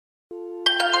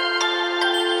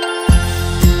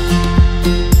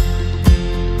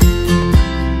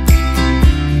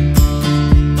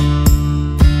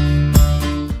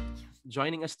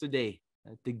joining us today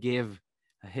to give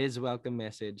his welcome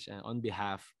message on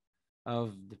behalf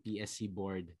of the PSC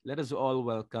board. Let us all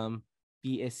welcome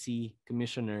PSC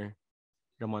Commissioner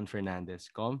Ramon Fernandez.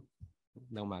 Com,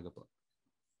 magandang umaga po.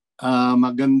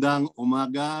 Magandang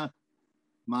umaga,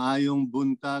 maayong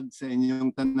buntag sa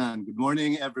inyong tanan. Good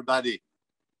morning, everybody.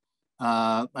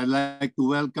 I'd like to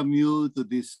welcome you to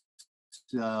this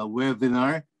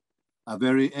webinar, a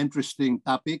very interesting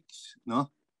topic,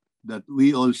 no, that we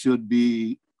all should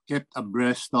be kept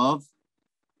abreast of.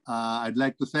 I'd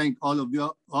like to thank all of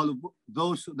you, all of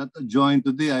those that joined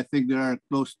today. I think there are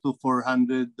close to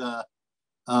 400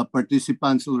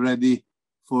 participants already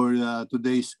for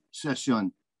today's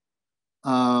session.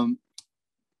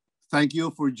 Thank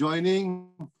you for joining,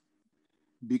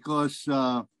 because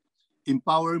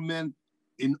empowerment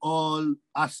in all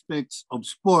aspects of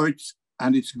sports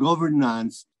and its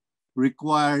governance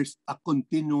requires a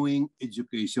continuing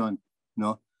education.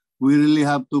 No, we really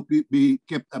have to be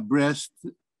kept abreast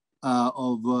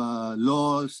of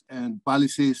laws and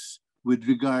policies with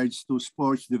regards to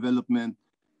sports development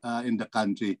in the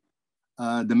country.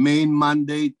 The main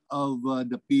mandate of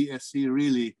the PSC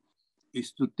really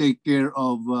is to take care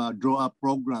of draw up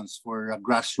programs for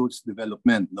grassroots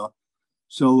development. No,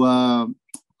 so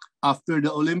after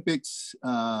the Olympics,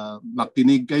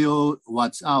 makinig kayo,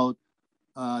 watch out.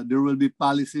 There will be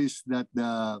policies that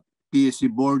the PSC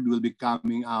board will be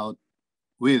coming out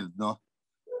with. No,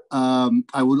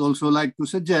 I would also like to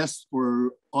suggest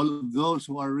for all of those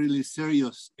who are really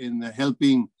serious in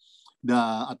helping the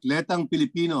Atletang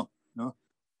Pilipino, no,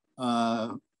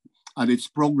 and its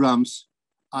programs,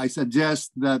 I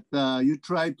suggest that you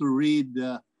try to read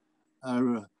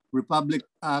Republic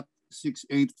Act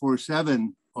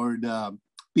 6847 or the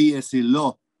PSC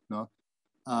law, no,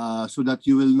 so that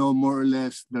you will know more or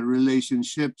less the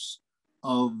relationships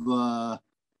of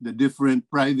the different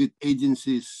private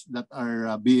agencies that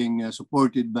are being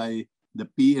supported by the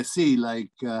PSC,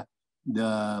 like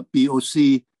the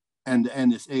POC and the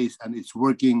NSAs, and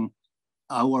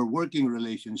our working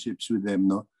relationships with them.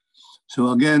 No, so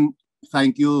again,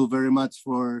 thank you very much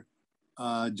for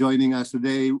joining us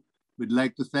today. We'd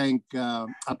like to thank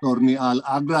Attorney Al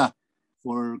Agra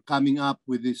for coming up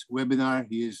with this webinar.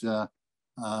 He is the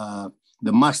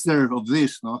master of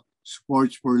this, no,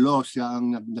 Sports for Law. Siya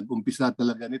ang nag-umpisa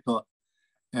talaga nito.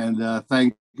 And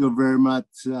thank you very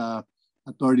much,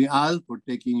 Attorney Al, for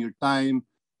taking your time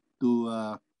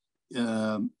to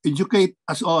educate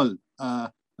us all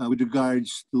with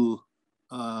regards to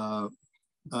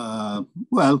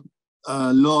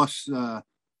laws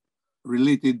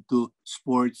related to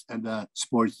sports and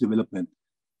sports development.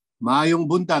 Maayong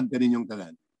buntag kaninyong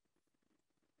tanan.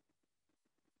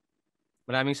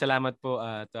 Maraming salamat po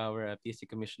to our PSC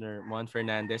Commissioner Mon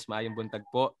Fernandez. Maayong buntag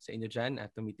po sa inyo dyan.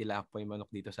 Tumitila po yung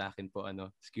manok dito sa akin po.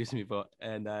 Excuse me po.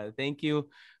 And thank you,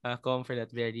 Com, for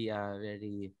that very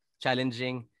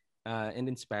challenging and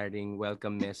inspiring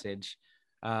welcome message.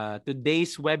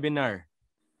 Today's webinar,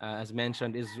 as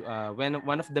mentioned, is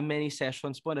one of the many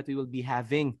sessions po that we will be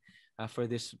having for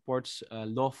this Sports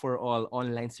Law for All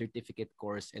online certificate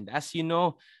course. And as you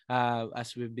know,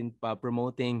 as we've been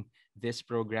promoting this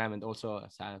program, and also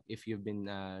if you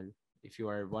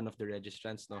are one of the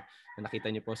registrants, no, na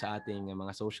nakita niyo po sa ating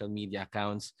mga social media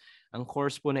accounts, ang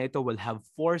course po na ito will have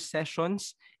 4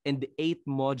 sessions and 8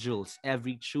 modules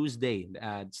every Tuesday,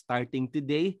 starting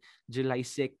today, July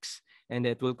 6, and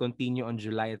it will continue on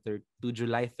July 3rd to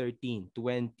July 13,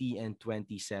 20, and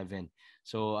 27.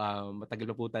 So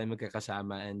matagal po tayo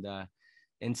magkakasama,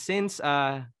 and since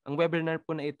ang webinar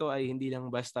po na ito ay hindi lang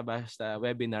basta-basta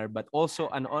webinar but also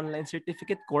an online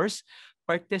certificate course,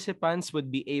 participants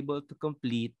would be able to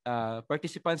complete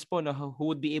who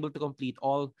would be able to complete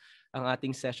all ang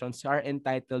ating sessions are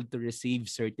entitled to receive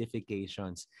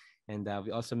certifications. And we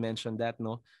also mentioned that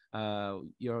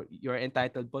you're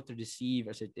entitled po to receive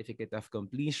a certificate of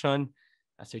completion,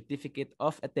 a certificate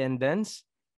of attendance,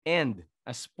 and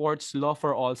a Sports Law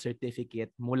for All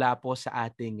certificate mula po sa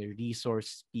ating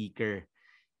resource speaker.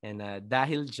 And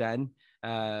dahil dyan,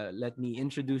 let me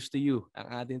introduce to you ang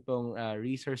ating pong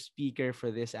resource speaker for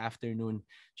this afternoon.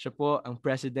 Siya po ang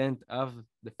President of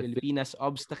the Filipinas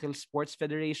Obstacle Sports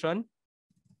Federation,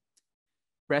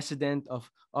 President of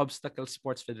Obstacle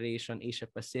Sports Federation Asia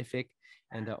Pacific,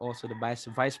 and also the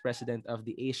Vice President of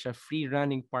the Asia Free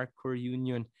Running Parkour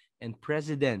Union, and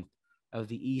President of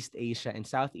the East Asia and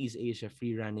Southeast Asia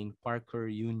Free Running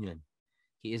Parkour Union.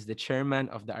 He is the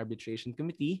Chairman of the Arbitration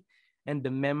Committee and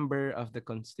the member of the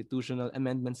Constitutional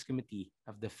Amendments Committee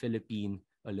of the Philippine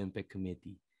Olympic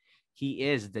Committee. He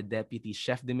is the Deputy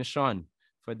Chef de Mission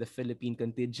for the Philippine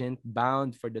contingent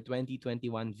bound for the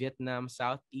 2021 Vietnam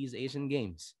Southeast Asian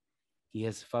Games. He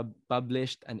has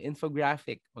published an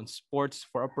infographic on sports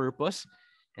for a purpose,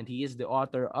 and he is the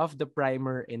author of the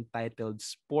primer entitled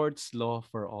Sports Law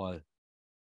for All.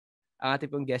 Ang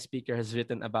ating pong guest speaker has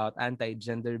written about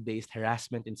anti-gender-based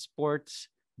harassment in sports,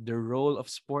 the role of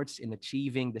sports in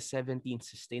achieving the 17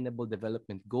 Sustainable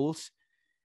Development Goals,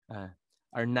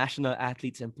 our national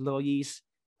athletes, employees,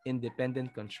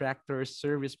 independent contractors,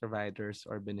 service providers,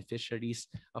 or beneficiaries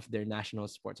of their national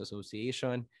sports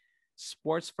association,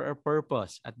 sports for a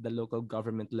purpose at the local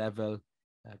government level,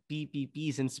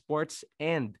 PPPs in sports,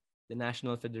 and the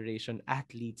National Federation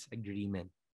Athletes Agreement.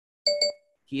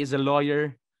 He is a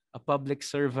lawyer, a public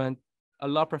servant, a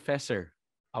law professor,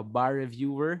 a bar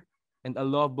reviewer, and a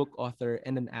law book author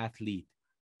and an athlete.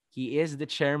 He is the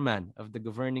chairman of the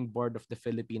governing board of the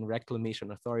Philippine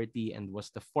Reclamation Authority and was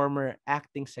the former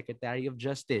acting Secretary of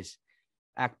Justice,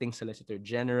 acting Solicitor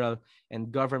General,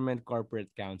 and Government Corporate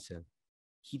Counsel.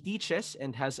 He teaches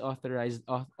and has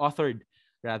authored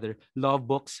law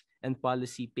books and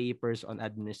policy papers on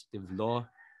administrative law,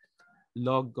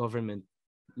 local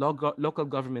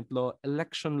government law,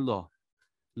 election law,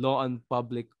 law on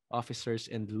public officers,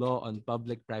 and law on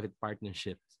public-private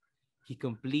partnerships. He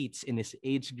completes in his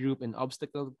age group in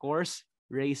obstacle course,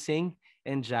 racing,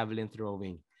 and javelin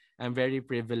throwing. I'm very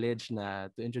privileged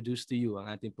to introduce to you ang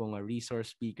ating pong resource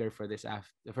speaker for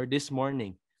this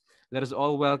morning. Let us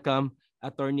all welcome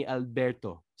Attorney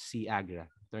Alberto C. Agra.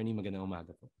 Attorney, magandang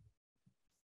umaga po.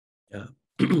 Yeah.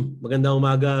 Magandang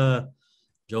umaga,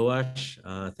 Joash.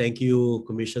 Thank you,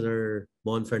 Commissioner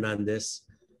Mon Fernandez.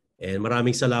 And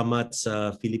maraming salamat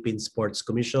sa Philippine Sports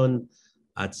Commission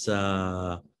at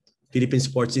sa Philippine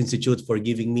Sports Institute for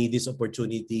giving me this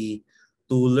opportunity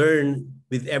to learn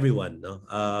with everyone. No?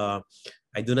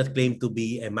 I do not claim to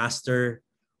be a master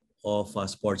of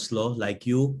sports law like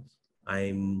you.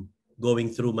 I'm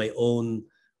going through my own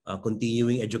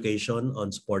continuing education on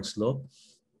sports law.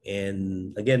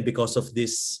 And again, because of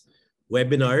this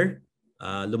webinar,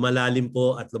 lumalalim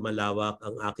po at lumalawak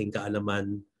ang aking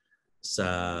kaalaman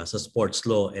sa sports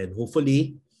law. And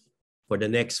hopefully, for the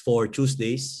next 4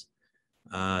 Tuesdays,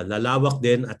 lalawak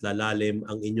din at lalalim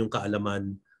ang inyong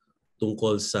kaalaman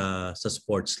tungkol sa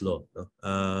sports law. No?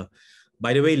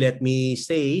 By the way, let me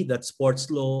say that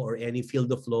sports law or any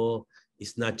field of law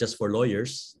is not just for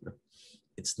lawyers.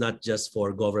 It's not just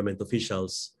for government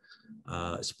officials.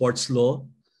 Sports law,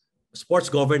 sports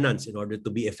governance, in order to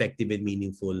be effective and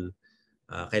meaningful,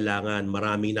 kailangan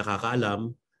maraming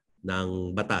nakakaalam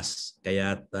ng batas.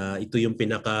 Kaya ito yung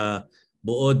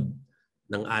pinakabuod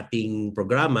ng ating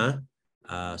programa,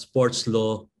 sports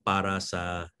law para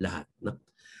sa lahat. No?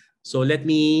 So let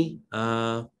me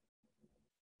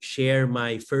share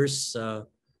my first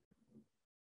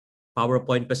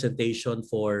PowerPoint presentation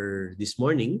for this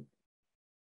morning.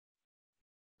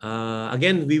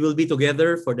 Again, we will be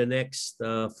together for the next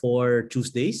 4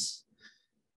 Tuesdays.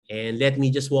 And let me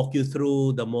just walk you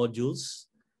through the modules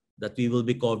that we will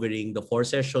be covering, the 4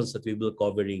 sessions that we will be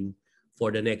covering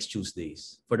for the next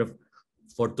Tuesdays.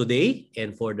 For today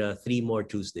and for the 3 more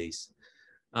Tuesdays.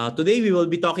 Today, we will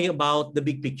be talking about the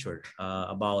big picture,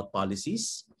 about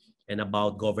policies and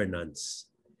about governance.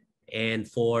 And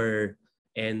before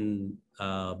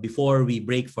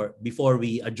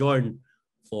we adjourn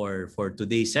for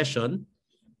today's session,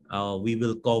 we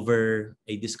will cover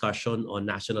a discussion on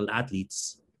national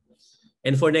athletes.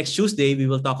 And for next Tuesday, we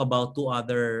will talk about 2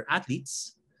 other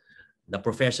athletes, the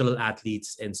professional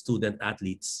athletes and student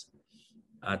athletes.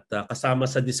 At kasama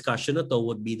sa discussion na to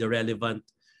would be the relevant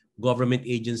government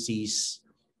agencies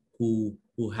who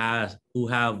have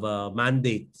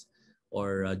mandate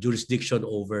or jurisdiction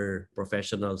over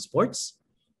professional sports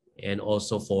and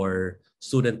also for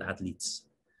student athletes.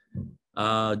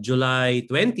 July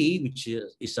 20, which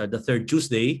is the 3rd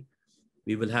Tuesday,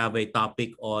 we will have a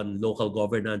topic on local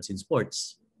governance in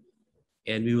sports.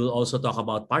 And we will also talk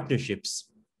about partnerships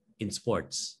in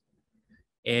sports.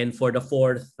 And for the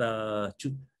 4th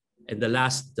and the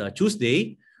last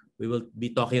Tuesday, we will be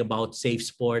talking about safe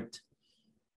sport,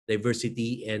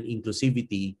 diversity, and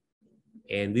inclusivity.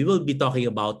 And we will be talking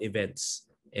about events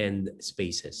and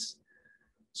spaces.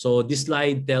 So this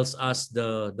slide tells us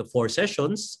the 4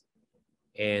 sessions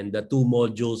and the 2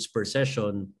 modules per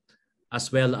session,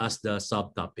 as well as the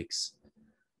subtopics.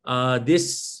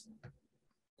 This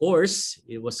course,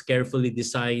 it was carefully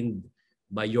designed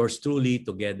by yours truly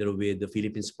together with the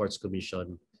Philippine Sports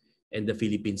Commission and the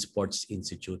Philippine Sports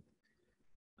Institute.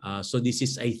 So this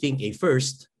is, I think, a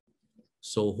first.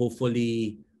 So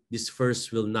hopefully this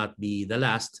first will not be the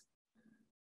last.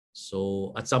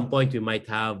 So at some point we might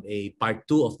have a part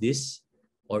 2 of this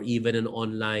or even an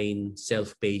online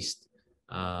self-paced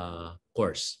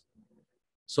course.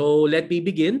 So let me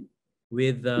begin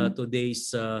with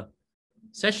today's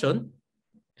session.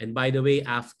 And by the way,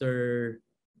 after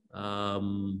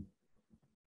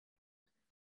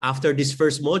this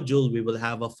first module, we will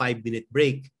have a 5-minute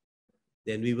break.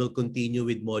 Then we will continue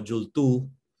with module 2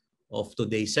 of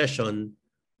today's session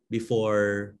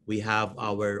before we have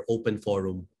our open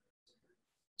forum.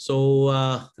 So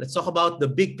let's talk about the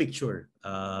big picture.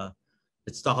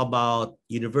 Let's talk about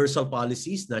universal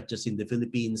policies, not just in the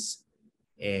Philippines.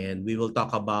 And we will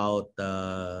talk about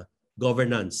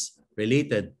governance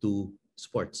related to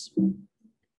sports.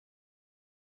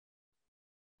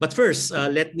 But first,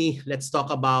 let's talk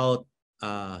about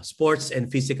sports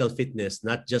and physical fitness,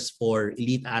 not just for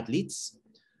elite athletes,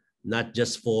 not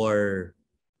just for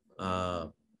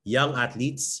young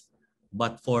athletes,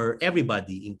 but for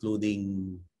everybody,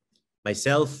 including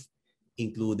myself,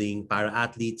 including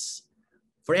para-athletes,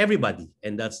 for everybody.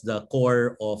 And that's the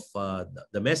core of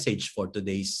the message for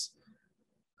today's,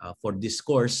 for this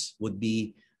course would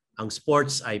be, ang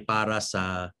sports ay para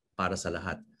sa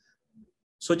lahat.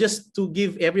 So just to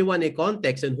give everyone a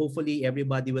context, and hopefully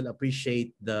everybody will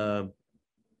appreciate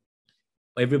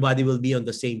everybody will be on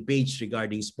the same page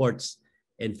regarding sports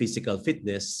and physical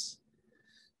fitness.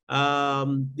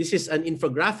 This is an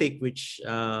infographic which,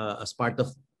 as part of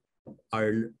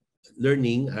our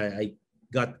learning, I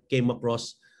came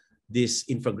across this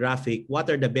infographic. What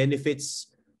are the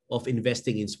benefits of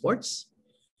investing in sports?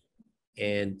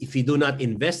 And if you do not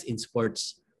invest in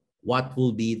sports, what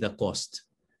will be the cost?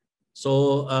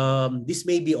 So this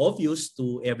may be obvious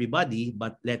to everybody,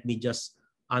 but let me just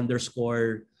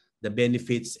underscore the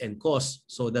benefits and costs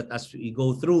so that as we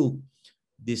go through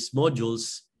these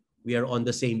modules, we are on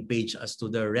the same page as to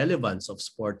the relevance of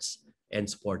sports and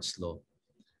sports law.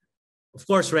 Of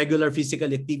course, regular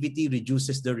physical activity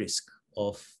reduces the risk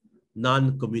of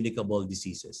non-communicable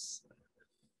diseases.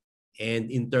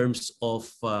 And in terms of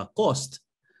cost,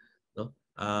 no?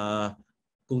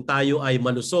 Kung tayo ay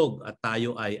malusog at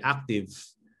tayo ay active,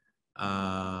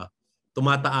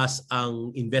 tumataas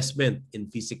ang investment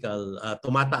in physical,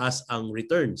 tumataas ang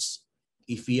returns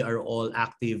if we are all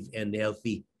active and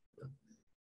healthy.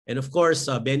 And of course,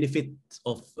 benefit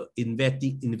of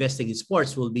investing in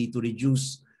sports will be to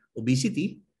reduce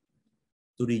obesity,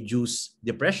 to reduce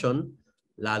depression,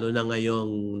 lalo na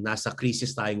ngayong nasa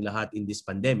crisis tayong lahat in this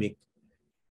pandemic.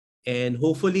 And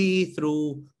hopefully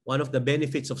through one of the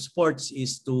benefits of sports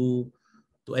is to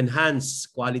enhance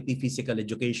quality physical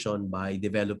education by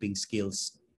developing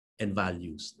skills and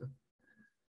values.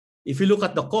 If you look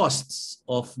at the costs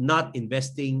of not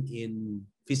investing in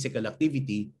physical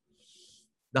activity,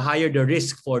 the higher the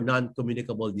risk for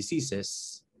non-communicable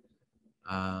diseases.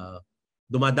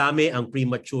 Dumadami ang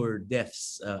premature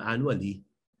deaths annually.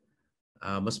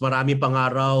 Mas marami pang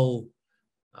araw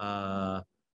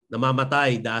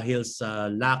namamatay dahil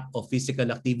sa lack of physical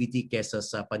activity kesa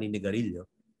sa paninigarilyo.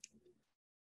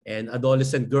 And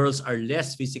adolescent girls are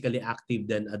less physically active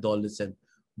than adolescent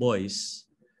boys.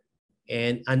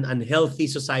 And an unhealthy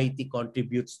society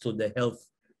contributes to the health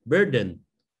burden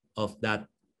of that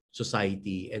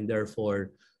society. And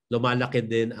therefore, lumalaki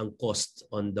din ang cost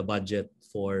on the budget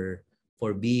for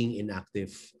being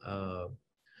inactive.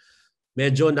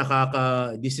 Medyo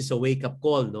this is a wake-up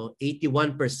call, no?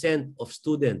 81% of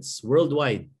students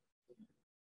worldwide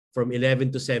from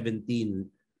 11 to 17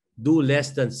 do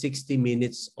less than 60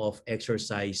 minutes of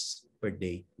exercise per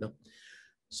day, no?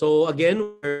 So again,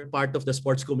 we're part of the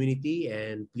sports community,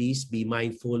 and please be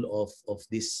mindful of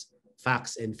these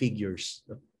facts and figures,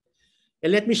 no?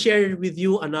 And let me share with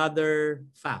you another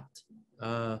fact.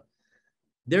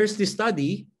 There's this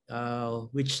study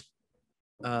which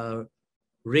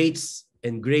rates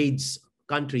and grades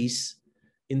countries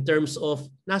in terms of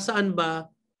nasaan ba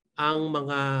ang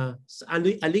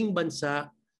aling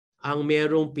bansa ang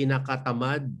merong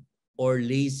pinakatamad or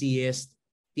laziest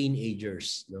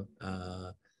teenagers, no?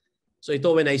 So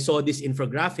ito, when I saw this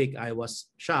infographic, I was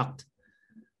shocked.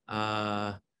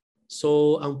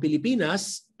 So ang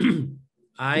Pilipinas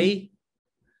ay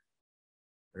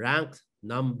ranked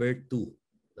number 2,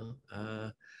 no?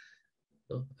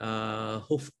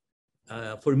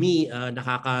 For me,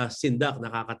 nakakasindak,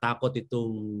 nakakatakot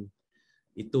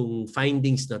itong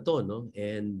findings na to, no?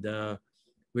 And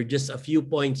we're just a few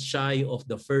points shy of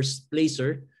the first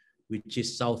placer, which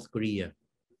is South Korea.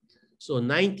 So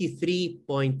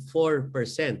 93.4%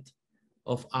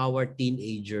 of our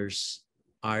teenagers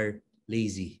are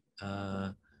lazy.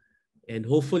 And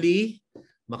hopefully,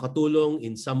 makatulong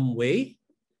in some way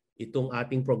itong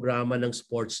ating programa ng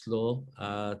sports law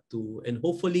and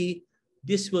hopefully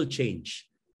this will change.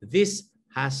 This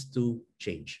has to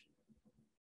change.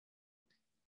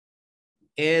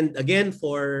 And again,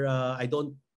 I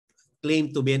don't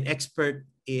claim to be an expert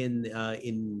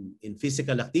in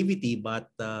physical activity, but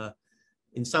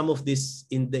in some of this,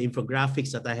 in the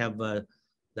infographics that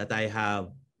I have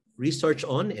researched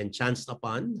on and chanced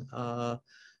upon,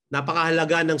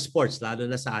 napakahalaga ng sports lalo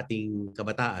na sa ating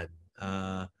kabataan.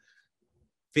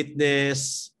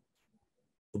 Fitness,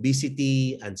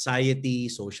 obesity, anxiety,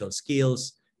 social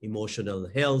skills, emotional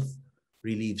health,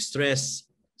 relieve stress,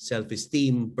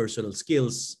 self-esteem, personal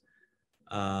skills,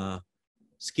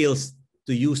 skills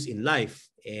to use in life,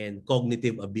 and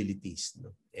cognitive abilities.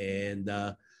 And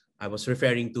I was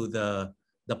referring to the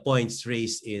points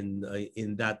raised in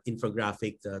that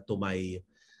infographic to my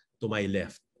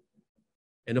left.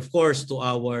 And of course, to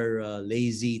our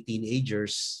lazy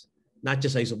teenagers, not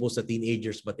just I suppose the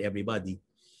teenagers, but everybody,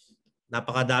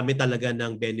 napakadami talaga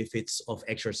ng benefits of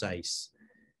exercise.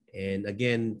 And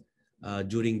again,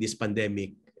 during this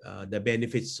pandemic, the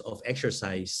benefits of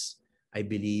exercise, I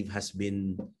believe, has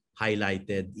been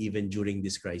highlighted even during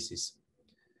this crisis.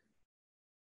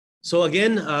 So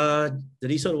again, the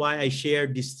reason why I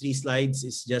shared these 3 slides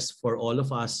is just for all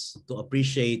of us to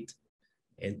appreciate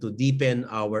and to deepen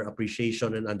our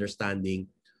appreciation and understanding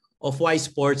of why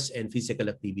sports and physical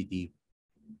activity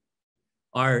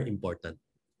are important.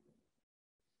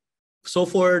 So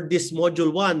for this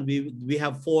module 1, we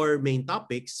have 4 main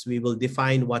topics. We will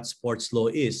define what sports law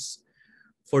is.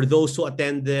 For those who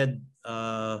attended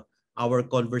our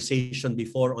conversation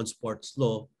before on sports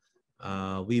law,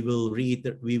 we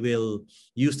will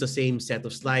use the same set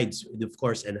of slides, of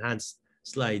course, enhanced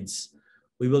slides.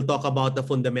 We will talk about the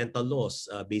fundamental laws,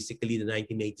 basically the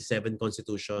 1987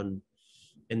 Constitution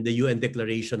and the UN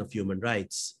Declaration of Human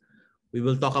Rights. We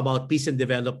will talk about peace and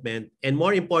development, and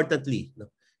more importantly,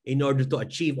 in order to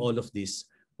achieve all of this,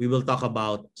 we will talk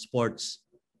about sports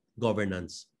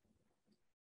governance.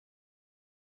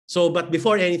 So, but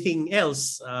before anything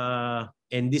else,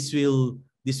 and this will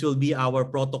be our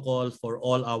protocol for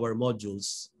all our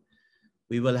modules,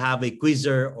 we will have a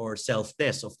quizzer or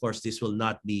self-test. Of course, this will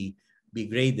not be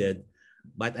graded,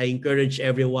 but I encourage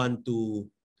everyone to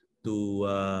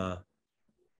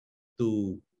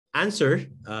answer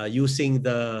using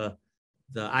the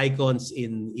icons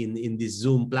in this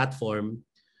Zoom platform.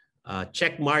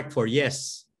 Check mark for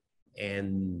yes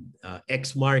and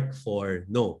X mark for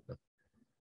no.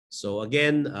 So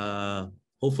again,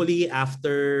 hopefully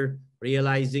after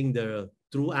realizing the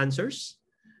true answers,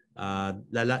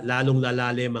 lalong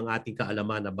lalalim ang ating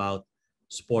kaalaman about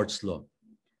sports law.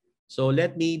 So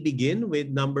let me begin with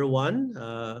number 1.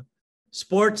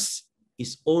 Sports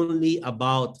is only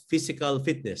about physical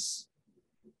fitness.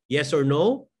 Yes or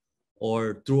no?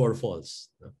 Or true or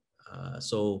false?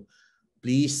 So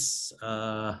please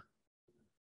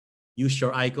use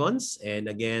your icons. And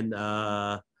again,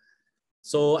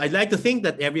 so I'd like to think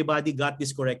that everybody got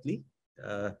this correctly.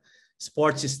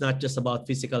 Sports is not just about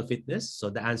physical fitness. So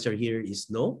the answer here is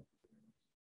no.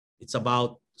 It's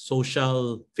about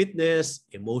social fitness,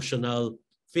 emotional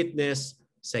fitness,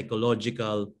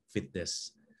 psychological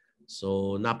fitness.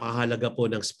 So napakahalaga po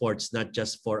ng sports, not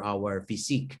just for our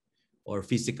physique or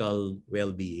physical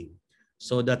well-being.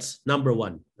 So that's number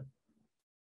 1.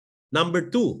 Number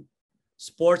 2,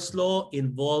 sports law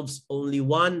involves only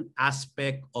one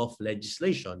aspect of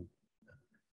legislation.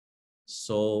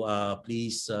 So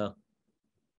please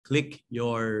click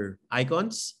your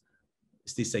icons.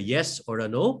 Is this a yes or a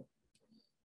no?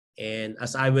 And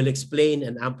as I will explain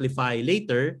and amplify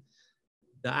later,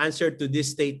 the answer to this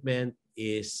statement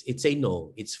is it's a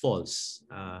no, it's false.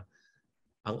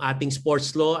 Ang ating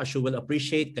sports law, as you will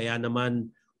appreciate, kaya naman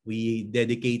we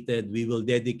will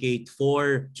dedicate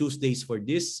 4 Tuesdays for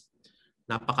this.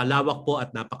 Napakalawak po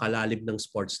at napakalalim ng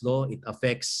sports law. It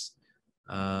affects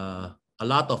a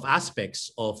lot of aspects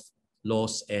of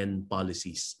laws and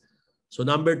policies. So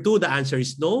number 2, the answer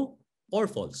is no or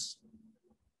false.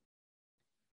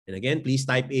 And again, please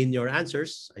type in your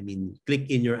answers.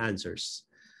 Click in your answers.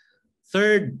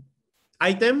 Third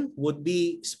item would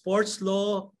be sports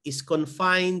law is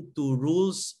confined to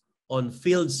rules on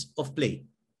fields of play.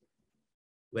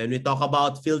 When we talk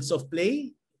about fields of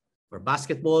play, for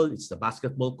basketball, it's the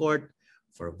basketball court.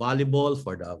 For volleyball,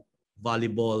 for the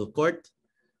volleyball court.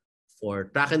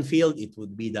 For track and field, it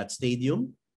would be that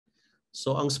stadium.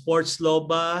 So ang sports law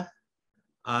ba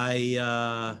ay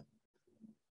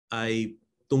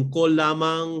tungkol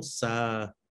lamang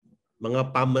sa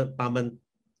mga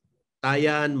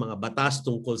pamantayan, mga batas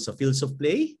tungkol sa fields of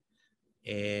play.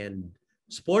 And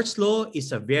sports law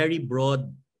is covers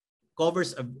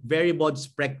a very broad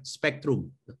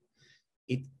spectrum.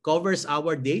 It covers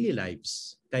our daily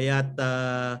lives. Kaya't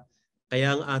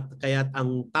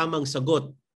ang tamang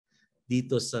sagot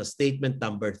dito sa statement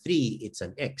number 3, it's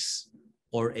an X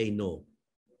or a no.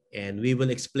 And we will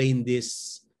explain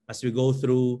this as we go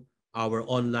through our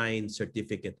online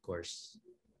certificate course.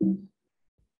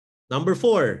 Number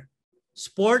 4,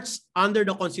 sports under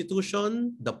the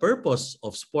Constitution. The purpose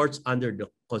of sports under the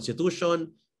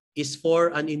Constitution is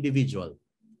for an individual,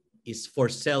 is for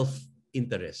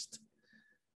self-interest.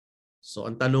 So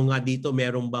ang tanong nga dito,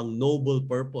 meron bang noble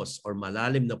purpose or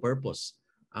malalim na purpose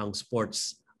ang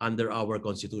sports under our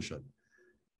Constitution?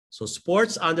 So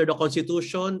sports under the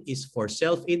Constitution is for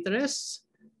self-interest.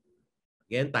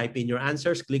 Again, type in your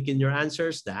answers, click in your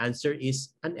answers. The answer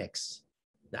is an X.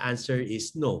 The answer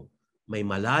is no. May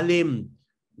malalim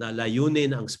na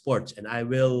layunin ang sports, and I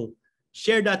will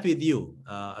share that with you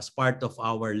as part of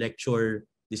our lecture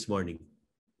this morning.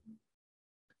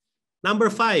 Number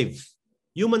 5,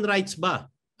 human rights ba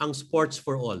ang sports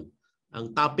for all?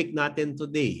 Ang topic natin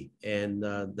today and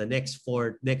the next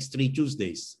 3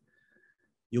 Tuesdays.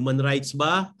 Human rights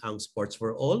ba ang sports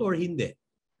for all or hindi?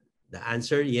 The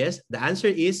answer yes. The answer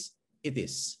is it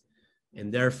is.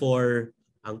 And therefore,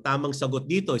 ang tamang sagot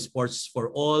dito, sports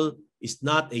for all is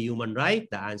not a human right.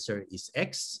 The answer is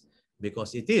X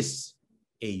because it is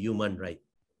a human right.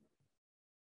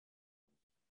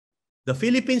 The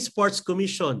Philippine Sports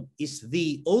Commission is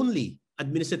the only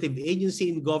administrative agency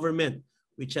in government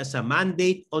which has a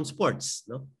mandate on sports.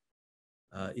 No?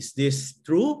 Is this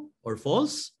true or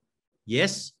false?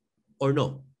 Yes or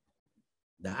no?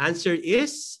 The answer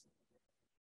is,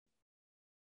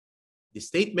 the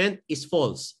statement is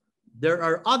false. There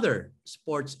are other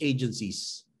sports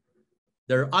agencies.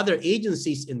 There are other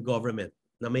agencies in government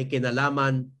na may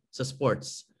kinalaman sa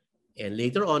sports. And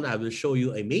later on, I will show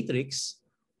you a matrix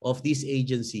of these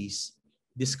agencies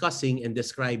discussing and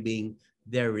describing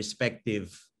their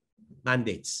respective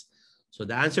mandates. So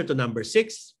the answer to number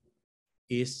 6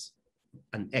 is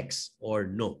an X or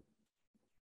no.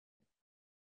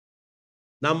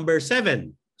 Number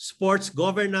 7, sports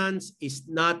governance is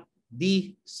not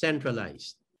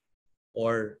decentralized.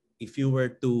 Or if you were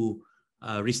to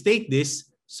restate this,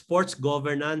 sports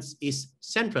governance is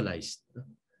centralized.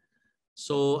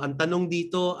 So ang tanong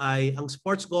dito ay, ang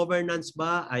sports governance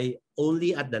ba ay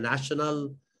only at the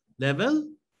national level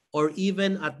or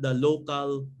even at the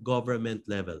local government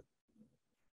level?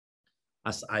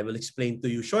 As I will explain to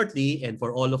you shortly, and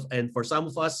for some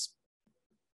of us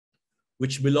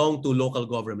which belong to local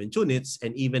government units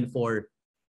and even for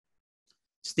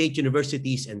state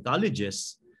universities and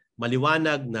colleges,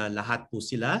 maliwanag na lahat po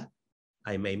sila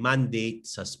ay may mandate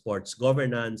sa sports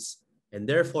governance, and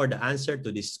therefore the answer to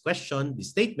this question, this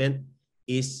statement,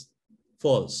 is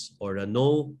false or a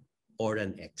no or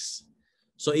an X.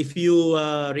 So if you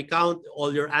recount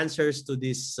all your answers to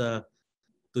these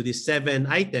 7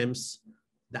 items,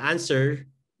 the answer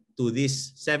to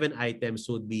these 7 items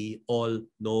would be all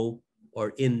no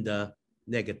or in the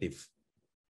negative.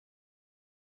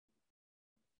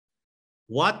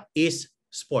 What is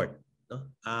sport?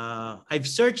 I've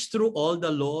searched through all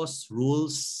the laws,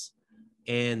 rules,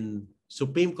 and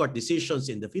Supreme Court decisions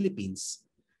in the Philippines,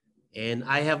 and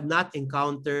I have not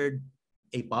encountered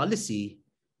a policy,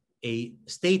 a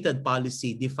stated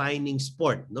policy defining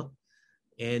sport. No,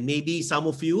 and maybe some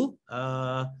of you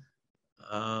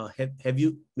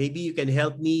maybe you can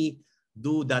help me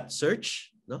do that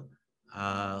search, no,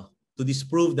 to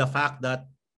disprove the fact that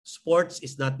sports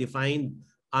is not defined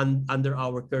under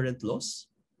our current laws.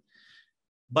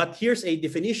 But here's a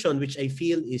definition which I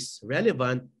feel is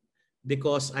relevant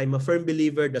because I'm a firm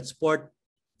believer that sport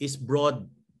is broad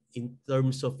in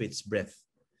terms of its breadth.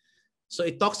 So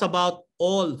it talks about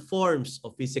all forms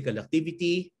of physical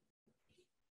activity,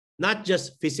 not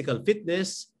just physical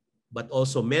fitness, but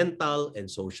also mental and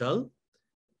social.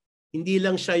 Hindi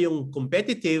lang siya yung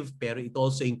competitive, pero it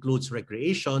also includes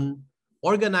recreation,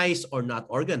 organized or not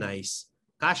organized,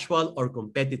 casual or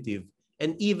competitive,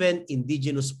 and even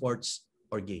indigenous sports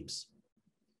or games.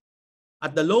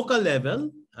 At the local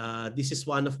level, this is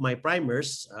one of my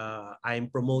primers.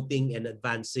 I'm promoting and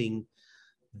advancing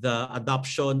the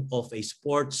adoption of a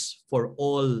sports for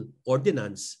all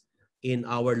ordinance in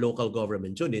our local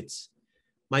government units.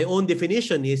 My own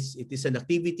definition is it is an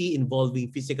activity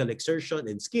involving physical exertion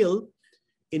and skill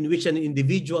in which an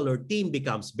individual or team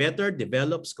becomes better,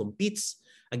 develops, competes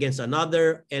against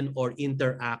another, and or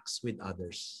interacts with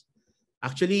others.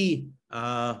 Actually,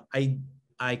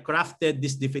 I crafted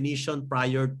this definition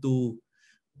prior to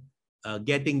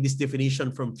getting this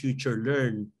definition from Future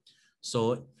Learn.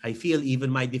 So I feel even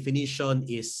my definition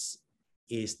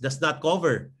does not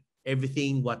cover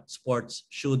everything what sports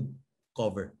should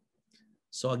cover.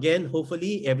 So again,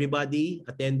 hopefully everybody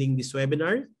attending this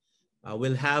webinar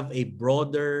will have a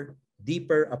broader,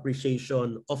 deeper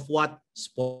appreciation of what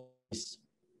sport is.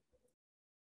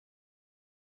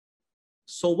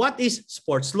 So what is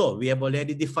sports law? We have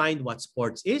already defined what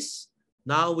sports is.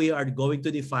 Now we are going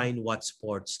to define what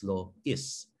sports law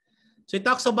is. So it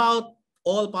talks about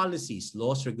all policies,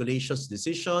 laws, regulations,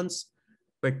 decisions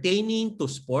pertaining to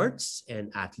sports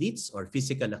and athletes or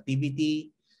physical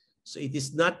activity. So it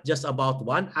is not just about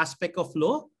one aspect of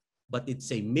law, but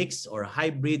it's a mix or a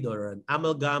hybrid or an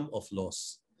amalgam of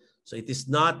laws. So it is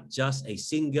not just a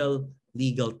single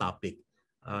legal topic.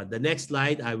 The next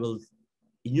slide, I will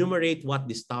enumerate what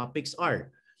these topics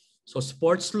are. So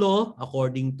sports law,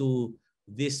 according to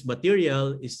this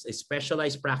material, is a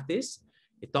specialized practice.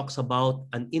 It talks about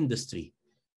an industry.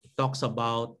 It talks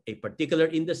about a particular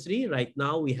industry. Right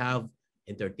now, we have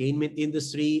entertainment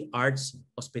industry, arts,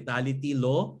 hospitality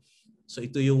law. So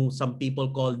ito yung some people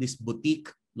call this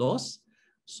boutique laws.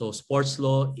 So sports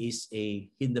law is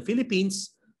in the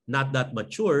Philippines, not that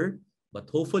mature, but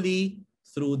hopefully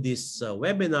through this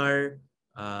webinar,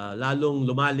 lalong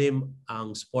lumalim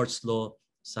ang sports law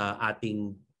sa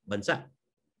ating bansa.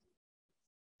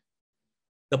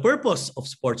 The purpose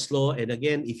of sports law, and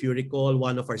again, if you recall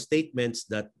one of our statements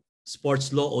that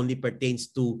sports law only pertains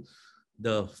to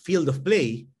the field of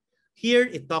play, here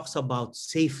it talks about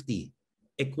safety,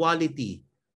 equality,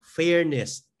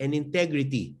 fairness, and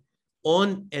integrity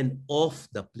on and off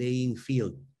the playing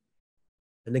field.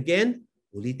 And again,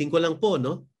 ulitin ko lang po,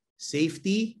 no?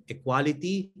 Safety,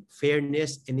 equality,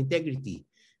 fairness, and integrity.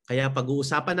 Kaya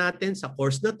pag-uusapan natin sa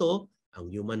course na to,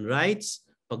 ang human rights,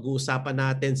 pag-uusapan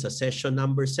natin sa session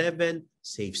number 7,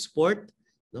 safe sport,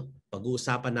 no?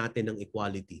 Pag-uusapan natin ng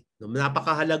equality. No?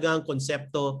 Napakahalagang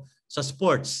konsepto sa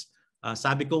sports.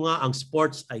 Sabi ko nga, ang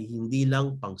sports ay hindi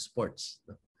lang pang sports.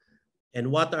 No?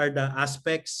 And what are the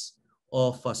aspects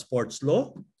of sports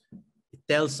law? It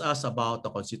tells us about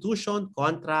the constitution,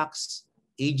 contracts,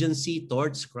 agency,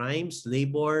 torts, crimes,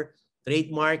 labor,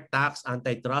 trademark, tax,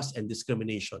 antitrust, and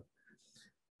discrimination.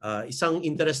 Isang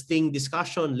interesting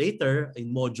discussion later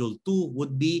in Module 2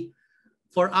 would be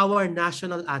for our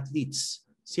national athletes.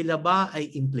 Sila ba ay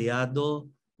empleyado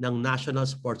ng National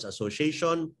Sports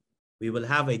Association? We will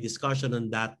have a discussion on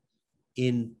that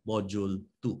in Module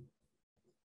 2.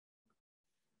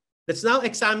 Let's now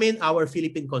examine our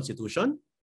Philippine Constitution,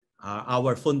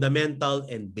 our fundamental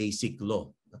and basic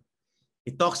law.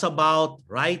 It talks about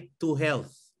right to health.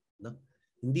 No?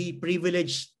 Hindi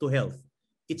privilege to health.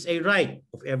 It's a right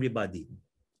of everybody.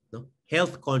 No?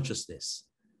 Health consciousness.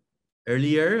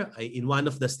 Earlier, in one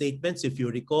of the statements, if you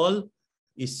recall,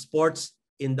 is sports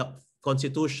in the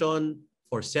Constitution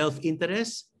for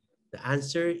self-interest? The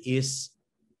answer is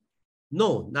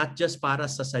no, not just para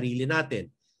sa sarili natin.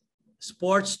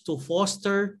 Sports to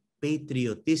foster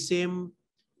patriotism,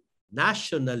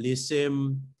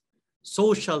 nationalism,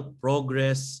 social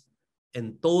progress,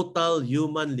 and total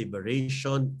human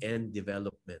liberation and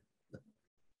development.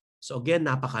 So again,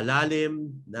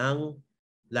 napakalalim ng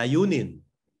layunin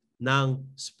ng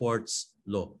sports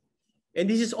law. And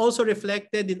this is also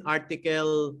reflected in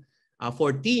Article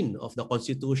 14 of the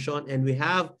Constitution, and we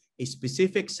have a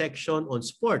specific section on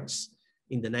sports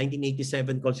in the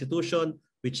 1987 Constitution,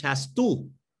 which has two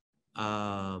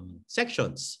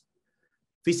sections.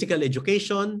 Physical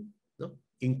education, no?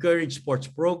 Encourage sports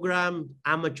program,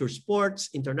 amateur sports,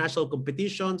 international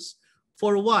competitions.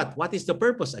 For what? What is the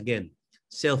purpose again?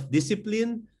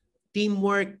 Self-discipline,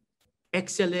 teamwork,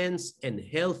 excellence, and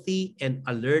healthy and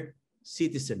alert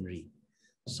citizenry.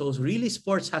 So really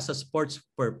sports has a sports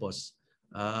purpose.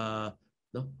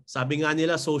 No? Sabi nga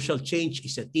nila, social change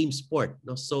is a team sport.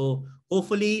 No? So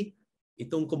hopefully,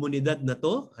 itong komunidad na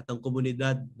to at ang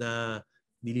komunidad na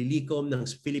nililikom ng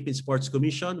Philippine Sports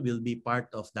Commission will be part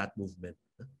of that movement.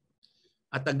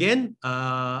 At again,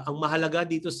 ang mahalaga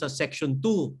dito sa Section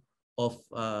 2 of,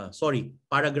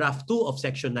 Paragraph 2 of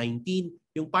Section 19,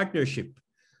 yung partnership.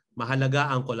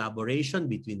 Mahalaga ang collaboration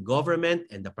between government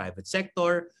and the private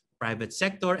sector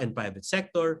and private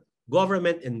sector,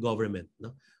 government and government.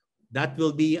 No? That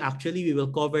will be, actually, we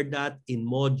will cover that in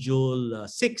Module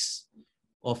 6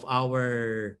 of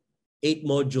our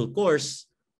 8-module course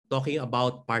talking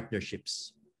about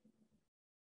partnerships.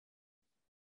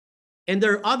 And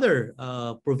there are other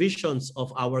provisions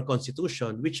of our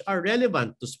Constitution which are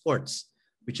relevant to sports,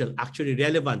 which are actually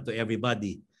relevant to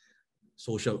everybody.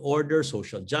 Social order,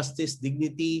 social justice,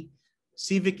 dignity,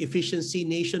 civic efficiency,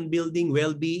 nation building,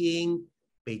 well-being,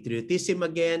 patriotism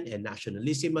again, and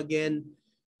nationalism again,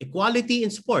 equality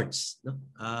in sports, no?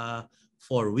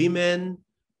 For women,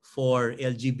 for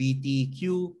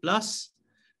LGBTQ+,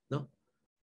 no?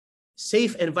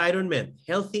 Safe environment,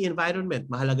 healthy environment,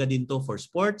 mahalaga din to for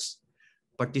sports,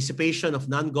 participation of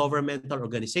non-governmental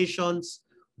organizations,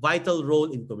 vital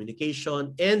role in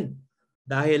communication, and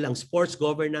dahil ang sports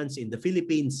governance in the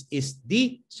Philippines is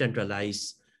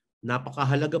decentralized,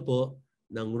 napakahalaga po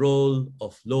ng role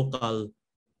of local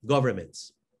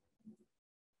governments.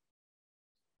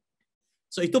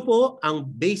 So ito po ang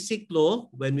basic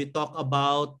law when we talk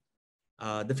about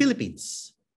the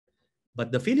Philippines.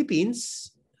 But the Philippines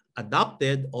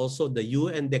adopted also the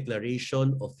UN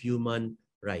Declaration of Human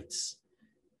Rights.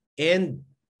 And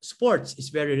sports is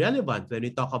very relevant when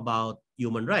we talk about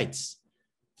human rights.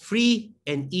 Free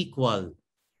and equal,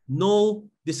 no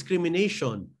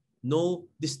discrimination, no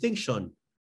distinction,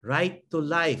 right to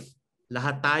life.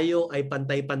 Lahat tayo ay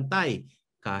pantay-pantay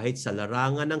kahit sa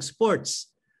larangan ng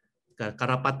sports.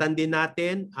 Karapatan din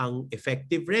natin ang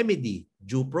effective remedy,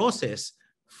 due process,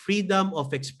 freedom of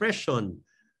expression,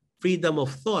 freedom of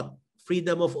thought,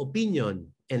 freedom of opinion,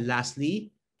 and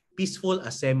lastly, peaceful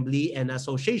assembly and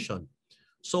association.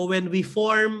 So when we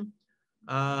form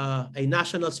a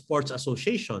national sports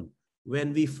association,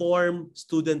 when we form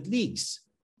student leagues,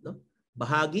 no?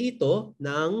 Bahagi ito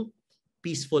ng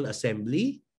peaceful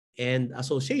assembly and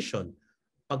association.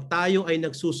 Pag tayo ay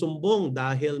nagsusumbong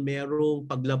dahil merong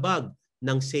paglabag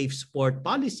ng safe sport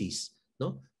policies,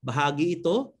 no? Bahagi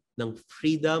ito ng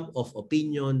freedom of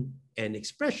opinion and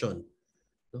expression.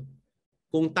 No?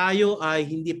 Kung tayo ay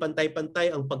hindi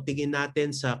pantay-pantay ang pagtingin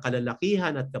natin sa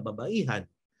kalalakihan at kababaihan,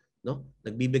 no?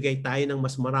 Nagbibigay tayo ng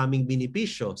mas maraming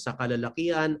benepisyo sa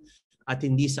kalalakihan at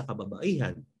hindi sa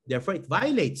kababaihan. Therefore, it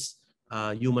violates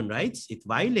human rights. It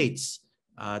violates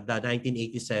the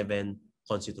 1987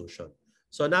 Constitution.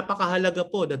 So napakahalaga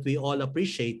po that we all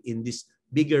appreciate in this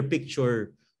bigger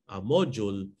picture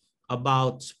module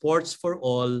about sports for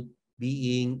all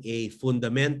being a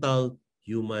fundamental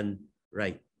human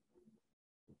right.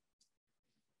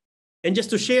 And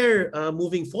just to share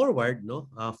moving forward,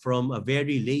 no, from a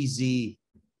very lazy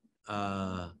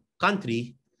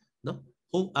country, no,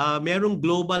 merong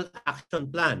global action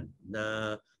plan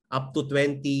na up to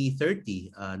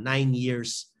 2030, 9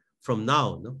 years from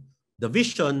now, no. The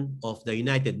vision of the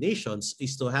United Nations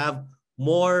is to have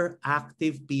more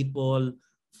active people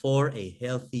for a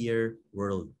healthier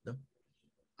world. No?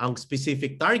 Ang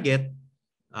specific target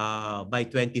by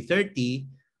 2030,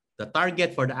 the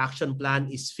target for the action plan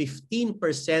is 15%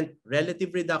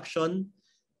 relative reduction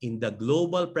in the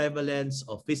global prevalence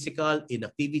of physical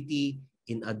inactivity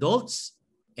in adults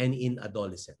and in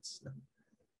adolescents. No?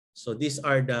 So these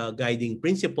are the guiding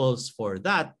principles for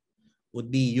that. Would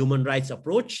be human rights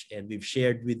approach, and we've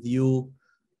shared with you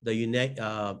the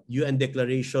UN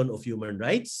Declaration of Human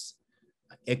Rights,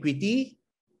 equity,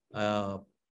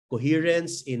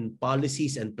 coherence in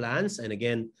policies and plans, and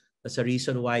again, that's a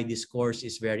reason why this course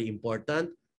is very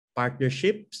important,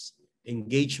 partnerships,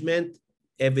 engagement,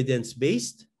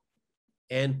 evidence-based,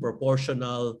 and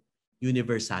proportional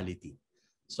universality.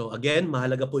 So again,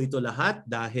 mahalaga po ito lahat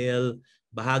dahil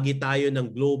bahagi tayo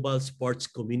ng global sports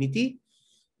community.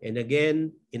 And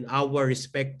again, in our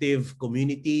respective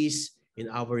communities, in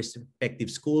our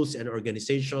respective schools and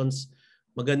organizations,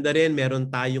 maganda rin meron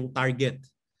tayong target.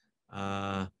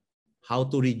 How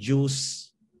to reduce,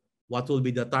 what will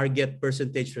be the target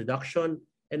percentage reduction,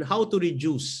 and how to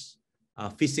reduce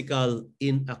physical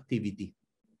inactivity.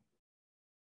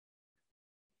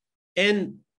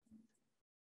 And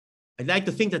I'd like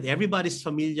to think that everybody's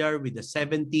familiar with the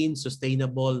 17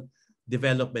 Sustainable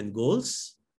Development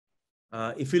Goals.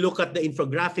 If you look at the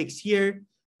infographics here,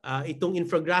 itong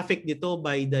infographic nito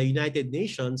by the United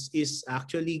Nations is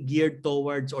actually geared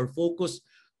towards or focused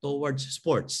towards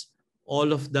sports.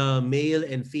 All of the male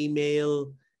and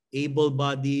female,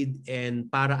 able-bodied and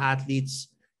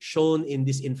para-athletes shown in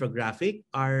this infographic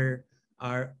are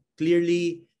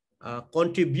clearly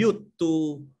contribute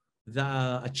to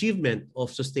the achievement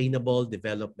of Sustainable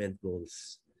Development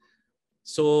Goals.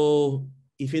 So,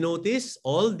 if you notice,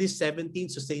 all these 17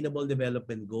 Sustainable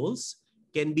Development Goals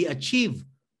can be achieved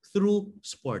through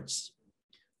sports.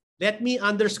 Let me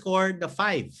underscore the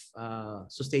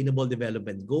 5 Sustainable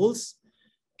Development Goals.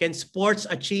 Can sports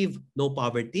achieve no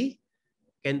poverty?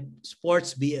 Can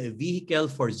sports be a vehicle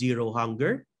for zero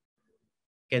hunger?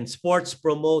 Can sports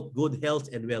promote good health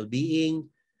and well-being?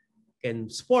 Can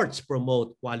sports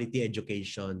promote quality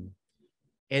education?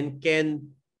 And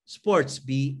can sports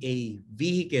be a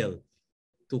vehicle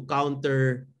to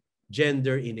counter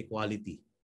gender inequality?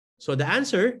 So the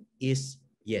answer is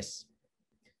yes.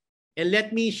 And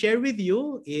let me share with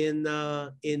you in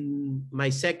my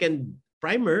second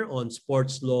primer on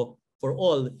sports law for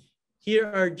all. Here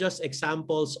are just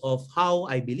examples of how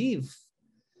I believe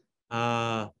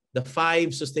the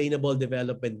 5 Sustainable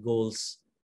Development Goals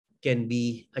can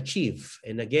be achieved.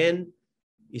 And again,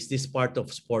 is this part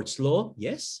of sports law?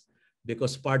 Yes,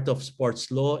 because part of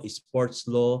sports law is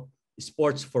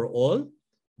sports for all,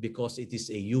 because it is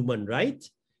a human right,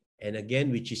 and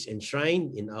again, which is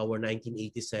enshrined in our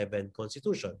 1987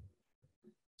 Constitution.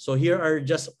 So here are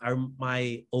just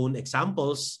my own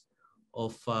examples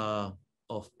of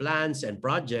plans and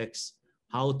projects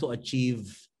how to achieve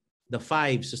the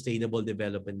 5 Sustainable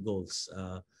Development Goals.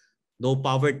 No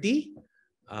poverty,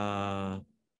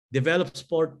 develop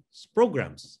sports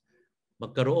programs,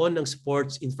 magkaroon ng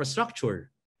sports infrastructure,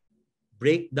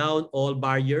 break down all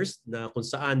barriers na kung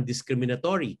saan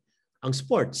discriminatory ang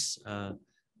sports,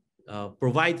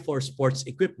 provide for sports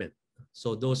equipment.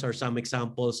 So those are some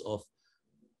examples of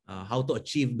how to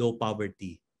achieve no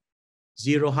poverty.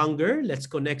 Zero hunger, let's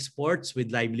connect sports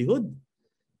with livelihood.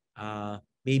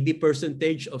 Maybe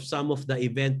percentage of some of the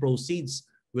event proceeds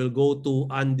will go to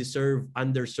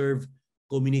underserved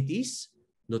communities.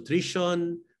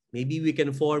 Nutrition, maybe we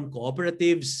can form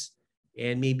cooperatives,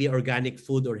 and maybe organic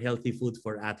food or healthy food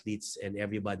for athletes and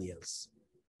everybody else.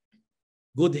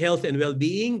 Good health and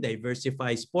well-being,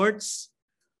 diversify sports,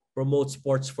 promote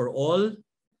sports for all,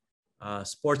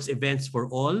 sports events for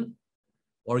all,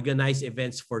 organize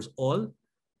events for all,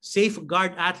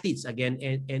 safeguard athletes again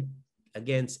and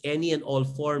against any and all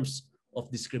forms of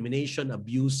discrimination,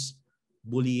 abuse,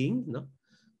 bullying. No?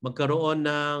 Magkaroon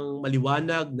ng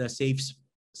maliwanag na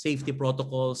safety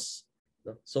protocols.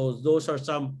 No? So those are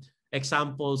some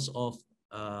examples of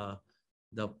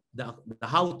the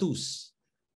how-tos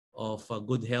of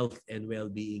good health and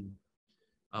well-being.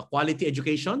 Quality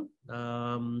education,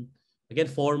 again,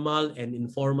 formal and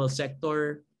informal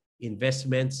sector,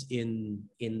 investments in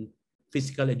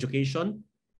physical education.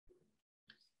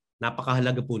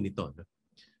 Napakahalaga po nito.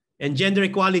 And gender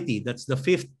equality, that's the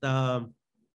 5th,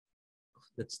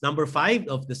 that's number 5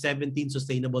 of the 17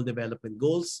 Sustainable Development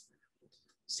Goals.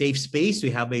 Safe space, we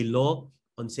have a law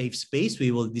on safe space. We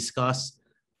will discuss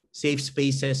safe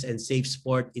spaces and safe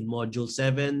sport in Module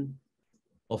 7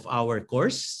 of our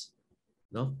course.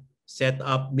 No? Set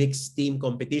up mixed team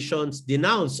competitions,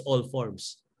 denounce all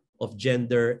forms of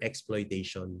gender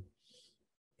exploitation,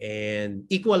 and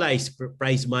equalize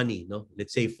prize money. No?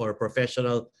 Let's say for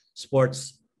professional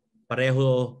sports,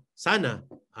 pareho sana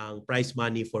ang prize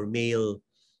money for male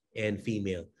and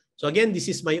female. So again, this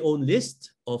is my own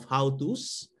list of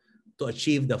how-tos to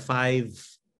achieve the 5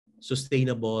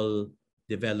 Sustainable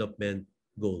Development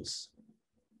Goals.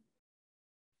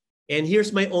 And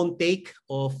here's my own take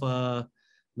of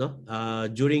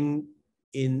during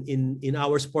in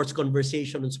our sports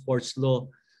conversation on sports law.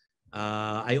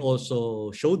 I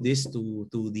also showed this to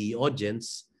the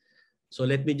audience. So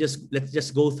let's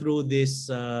just go through this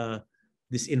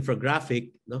this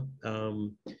infographic. No?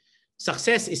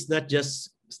 Success is not just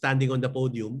standing on the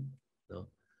podium, no?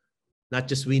 Not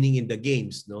just winning in the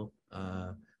games. No,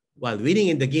 while winning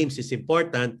in the games is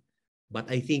important, but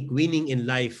I think winning in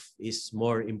life is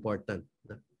more important.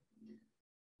 No?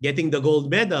 Getting the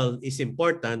gold medal is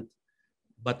important,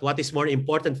 but what is more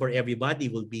important for everybody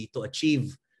will be to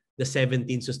achieve the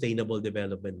 17 Sustainable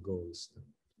Development Goals.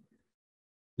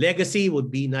 Legacy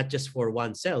would be not just for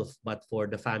oneself, but for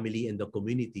the family and the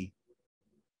community.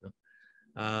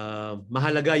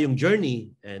 Mahalaga yung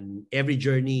journey, and every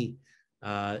journey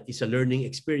is a learning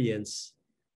experience.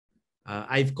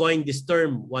 I've coined this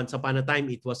term. Once upon a time,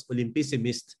 it was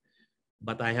Olympismist,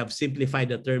 but I have simplified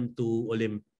the term to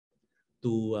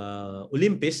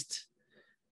Olympist.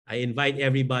 I invite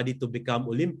everybody to become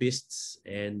Olympists,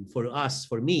 and for us,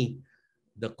 for me,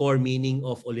 the core meaning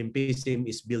of Olympism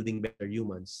is building better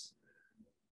humans.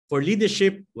 For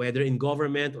leadership, whether in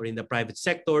government or in the private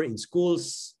sector, in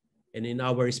schools, and in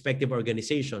our respective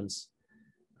organizations,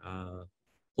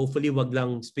 hopefully wag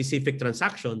lang specific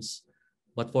transactions,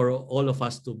 but for all of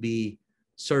us to be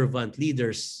servant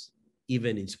leaders,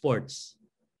 even in sports.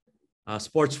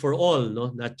 Sports for all,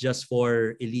 no? Not just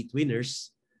for elite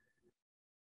winners.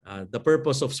 The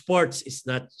purpose of sports is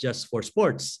not just for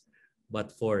sports,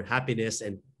 but for happiness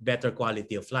and better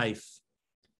quality of life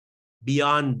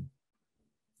beyond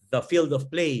the field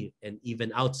of play and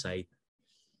even outside.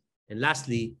 And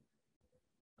lastly,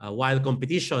 while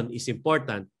competition is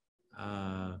important,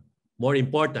 more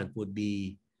important would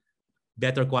be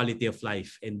better quality of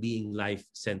life and being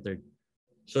life-centered.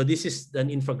 So this is an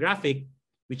infographic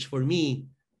which for me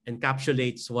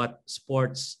encapsulates what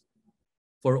sports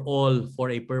for all for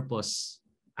a purpose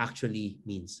actually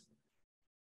means.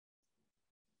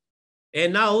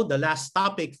 And now the last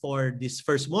topic for this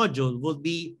first module will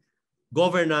be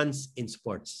governance in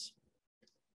sports.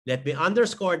 Let me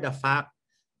underscore the fact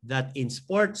that in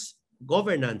sports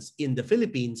governance in the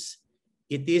Philippines,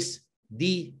 it is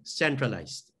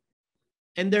decentralized.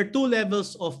 And there are two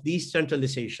levels of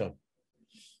decentralization: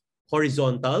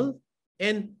 horizontal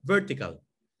and vertical.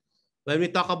 When we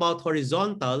talk about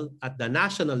horizontal at the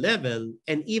national level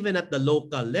and even at the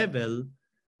local level,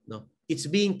 no, it's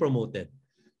being promoted.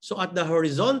 So at the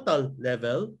horizontal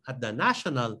level, at the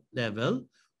national level,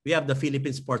 we have the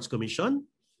Philippine Sports Commission,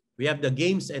 we have the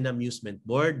Games and Amusement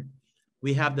Board,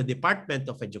 we have the Department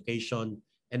of Education,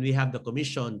 and we have the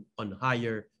Commission on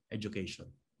Higher Education.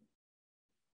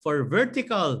 For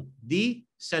vertical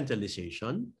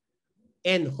decentralization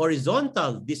and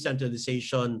horizontal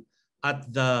decentralization at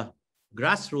the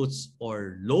grassroots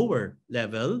or lower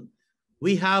level,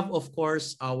 we have, of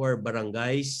course, our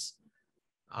barangays,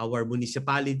 our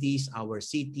municipalities, our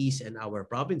cities, and our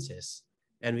provinces.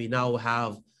 And we now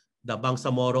have the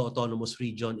Bangsamoro Autonomous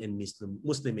Region in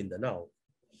Muslim Mindanao.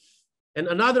 And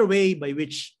another way by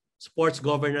which sports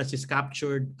governance is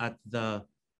captured at the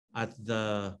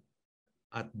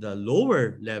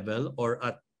lower level or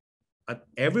at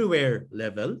everywhere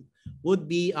level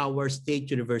would be our state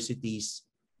universities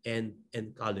and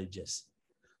colleges.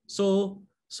 So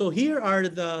here are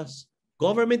the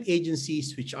government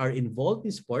agencies which are involved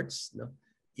in sports.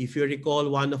 If you recall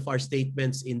one of our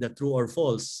statements in the True or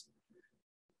False,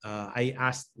 I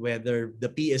asked whether the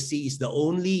PSC is the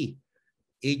only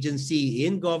agency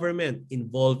in government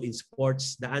involved in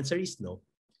sports. The answer is no.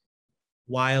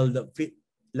 While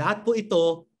lahat po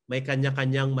ito may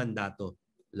kanya-kanyang mandato.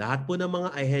 Lahat po ng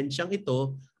mga ahensyang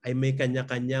ito ay may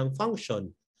kanya-kanyang function.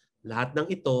 Lahat ng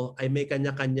ito ay may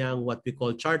kanya-kanyang what we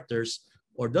call charters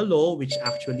or the law which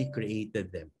actually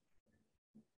created them.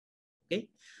 Okay?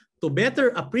 To better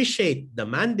appreciate the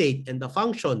mandate and the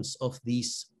functions of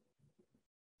these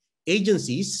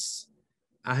agencies,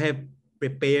 I have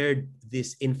prepared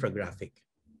this infographic.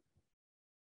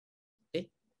 Okay?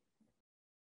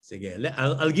 Sige,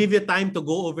 I'll give you time to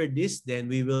go over this, then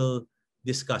we will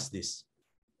discuss this.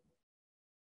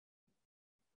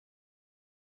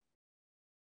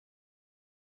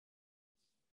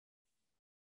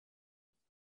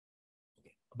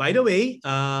 By the way,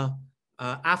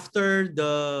 after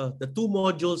the two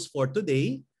modules for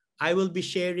today, I will be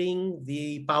sharing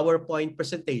the PowerPoint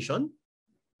presentation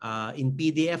in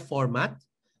PDF format.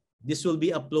 This will be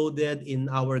uploaded in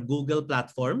our Google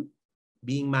platform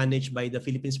being managed by the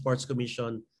Philippine Sports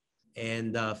Commission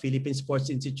and the Philippine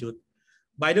Sports Institute.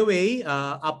 By the way,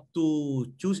 up to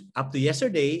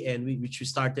yesterday, and which we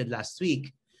started last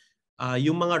week,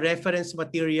 yung mga reference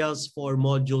materials for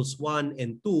modules 1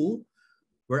 and 2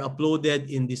 were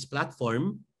uploaded in this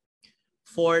platform.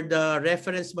 For the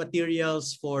reference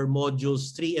materials for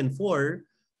modules 3 and 4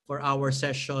 for our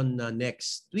session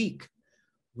next week,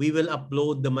 we will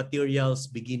upload the materials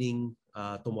beginning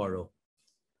tomorrow.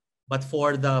 But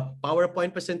for the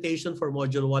PowerPoint presentation for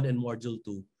module 1 and module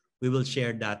 2, we will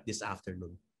share that this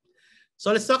afternoon.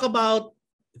 So let's talk about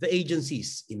the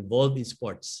agencies involved in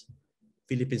sports.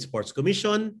 Philippine Sports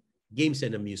Commission, Games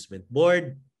and Amusement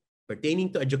Board.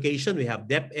 Pertaining to education, we have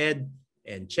DepEd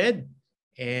and CHED.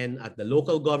 And at the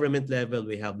local government level,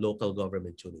 we have local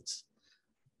government units.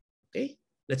 Okay,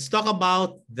 let's talk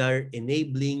about their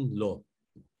enabling law.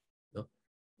 No?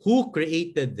 Who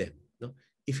created them? No?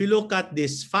 If you look at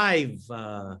these 5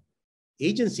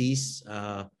 agencies,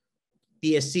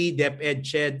 PSC, DepEd,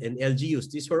 CHED, and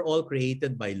LGUs, these were all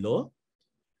created by law.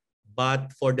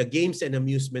 But for the Games and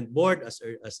Amusement Board, as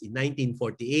in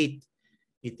 1948,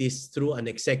 it is through an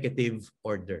executive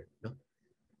order. No?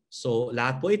 So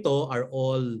lahat po ito are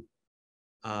all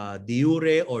de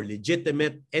jure or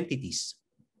legitimate entities.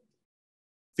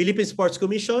 Philippine Sports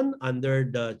Commission, under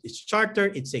its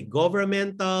charter, it's a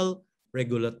governmental,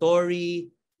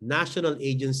 regulatory, national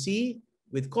agency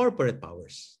with corporate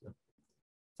powers.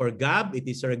 For GAB, it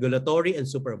is a regulatory and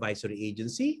supervisory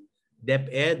agency.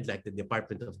 DepEd, like the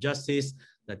Department of Justice,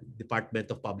 the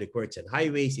Department of Public Works and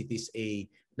Highways, it is a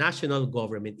national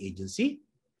government agency.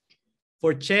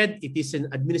 For CHED, it is an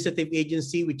administrative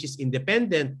agency which is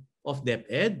independent of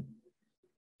DepEd.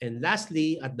 And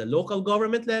lastly, at the local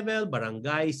government level,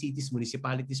 barangay, cities,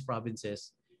 municipalities,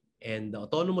 provinces, and the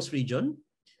autonomous region,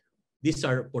 these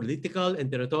are political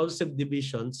and territorial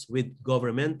subdivisions with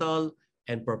governmental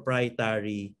and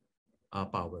proprietary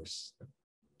powers.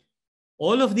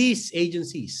 All of these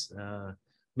agencies,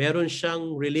 meron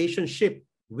siyang relationship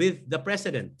with the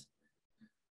president.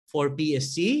 For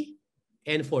PSC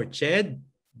and for CHED,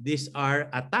 these are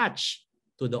attached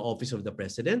to the office of the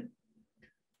president.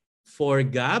 For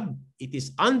GAB, it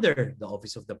is under the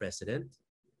office of the president.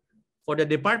 For the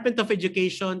Department of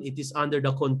Education, it is under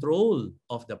the control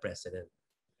of the president.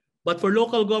 But for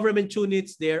local government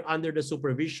units, they're under the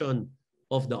supervision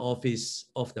of the Office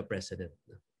of the President.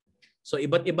 So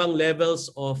iba't ibang levels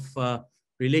of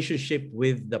relationship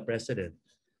with the President.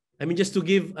 I mean, just to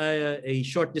give a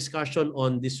short discussion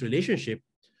on this relationship,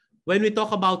 when we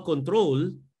talk about control,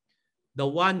 the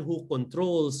one who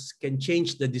controls can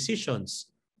change the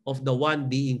decisions of the one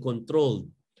being controlled,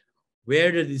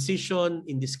 where the decision,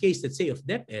 in this case, let's say of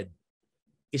DepEd,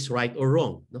 is right or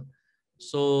wrong. No?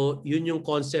 So yun yung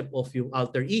concept of yung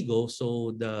alter ego.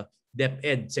 So the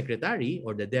DepEd secretary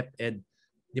or the DepEd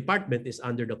department is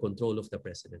under the control of the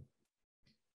President.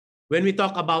 When we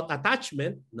talk about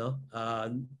attachment, no,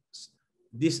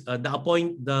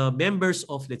 the members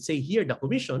of, let's say here, the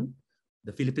commission,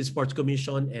 the Philippine Sports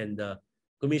Commission and the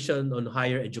Commission on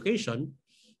Higher Education,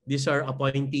 these are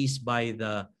appointees by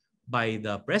the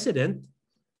President.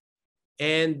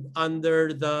 And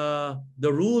under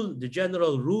the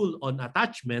general rule on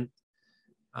attachment,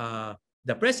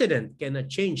 the President cannot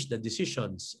change the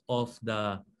decisions of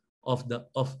the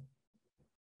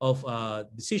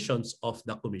decisions of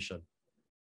the Commission.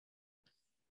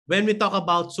 When we talk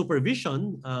about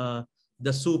supervision,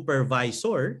 the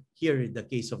supervisor, here in the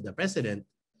case of the President,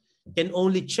 can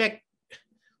only check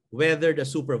whether the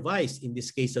supervised, in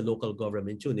this case the local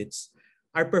government units,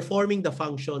 are performing the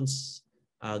functions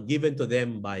given to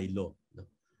them by law.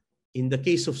 In the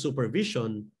case of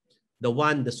supervision,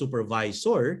 the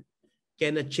supervisor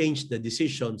cannot change the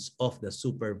decisions of the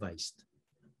supervised.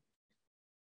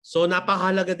 So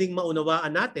napakahalaga ding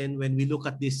maunawaan natin when we look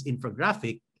at this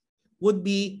infographic would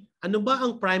be, ano ba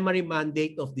ang primary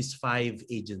mandate of these 5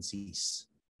 agencies?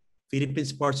 Philippine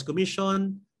Sports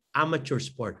Commission, amateur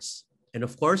sports, and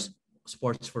of course,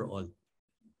 sports for all.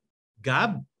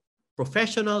 GAB,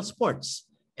 professional sports.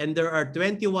 And there are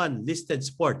 21 listed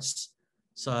sports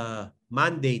sa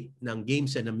mandate ng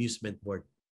Games and Amusement Board.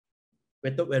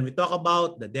 When we talk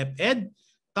about the DepEd,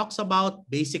 talks about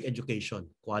basic education,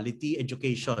 quality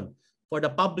education for the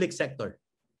public sector.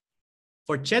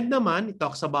 For CHED naman, it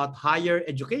talks about higher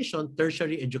education,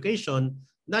 tertiary education,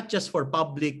 not just for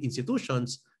public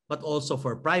institutions, but also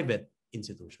for private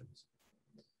institutions.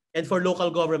 And for local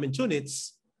government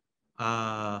units,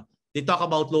 they talk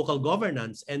about local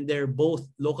governance, and they're both,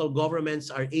 local governments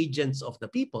are agents of the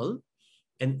people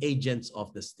and agents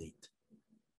of the state.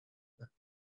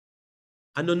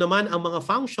 Ano naman ang mga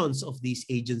functions of these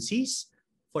agencies?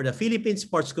 For the Philippine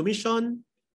Sports Commission,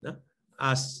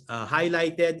 as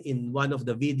highlighted in one of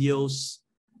the videos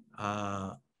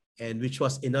and which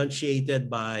was enunciated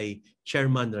by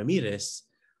Chairman Ramirez,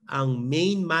 ang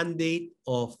main mandate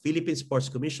of Philippine Sports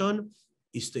Commission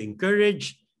is to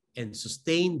encourage and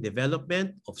sustain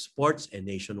development of sports and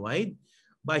nationwide.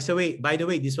 By the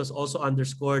way, this was also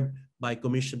underscored by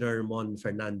Commissioner Mon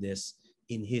Fernandez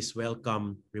in his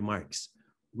welcome remarks.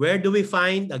 Where do we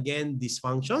find, again, these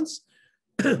functions?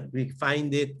 We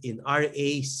find it in RA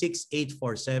 6847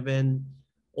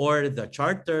 or the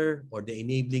Charter or the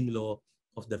Enabling Law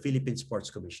of the Philippine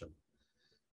Sports Commission.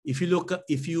 If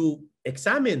you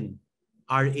examine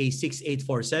RA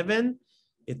 6847,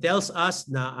 it tells us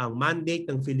na ang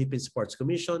mandate ng Philippine Sports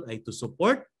Commission ay to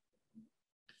support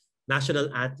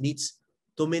national athletes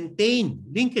to maintain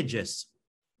linkages.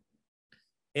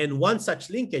 And one such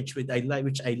linkage which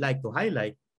I'd like to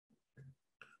highlight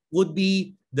would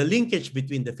be the linkage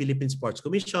between the Philippine Sports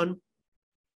Commission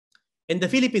and the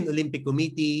Philippine Olympic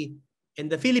Committee and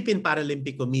the Philippine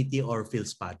Paralympic Committee or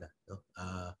PhilSPADA.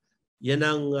 Yan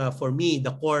ang, for me,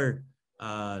 the core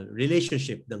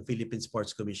relationship ng Philippine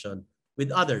Sports Commission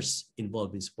with others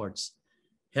involved in sports.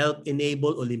 Help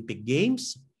enable Olympic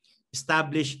Games,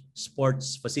 establish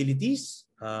sports facilities.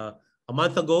 A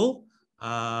month ago,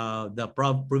 the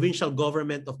provincial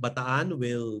government of Bataan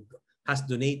has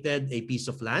donated a piece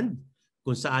of land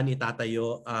kung saan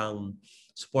itatayo ang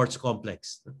sports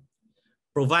complex.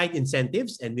 Provide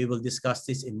incentives, and we will discuss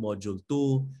this in Module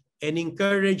 2, and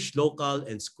encourage local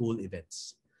and school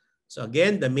events. So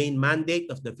again, the main mandate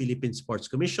of the Philippine Sports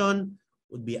Commission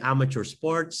would be amateur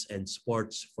sports and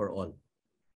sports for all.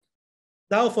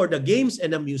 Now for the Games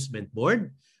and Amusement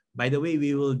Board, by the way,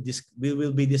 we will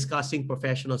be discussing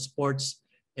professional sports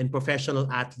and professional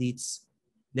athletes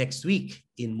next week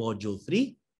in Module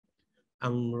 3.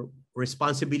 Ang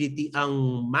responsibility,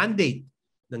 ang mandate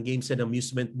ng Games and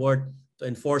Amusement Board to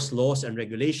enforce laws and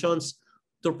regulations,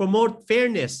 to promote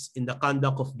fairness in the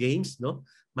conduct of games. No?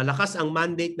 Malakas ang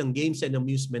mandate ng Games and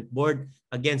Amusement Board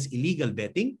against illegal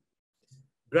betting,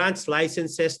 grants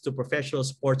licenses to professional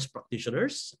sports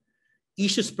practitioners,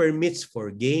 issues permits for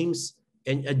games,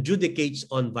 and adjudicates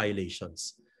on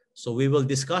violations. So we will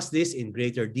discuss this in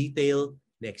greater detail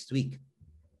next week.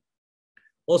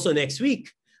 Also next week,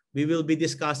 we will be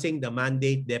discussing the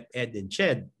mandate, DepEd, and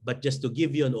CHED. But just to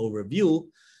give you an overview,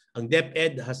 ang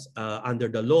DepEd has, under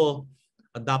the law,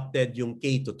 adopted yung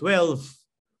K to 12,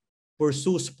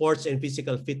 pursue sports and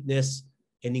physical fitness,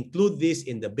 and include this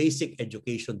in the basic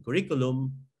education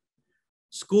curriculum,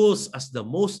 schools as the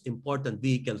most important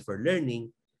vehicle for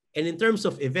learning, and in terms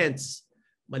of events,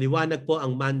 maliwanag po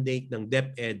ang mandate ng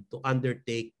DepEd to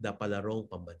undertake the Palarong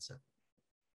Pambansa.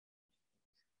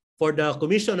 For the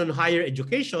Commission on Higher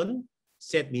Education,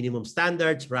 set minimum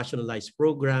standards, rationalize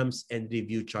programs, and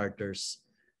review charters.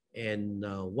 And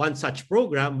one such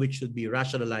program which should be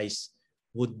rationalized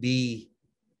would be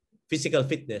physical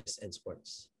fitness and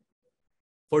sports.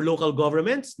 For local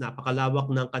governments,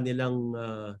 napakalawak ng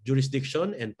kanilang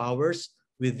jurisdiction and powers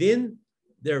within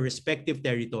their respective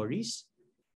territories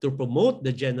to promote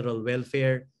the general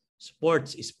welfare.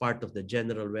 Sports is part of the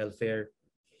general welfare.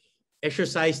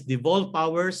 Exercise devolved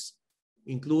powers,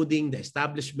 including the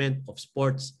establishment of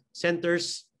sports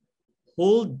centers,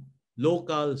 hold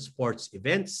local sports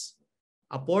events,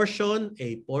 apportion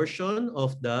a portion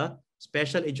of the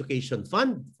Special Education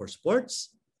Fund for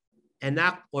sports,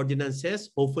 enact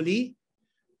ordinances. Hopefully,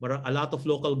 a lot of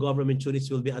local government units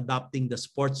will be adopting the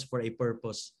Sports for a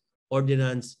Purpose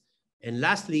ordinance. And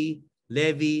lastly,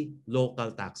 levy local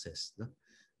taxes.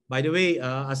 By the way,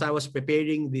 as I was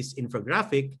preparing this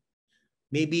infographic,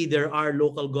 maybe there are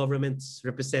local governments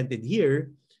represented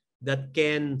here that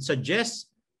can suggest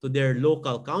to their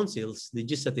local councils,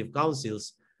 legislative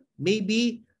councils,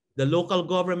 maybe the local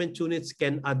government units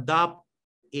can adopt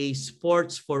a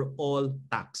sports for all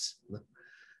tax.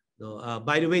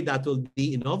 By the way, that will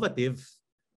be innovative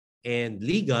and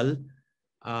legal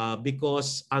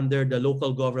because under the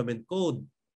local government code,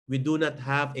 we do not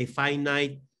have a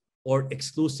finite or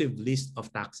exclusive list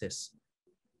of taxes.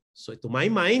 So to my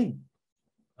mind,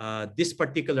 this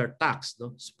particular tax,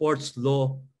 sports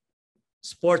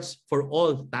for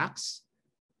all tax,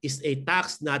 is a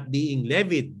tax not being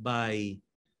levied by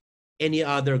any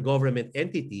other government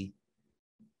entity.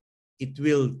 It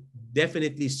will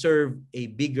definitely serve a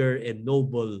bigger and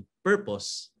noble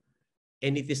purpose,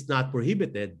 and it is not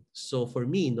prohibited. So for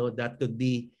me, that could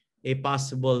be a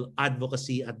possible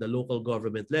advocacy at the local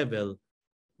government level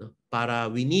para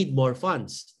we need more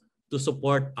funds to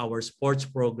support our sports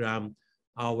program,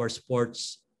 our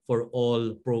sports for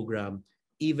all program,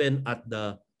 even at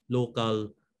the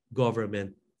local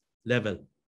government level.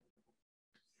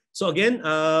 So again,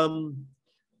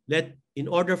 in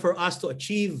order for us to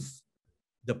achieve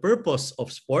the purpose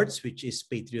of sports, which is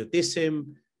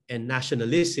patriotism and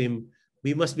nationalism,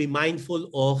 we must be mindful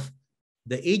of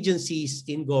the agencies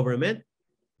in government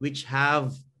which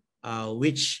have,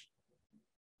 which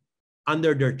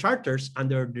under their charters,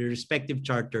 under their respective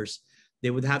charters, they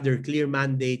would have their clear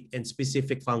mandate and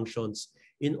specific functions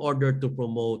in order to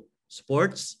promote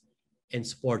sports and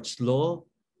sports law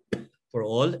for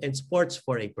all and sports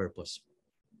for a purpose.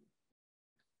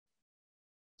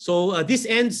 So this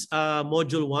ends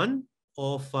module 1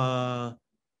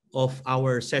 of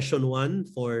our session 1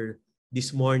 for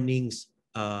this morning's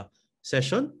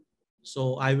session.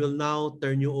 So I will now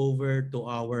turn you over to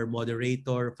our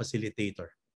moderator facilitator.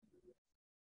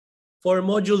 For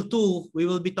module 2, we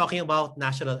will be talking about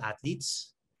national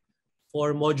athletes.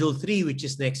 For module 3, which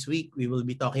is next week, we will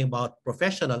be talking about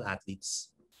professional athletes.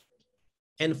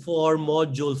 And for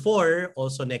module 4,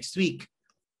 also next week,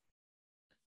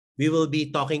 we will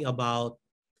be talking about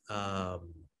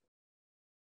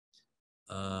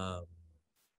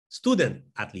student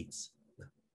athletes.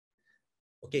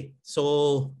 Okay,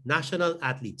 so national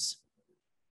athletes.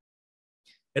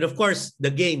 And of course, the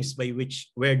games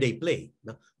where they play.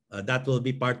 That will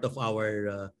be part of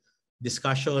our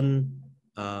discussion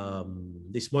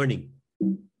this morning.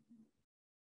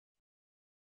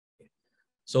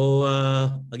 So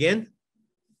again,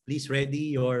 please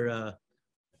ready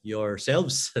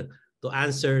yourselves to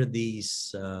answer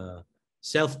these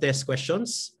self-test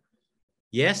questions.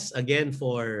 Yes, again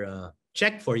for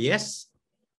check for yes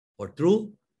or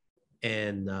true,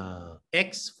 and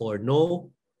X for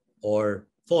no or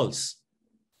false.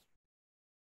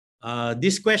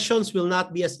 These questions will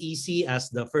not be as easy as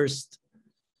the first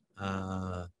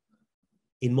the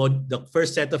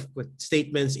first set of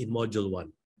statements in module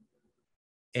 1.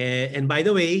 And by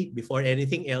the way, before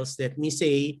anything else, let me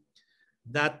say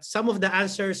that some of the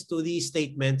answers to these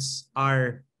statements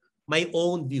are my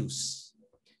own views,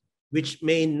 which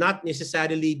may not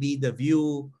necessarily be the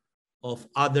view of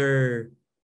other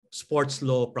sports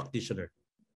law practitioners.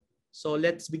 So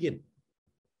let's begin.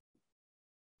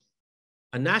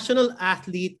 A national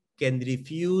athlete can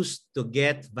refuse to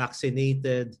get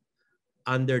vaccinated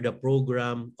under the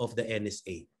program of the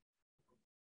NSA.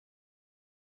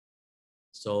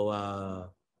 So,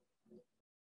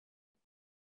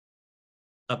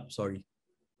 sorry.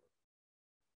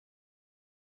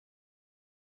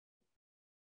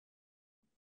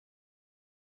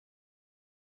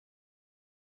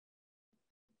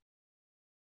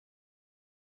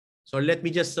 So let me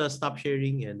just stop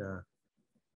sharing and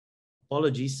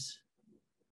apologies.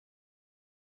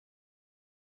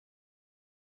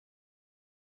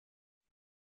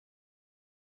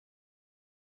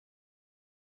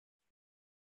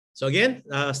 So again,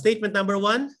 statement number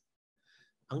 1,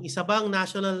 ang isa bang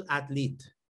national athlete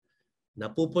na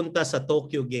pupunta sa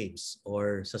Tokyo Games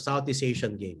or sa Southeast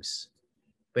Asian Games,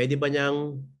 pwede ba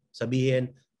niyang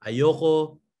sabihin,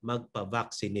 ayoko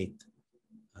magpa-vaccinate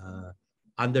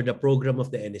under the program of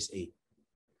the NSA?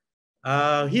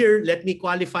 Here, let me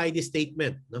qualify this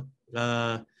statement. No?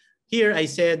 Here, I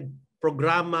said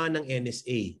programa ng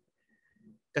NSA.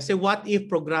 Kasi what if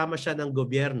programa siya ng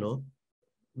gobyerno?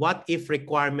 What if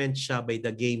requirement siya by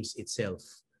the games itself?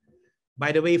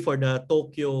 By the way, for the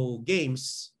Tokyo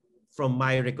Games, from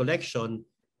my recollection,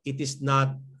 it is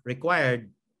not required.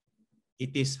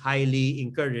 It is highly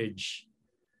encouraged.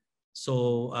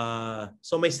 So,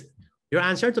 your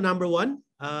answer to number 1,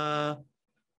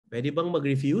 pwede bang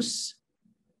mag-refuse?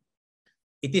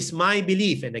 It is my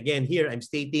belief, and again, here I'm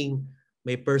stating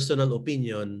my personal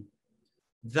opinion,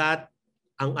 that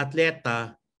ang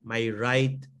atleta may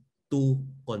right to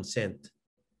consent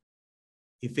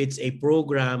if it's a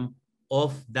program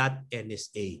of that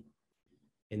NSA.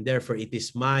 And therefore, it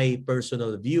is my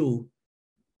personal view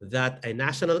that a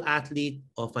national athlete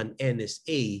of an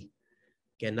NSA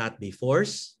cannot be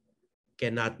forced,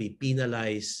 cannot be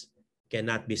penalized,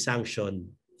 cannot be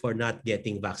sanctioned for not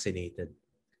getting vaccinated.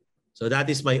 So that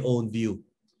is my own view.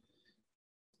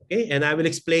 Okay, and I will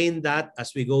explain that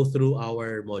as we go through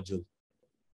our module.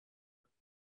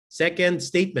 Second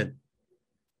statement.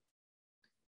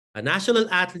 A national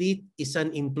athlete is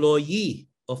an employee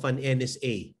of an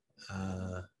NSA.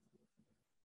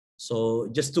 So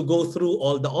just to go through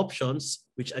all the options,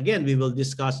 which again, we will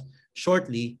discuss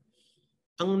shortly,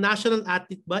 ang national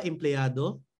athlete ba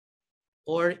empleyado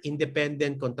or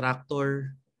independent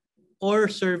contractor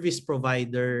or service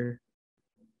provider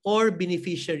or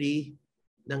beneficiary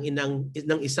ng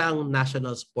isang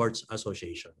national sports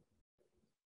association?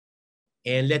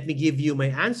 And let me give you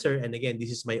my answer. And again, this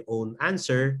is my own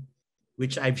answer,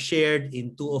 which I've shared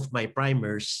in 2 of my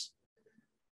primers.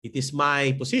 It is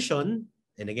my position,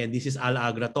 and again, this is Al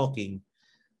Agra talking,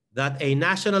 that a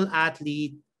national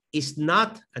athlete is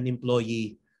not an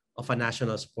employee of a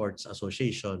national sports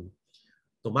association.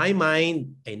 To my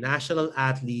mind, a national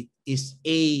athlete is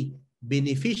a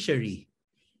beneficiary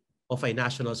of a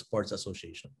national sports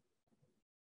association.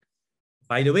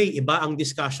 By the way, iba ang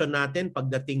discussion natin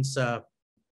pagdating sa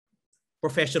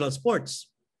professional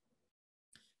sports.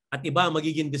 At iba ang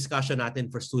magiging discussion natin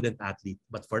for student athlete.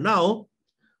 But for now,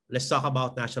 let's talk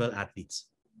about national athletes.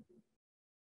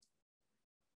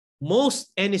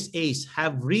 Most NSAs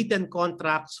have written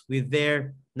contracts with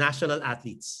their national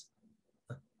athletes.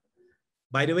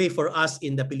 By the way, for us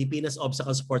in the Pilipinas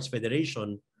Obstacle Sports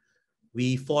Federation,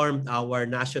 we formed our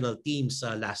national teams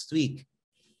last week,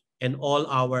 and all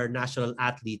our national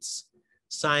athletes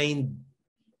signed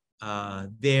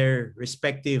their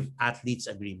respective athletes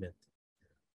agreement.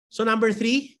 So number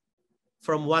 3,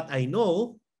 from what I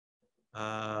know,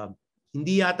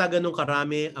 hindi yata ganun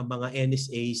karami ang mga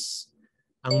NSAs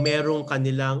ang merong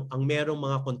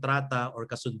mga kontrata or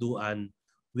kasunduan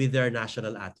with their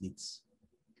national athletes.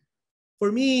 For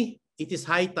me, it is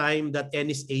high time that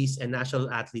NSAs and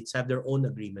national athletes have their own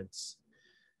agreements.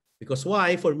 Because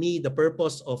why? For me, the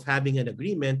purpose of having an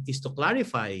agreement is to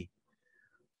clarify,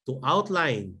 to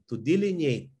outline, to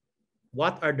delineate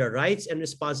what are the rights and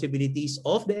responsibilities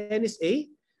of the NSA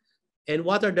and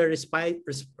what are the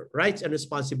rights and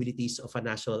responsibilities of a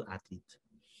national athlete.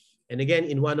 And again,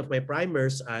 in one of my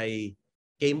primers, I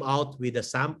came out with a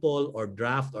sample or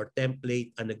draft or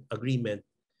template and agreement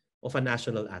of a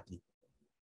national athlete.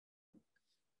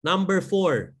 Number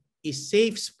 4 is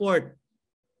safe sport.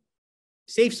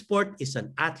 Safe sport is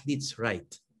an athlete's right.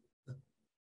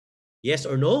 Yes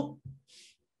or no?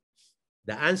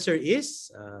 The answer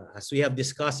is, as we have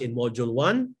discussed in Module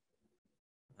 1,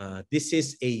 this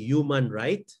is a human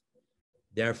right.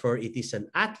 Therefore, it is an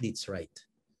athlete's right.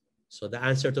 So the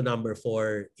answer to number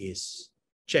 4 is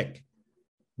check.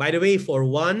 By the way, for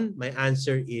 1, my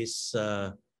answer is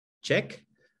check.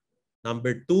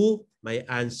 Number 2, my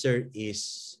answer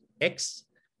is X.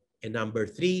 And number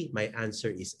 3, my answer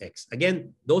is X.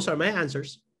 Again, those are my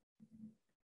answers.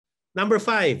 Number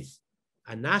 5,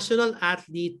 a national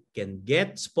athlete can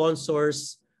get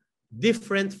sponsors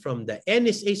different from the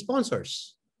NSA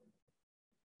sponsors?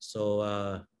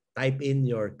 So click in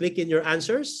your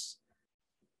answers.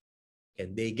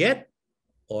 Can they get,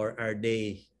 or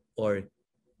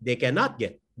they cannot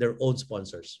get their own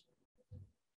sponsors?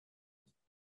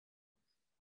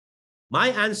 My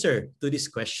answer to this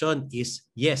question is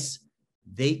yes,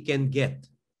 they can get.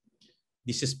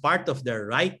 This is part of their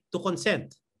right to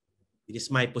consent. It is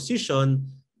my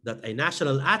position that a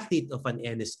national athlete of an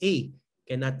NSA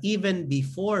cannot even be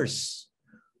forced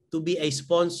to be a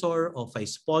sponsor of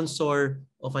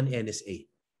an NSA.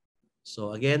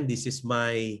 So again, this is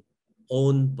my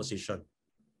own position.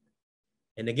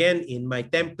 And again, in my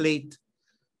template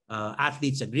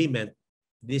athletes agreement,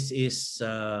 this is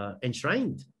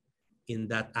enshrined in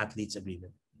that athletes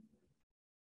agreement.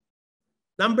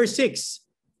 Number 6,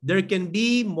 there can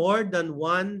be more than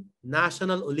one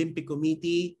National Olympic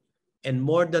Committee and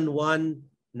more than one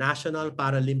National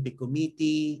Paralympic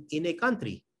Committee in a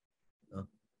country,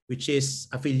 which is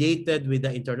affiliated with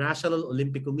the International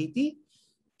Olympic Committee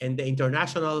and the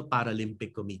International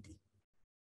Paralympic Committee.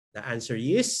 The answer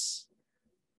is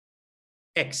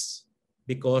X,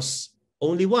 because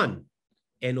only one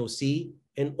NOC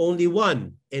and only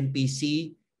one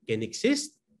NPC can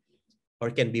exist or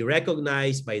can be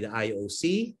recognized by the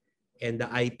IOC and the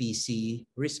IPC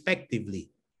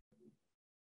respectively.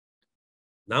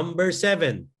 Number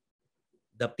 7,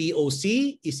 the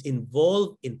POC is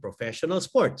involved in professional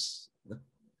sports.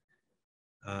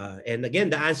 And again,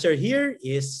 the answer here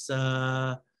is,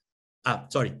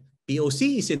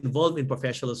 POC is involved in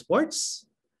professional sports.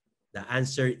 The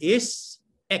answer is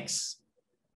X,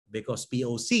 because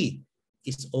POC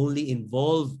is only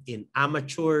involved in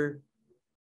amateur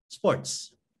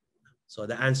sports. So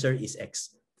the answer is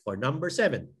X for number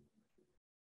 7.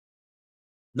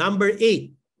 Number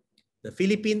 8, the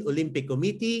Philippine Olympic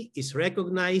Committee is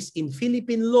recognized in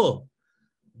Philippine law.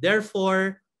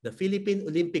 Therefore, the Philippine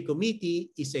Olympic Committee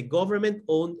is a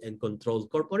government-owned and controlled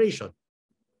corporation.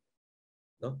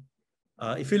 No?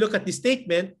 If you look at the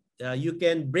statement, you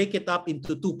can break it up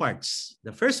into 2 parts.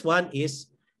 The first one is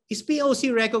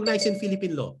POC recognized in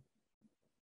Philippine law?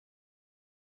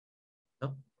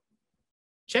 No?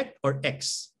 Check or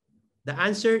X? The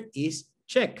answer is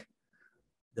check.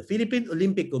 The Philippine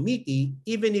Olympic Committee,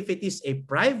 even if it is a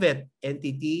private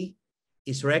entity,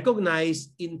 is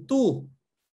recognized in 2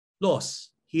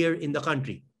 laws here in the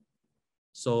country.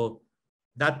 So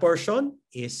that portion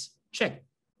is check.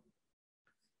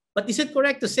 But is it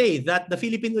correct to say that the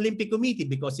Philippine Olympic Committee,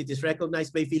 because it is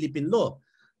recognized by Philippine law,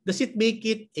 does it make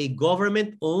it a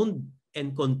government-owned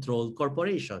and controlled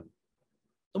corporation?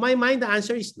 To my mind, the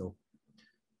answer is no.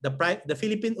 The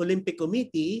Philippine Olympic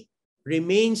Committee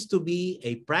remains to be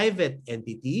a private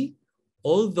entity,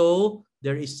 although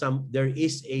there is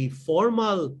a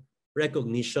formal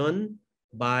recognition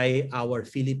by our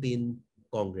Philippine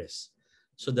Congress.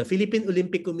 So the Philippine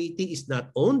Olympic Committee is not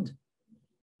owned.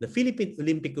 The Philippine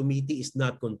Olympic Committee is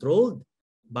not controlled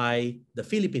by the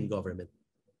Philippine government,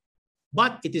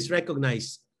 but it is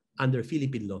recognized under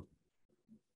Philippine law.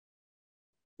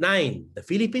 9, the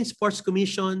Philippine Sports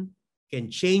Commission can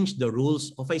change the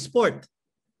rules of a sport.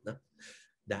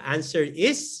 The answer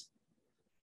is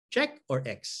check or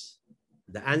X?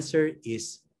 The answer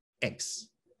is X.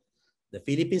 The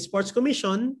Philippine Sports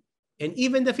Commission and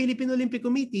even the Philippine Olympic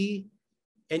Committee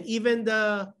and even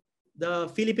the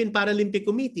Philippine Paralympic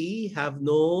Committee have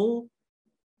no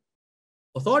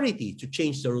authority to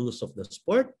change the rules of the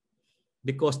sport,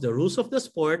 because the rules of the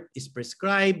sport is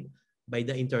prescribed by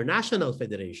the international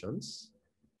federations,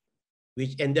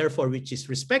 which is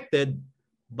respected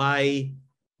by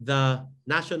the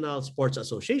national sports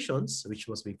associations, which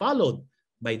must be followed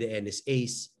by the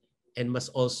NSAs and must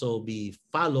also be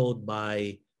followed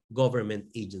by government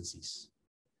agencies.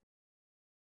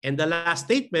 And the last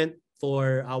statement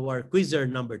for our quizzer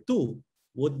number 2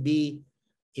 would be,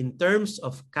 in terms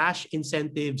of cash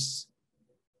incentives,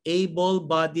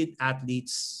 able-bodied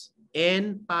athletes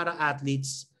and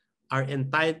para-athletes are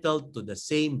entitled to the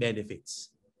same benefits.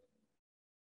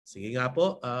 Sige nga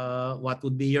po, what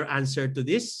would be your answer to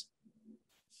this?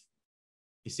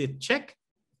 Is it check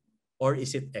or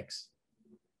is it X?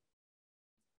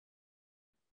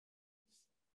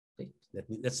 Okay,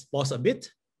 let's pause a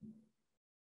bit.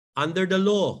 Under the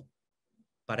law,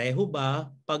 pareho ba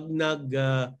pag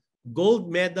nag-gold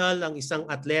medal ang isang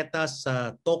atleta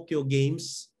sa Tokyo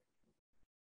Games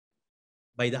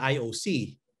by the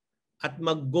IOC at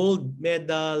mag-gold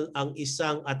medal ang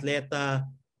isang atleta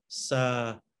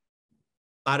sa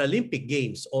Paralympic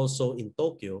Games also in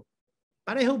Tokyo,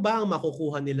 pareho ba ang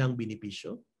makukuha nilang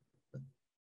benepisyo?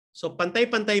 So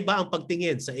pantay-pantay ba ang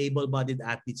pagtingin sa able-bodied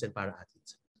athletes and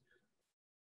para-athletes?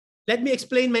 Let me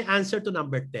explain my answer to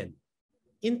number 10.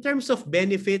 In terms of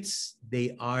benefits,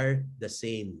 they are the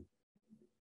same.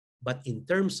 But in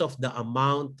terms of the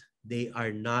amount, they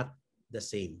are not the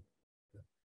same.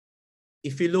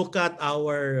 If you look at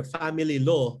our family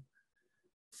law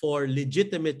for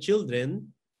legitimate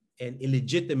children and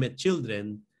illegitimate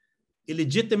children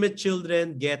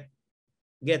get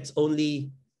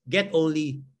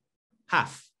only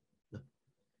half.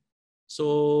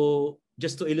 So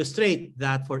just to illustrate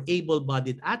that for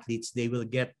able-bodied athletes, they will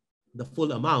get the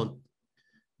full amount.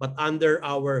 But under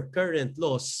our current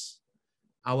laws,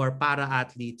 our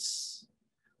para-athletes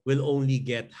will only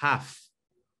get half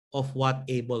of what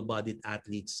able-bodied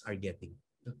athletes are getting.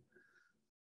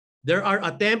 There are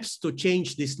attempts to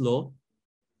change this law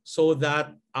so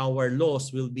that our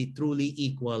laws will be truly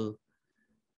equal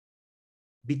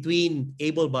between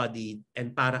able-bodied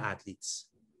and para-athletes.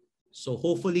 So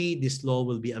hopefully this law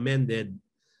will be amended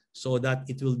so that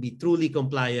it will be truly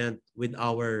compliant with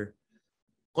our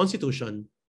Constitution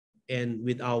and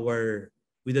with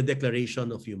the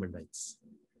Declaration of Human Rights.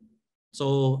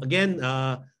 So again,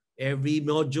 every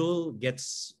module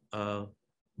gets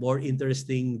more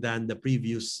interesting than the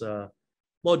previous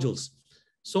modules.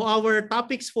 So our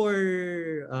topics for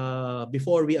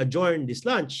before we adjourn this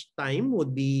lunch time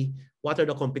would be, what are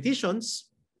the competitions?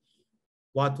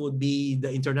 What would be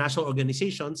the international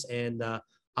organizations and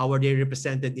how are they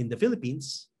represented in the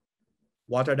Philippines?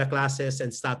 What are the classes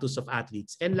and status of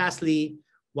athletes? And lastly,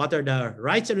 what are the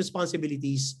rights and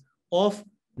responsibilities of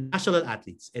national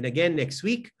athletes? And again, next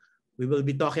week, we will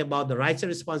be talking about the rights and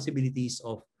responsibilities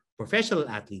of professional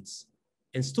athletes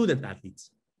and student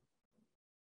athletes.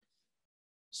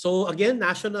 So again,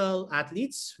 national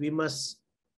athletes, we must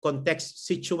context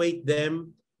situate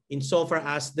them insofar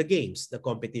as the games, the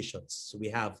competitions. So we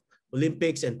have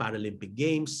Olympics and Paralympic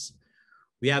Games.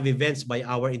 We have events by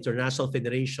our international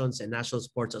federations and national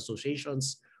sports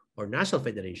associations or national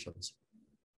federations.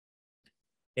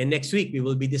 And next week, we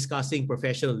will be discussing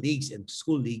professional leagues and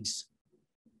school leagues.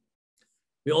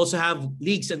 We also have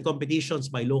leagues and competitions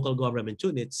by local government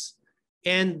units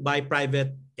and by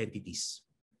private entities.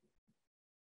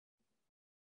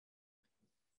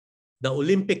 The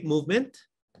Olympic movement,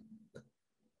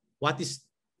 what is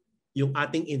yung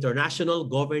ating international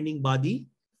governing body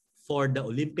for the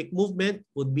Olympic movement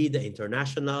would be the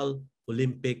International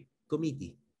Olympic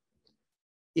Committee.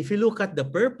 If you look at the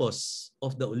purpose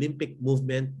of the Olympic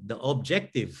movement, the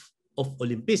objective of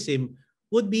Olympism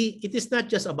would be, it is not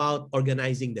just about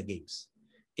organizing the games.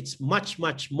 It's much,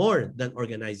 much more than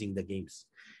organizing the games.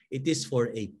 It is for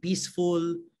a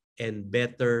peaceful and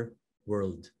better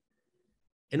world.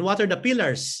 And what are the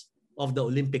pillars of the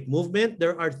Olympic movement?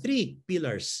 There are three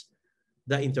pillars: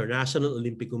 the International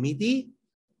Olympic Committee,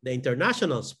 the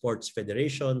International Sports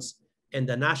Federations, and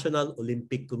the National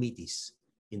Olympic Committees.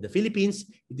 In the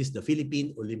Philippines, it is the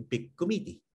Philippine Olympic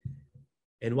Committee.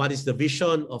 And what is the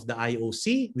vision of the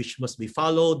IOC, which must be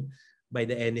followed by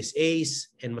the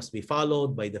NSAs and must be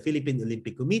followed by the Philippine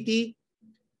Olympic Committee?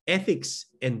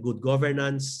 Ethics and good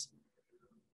governance,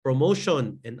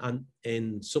 promotion and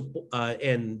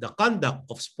the conduct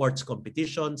of sports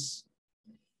competitions,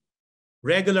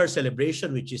 regular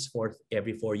celebration, which is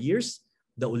every 4 years,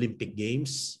 the Olympic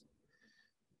Games.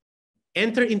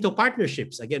 Enter into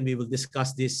partnerships. Again, we will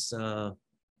discuss this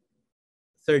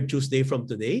third Tuesday from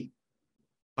today.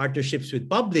 Partnerships with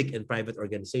public and private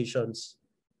organizations.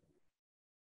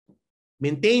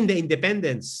 Maintain the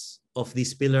independence of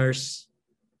these pillars.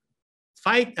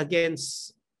 Fight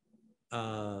against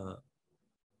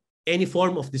any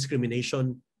form of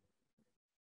discrimination.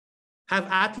 Have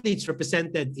athletes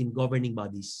represented in governing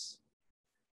bodies.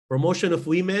 Promotion of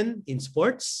women in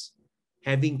sports.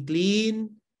 Having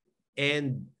clean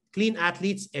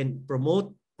athletes and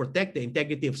protect the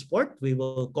integrity of sport. We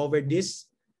will cover this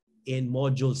in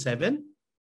Module 7.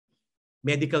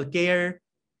 Medical care,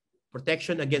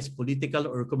 protection against political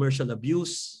or commercial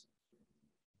abuse,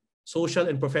 social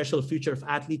and professional future of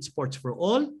athletes, sports for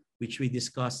all, which we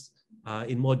discussed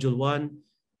in Module 1.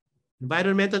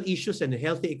 Environmental issues and a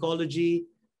healthy ecology,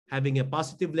 having a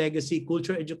positive legacy,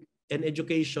 culture and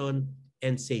education,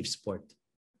 and safe sport.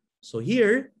 So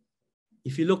here,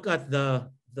 if you look at the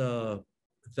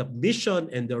mission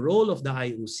and the role of the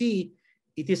IOC,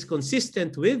 it is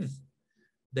consistent with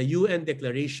the UN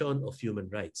Declaration of Human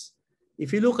Rights.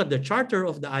 If you look at the charter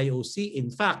of the IOC, in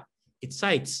fact, it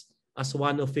cites as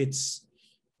one of its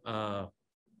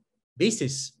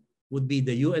basis would be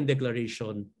the UN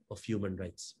Declaration of Human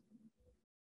Rights.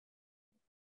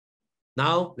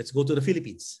 Now, let's go to the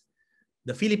Philippines.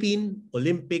 The Philippine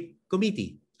Olympic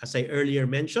Committee. As I earlier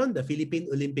mentioned, the Philippine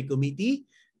Olympic Committee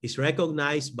is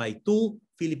recognized by 2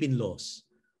 Philippine laws,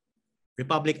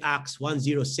 Republic Acts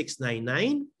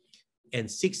 10699 and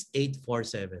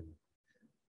 6847.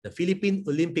 The Philippine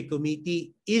Olympic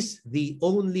Committee is the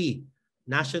only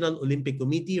national Olympic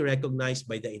committee recognized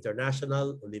by the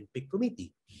International Olympic Committee.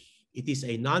 It is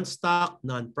a non-stock,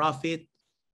 non-profit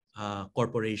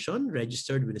corporation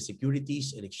registered with the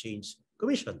Securities and Exchange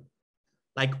Commission.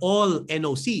 Like all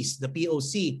NOCs, the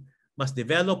POC must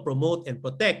develop, promote, and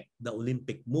protect the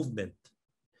Olympic movement.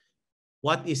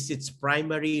 What is its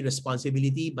primary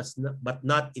responsibility, but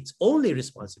not its only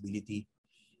responsibility,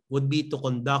 would be to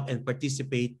conduct and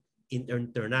participate in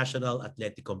international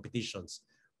athletic competitions,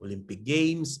 Olympic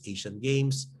Games, Asian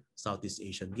Games, Southeast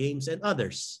Asian Games, and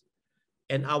others.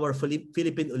 And our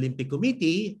Philippine Olympic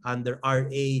Committee, under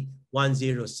RA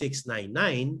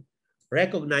 10699,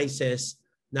 recognizes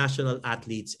national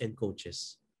athletes and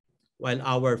coaches, while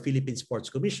our Philippine Sports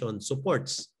Commission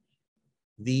supports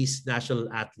these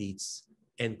national athletes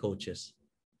and coaches.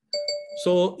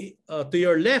 So to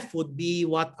your left would be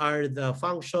what are the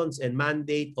functions and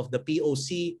mandate of the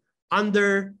POC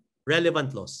under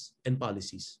relevant laws and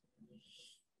policies.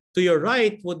 To your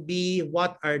right would be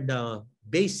what are the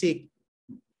basic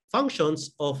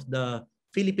functions of the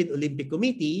Philippine Olympic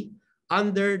Committee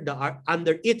under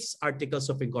its Articles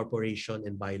of Incorporation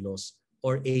and Bylaws,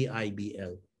 or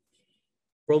AIBL.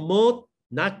 Promote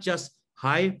not just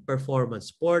high-performance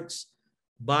sports,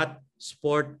 but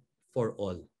sport for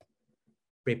all.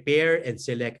 Prepare and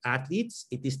select athletes.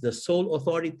 It is the sole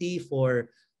authority for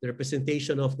the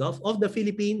representation of the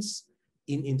Philippines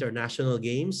in international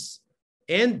games,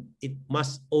 and it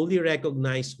must only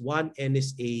recognize one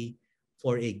NSA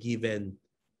for a given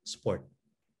sport.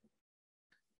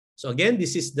 So again,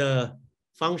 this is the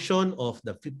function of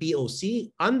the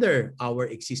POC under our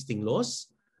existing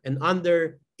laws and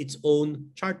under its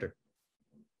own charter.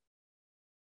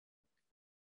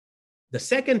 The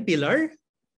second pillar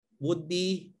would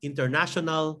be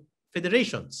international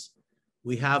federations.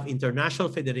 We have international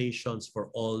federations for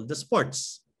all the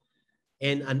sports.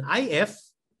 And an IF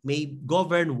may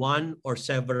govern one or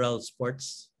several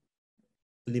sports.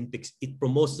 Olympics, it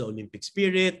promotes the Olympic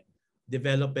spirit,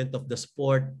 development of the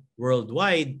sport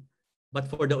worldwide. But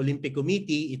for the Olympic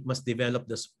Committee, it must develop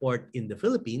the sport in the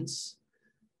Philippines.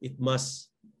 It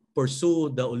must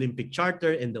pursue the Olympic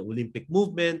Charter and the Olympic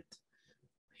movement,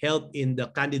 help in the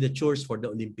candidatures for the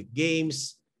Olympic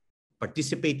Games,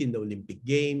 participate in the Olympic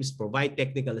Games, provide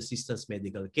technical assistance,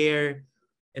 medical care,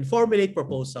 and formulate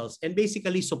proposals, and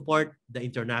basically support the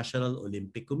International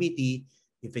Olympic Committee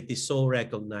if it is so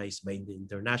recognized by the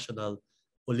International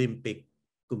Olympic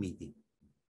Committee.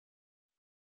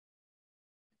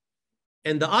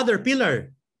 And the other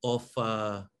pillar of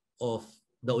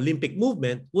the Olympic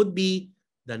movement would be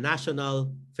the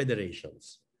national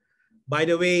federations. By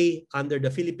the way, in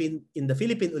the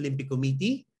Philippine Olympic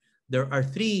Committee, there are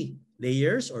 3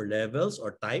 layers or levels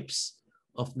or types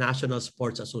of national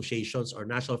sports associations or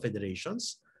national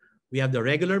federations. We have the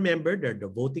regular member, they're the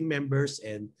voting members,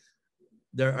 and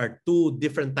there are 2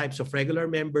 different types of regular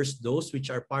members, those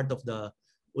which are part of the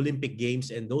Olympic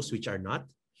Games and those which are not.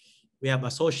 We have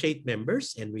associate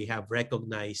members and we have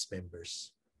recognized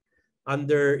members.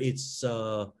 Under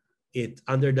the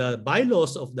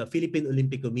bylaws of the Philippine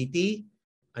Olympic Committee,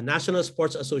 a national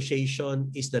sports association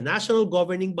is the national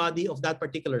governing body of that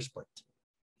particular sport.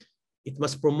 It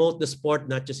must promote the sport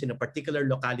not just in a particular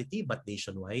locality, but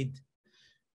nationwide.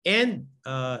 And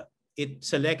it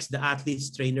selects the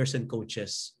athletes, trainers, and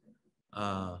coaches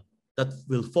that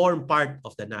will form part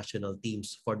of the national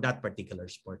teams for that particular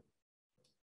sport.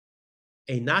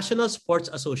 A national sports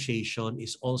association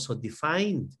is also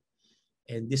defined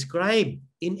and described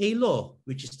in a law,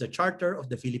 which is the Charter of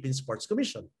the Philippine Sports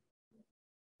Commission.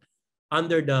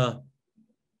 Under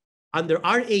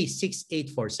RA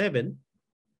 6847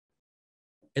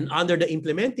 and under the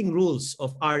implementing rules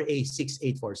of RA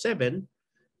 6847,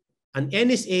 an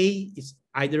NSA is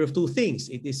either of 2 things.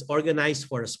 It is organized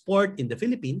for a sport in the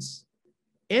Philippines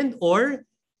and or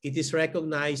it is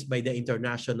recognized by the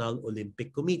International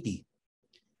Olympic Committee.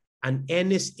 An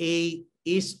NSA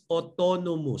is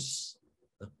autonomous.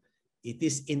 It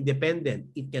is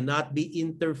independent. It cannot be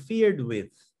interfered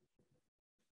with.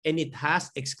 And it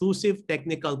has exclusive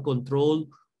technical control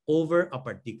over a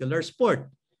particular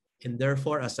sport. And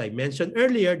therefore, as I mentioned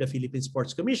earlier, the Philippine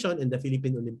Sports Commission and the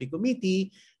Philippine Olympic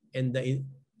Committee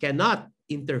cannot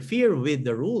interfere with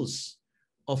the rules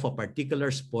of a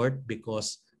particular sport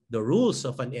because the rules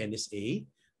of an NSA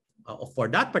for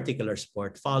that particular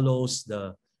sport follows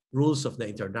the rules of the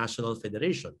International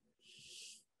Federation.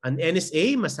 An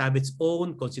NSA must have its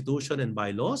own constitution and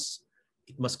bylaws.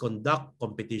 It must conduct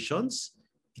competitions.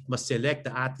 it must select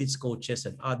the athletes, coaches,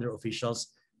 and other officials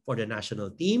for the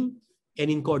national team. And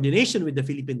in coordination with the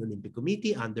Philippine Olympic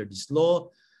Committee under this law,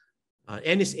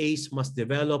 NSAs must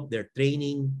develop their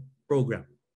training program.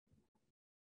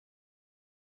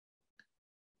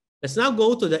 Let's now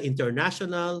go to the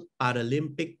International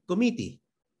Paralympic Committee.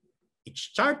 Its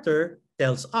charter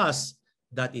tells us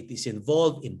that it is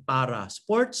involved in para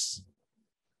sports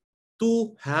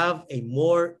to have a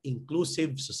more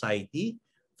inclusive society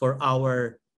for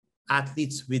our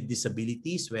athletes with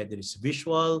disabilities, whether it's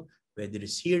visual, whether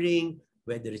it's hearing,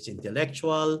 whether it's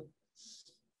intellectual,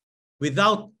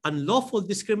 without unlawful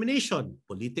discrimination,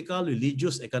 political,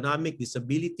 religious, economic,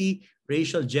 disability,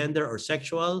 racial, gender, or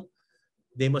sexual.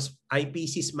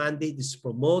 IPC's mandate is to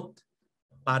promote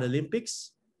Paralympics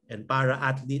and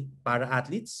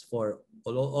para-athletes for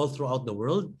all throughout the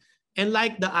world. And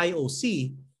like the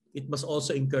IOC, it must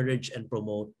also encourage and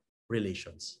promote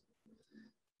relations.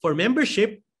 For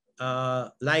membership,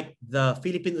 like the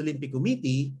Philippine Olympic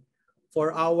Committee,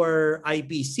 for our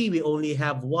IPC, we only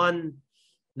have one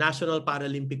National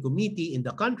Paralympic Committee in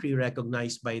the country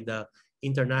recognized by the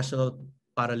International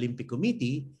Paralympic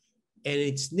Committee, and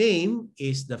its name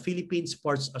is the Philippine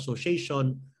Sports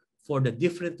Association for the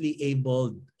Differently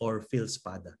Abled, or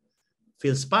PhilSPADA.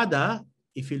 PhilSPADA,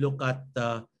 if you look at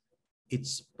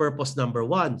its purpose number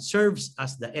 1, serves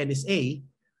as the NSA,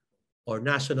 or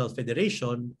National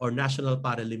Federation, or National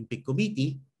Paralympic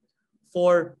Committee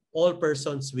for all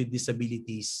persons with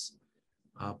disabilities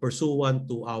pursuant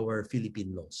to our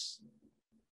Philippine laws.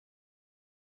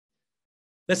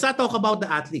 Let's not talk about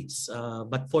the athletes,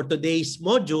 but for today's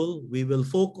module, we will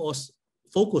focus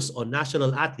on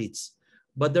national athletes.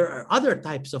 But there are other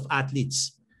types of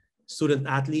athletes: student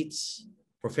athletes,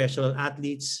 professional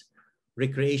athletes,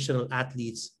 recreational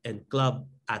athletes, and club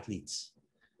athletes.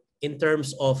 In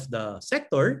terms of the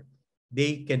sector,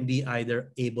 they can be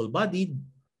either able-bodied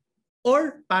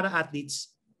or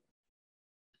para-athletes,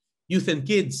 youth and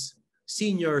kids,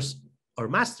 seniors or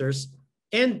masters,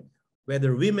 and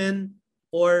whether women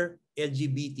or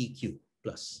LGBTQ+.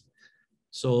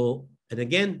 So, and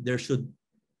again, there should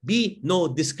be no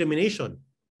discrimination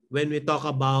when we talk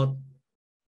about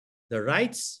the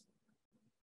rights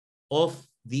of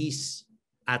these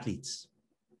athletes.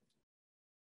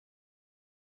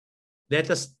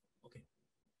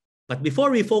 But before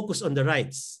we focus on the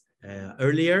rights,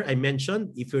 earlier I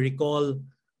mentioned, if you recall,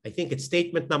 I think it's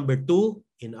statement number 2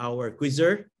 in our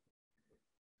quizzer,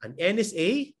 an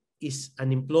NSA is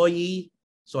an employee,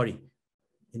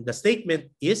 in the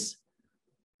statement is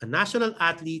a national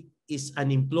athlete is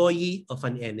an employee of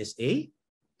an NSA.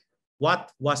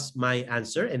 What was my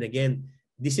answer? And again,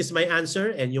 this is my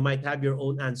answer and you might have your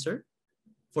own answer.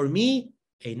 For me,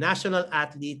 a national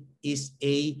athlete is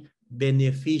a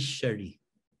beneficiary.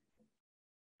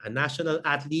 A national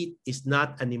athlete is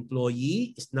not an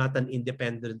employee, is not an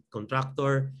independent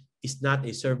contractor, is not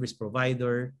a service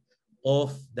provider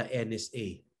of the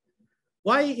NSA.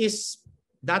 Why is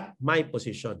that my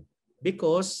position?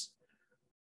 Because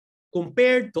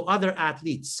compared to other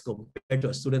athletes, compared to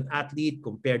a student athlete,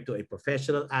 compared to a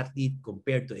professional athlete,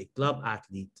 compared to a club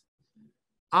athlete,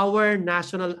 our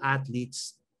national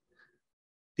athletes,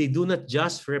 they do not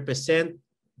just represent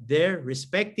their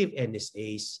respective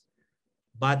NSAs,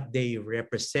 but they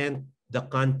represent the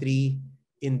country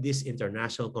in these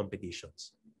international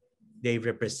competitions. They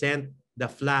represent the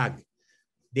flag.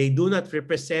 They do not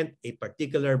represent a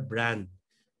particular brand.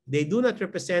 They do not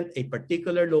represent a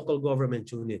particular local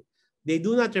government unit. They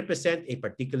do not represent a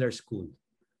particular school.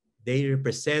 They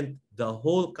represent the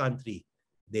whole country.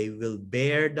 They will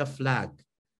bear the flag.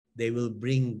 They will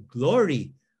bring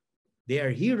glory. They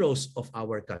are heroes of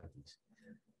our country.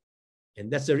 And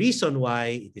that's the reason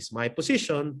why it is my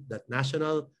position that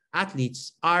national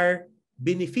athletes are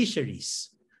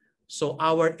beneficiaries. So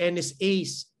our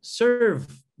NSAs serve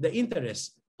the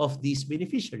interests of these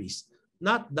beneficiaries,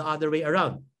 not the other way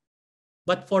around.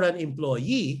 But for an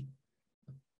employee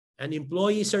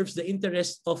serves the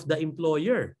interest of the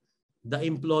employer. The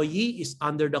employee is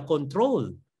under the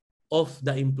control of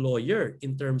the employer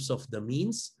in terms of the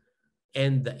means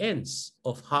and the ends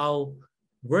of how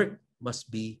work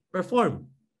must be performed.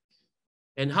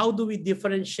 And how do we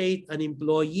differentiate an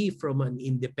employee from an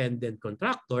independent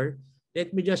contractor?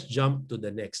 Let me just jump to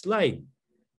the next slide.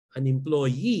 An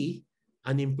employee,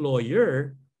 an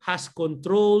employer has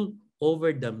control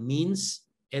over the means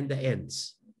and the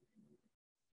ends.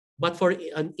 But for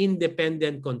an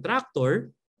independent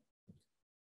contractor,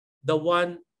 the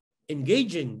one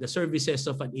engaging the services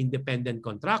of an independent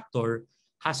contractor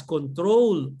has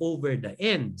control over the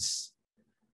ends.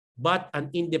 But an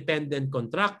independent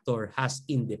contractor has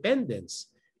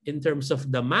independence. in terms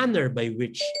of the manner by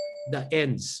which the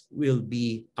ends will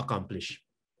be accomplished.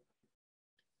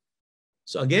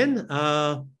 So again,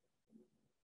 the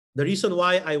reason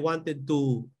why I wanted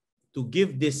to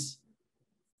give these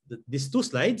two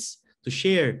slides, to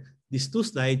share these two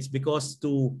slides, because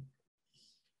to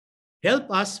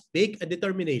help us make a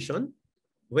determination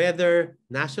whether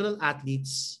national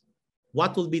athletes,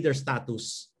 what will be their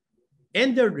status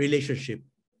and their relationship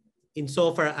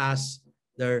insofar as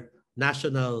their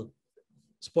national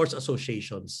sports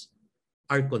associations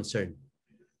are concerned.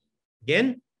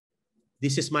 Again,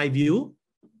 this is my view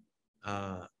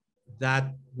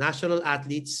that national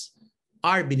athletes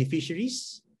are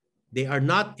beneficiaries. They are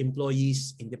not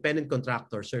employees, independent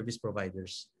contractor, service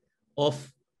providers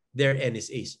of their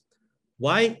NSAs.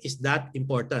 Why is that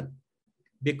important?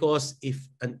 Because if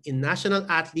a national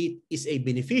athlete is a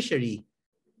beneficiary,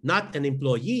 not an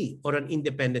employee or an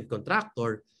independent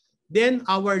contractor, then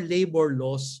our labor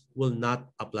laws will not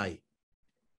apply.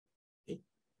 Okay?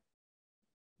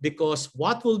 Because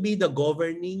what will be the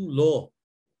governing law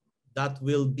that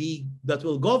will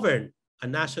govern a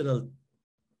national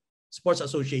sports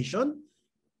association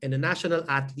and a national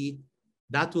athlete?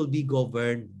 That will be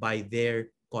governed by their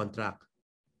contract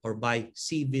or by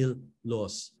civil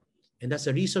laws. And that's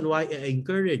the reason why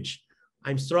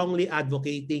I'm strongly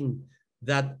advocating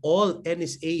that all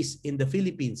NSAs in the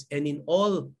Philippines and in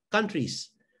all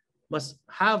countries must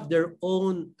have their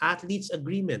own athletes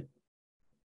agreement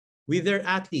with their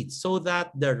athletes so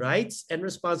that the rights and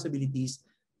responsibilities,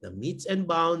 the metes and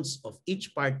bounds of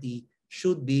each party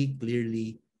should be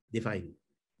clearly defined.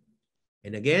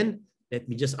 And again, let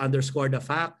me just underscore the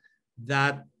fact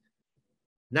that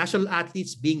national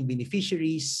athletes being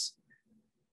beneficiaries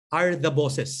are the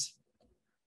bosses.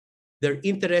 Their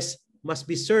interests must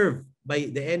be served by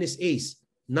the NSAs,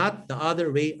 not the other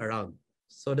way around.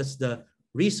 So that's the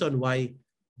reason why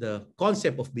the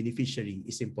concept of beneficiary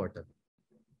is important.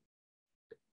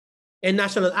 And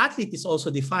national athlete is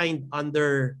also defined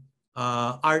under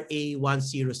RA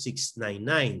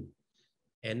 10699.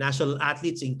 And national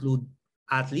athletes include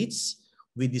athletes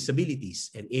with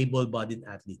disabilities and able-bodied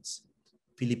athletes.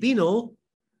 Filipino,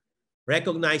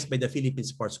 recognized by the Philippine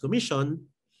Sports Commission,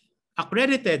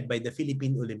 accredited by the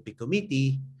Philippine Olympic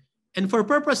Committee, and for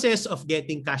purposes of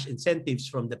getting cash incentives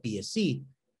from the PSC,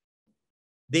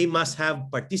 they must have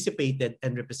participated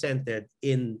and represented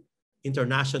in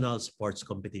international sports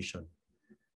competition.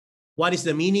 What is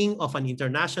the meaning of an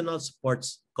international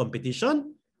sports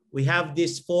competition? We have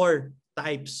these 4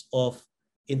 types of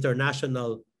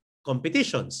international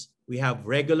competitions. We have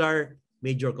regular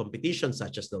major competitions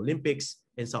such as the Olympics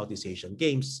and Southeast Asian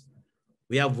Games.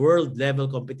 We have world-level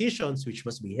competitions which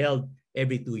must be held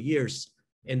every 2 years,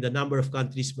 and the number of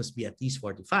countries must be at least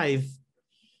 45.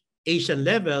 Asian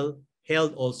level,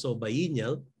 held also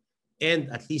biennial, and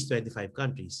at least 25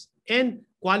 countries. And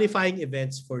qualifying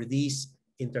events for these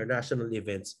international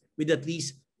events with at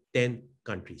least 10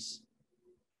 countries.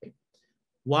 Okay.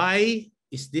 Why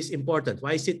is this important?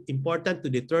 Why is it important to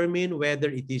determine whether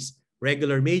it is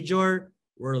regular major,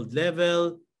 world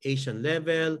level, Asian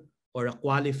level, or a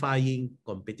qualifying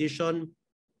competition?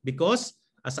 Because,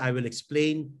 as I will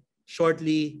explain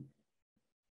shortly,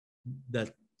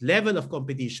 the level of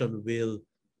competition will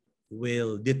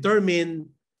determine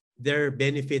their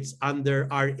benefits under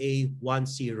RA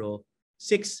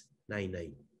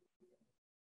 10699.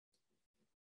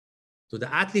 To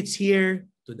the athletes here,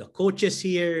 to the coaches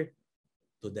here,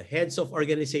 to the heads of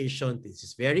organization, this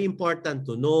is very important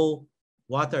to know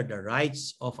what are the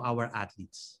rights of our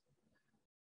athletes.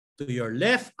 To your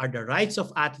left are the rights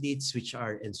of athletes which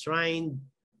are enshrined,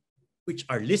 which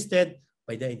are listed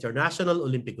by the International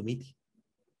Olympic Committee.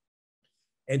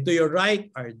 And to your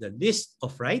right are the list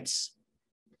of rights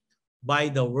by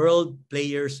the World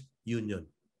Players Union.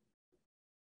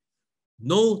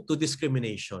 No to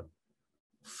discrimination,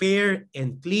 fair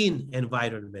and clean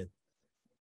environment,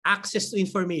 access to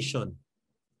information,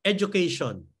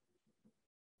 education,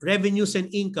 revenues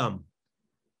and income,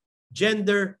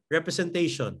 gender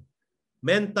representation,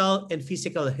 mental and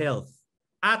physical health,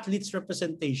 athletes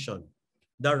representation,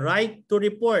 the right to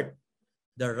report,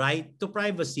 the right to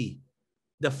privacy,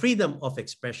 the freedom of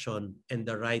expression, and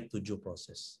the right to due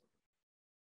process.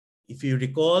 If you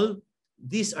recall,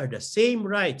 these are the same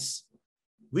rights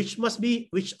which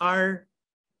are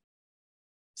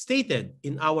stated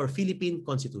in our Philippine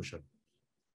Constitution.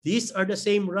 These are the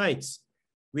same rights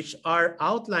which are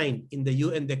outlined in the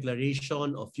UN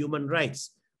Declaration of Human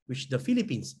Rights, which the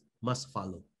Philippines must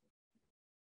follow.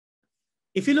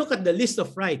 If you look at the list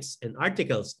of rights and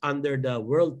articles under the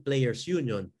World Players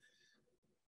Union,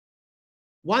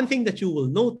 one thing that you will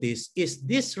notice is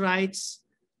these rights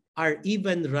are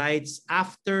even rights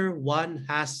after one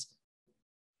has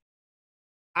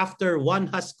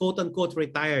quote unquote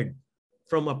retired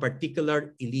from a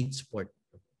particular elite sport.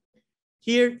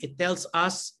 Here it tells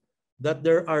us that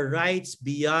there are rights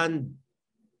beyond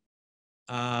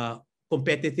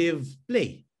competitive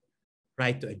play.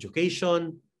 Right to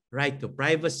education, right to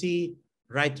privacy,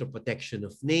 right to protection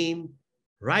of name,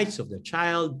 rights of the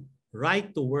child,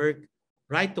 right to work,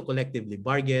 right to collectively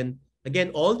bargain. Again,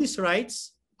 all these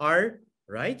rights are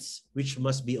rights which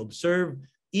must be observed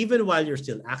even while you're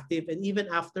still active and even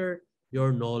after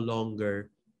you're no longer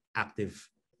active.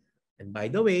 And by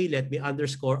the way, let me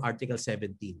underscore Article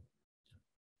 17.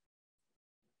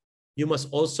 You must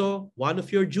also, one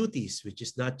of your duties, which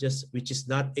is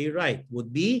not a right,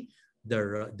 would be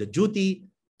the duty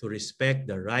to respect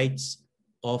the rights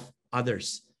of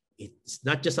others. It's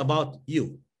not just about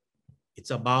you. It's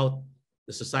about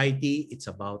the society. It's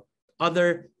about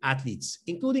other athletes,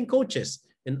 including coaches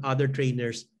and other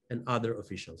trainers and other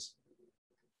officials.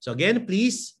 So again,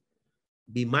 please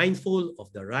be mindful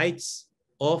of the rights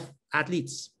of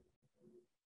athletes.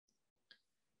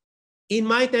 In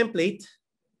my template,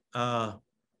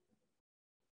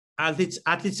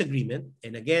 athletes agreement,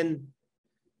 and again,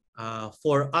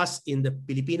 for us in the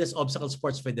Pilipinas Obstacle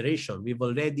Sports Federation, we've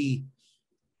already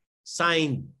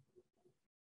signed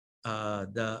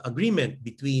the agreement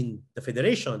between the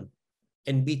federation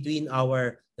and between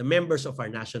the members of our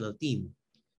national team,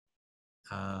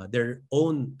 their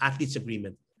own athletes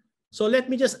agreement. So let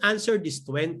me just answer these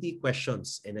 20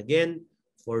 questions. And again,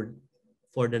 for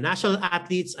the national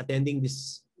athletes attending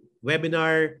this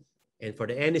webinar and for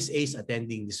the NSAs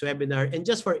attending this webinar, and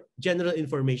just for general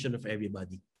information of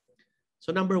everybody.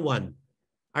 So number one,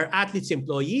 are athletes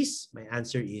employees? My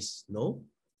answer is no.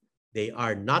 They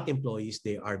are not employees,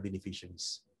 they are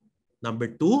beneficiaries. Number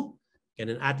two, can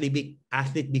an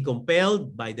athlete be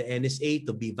compelled by the NSA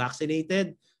to be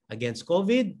vaccinated against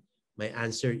COVID? My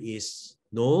answer is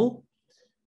no.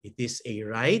 It is a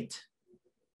right,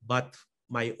 but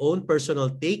my own personal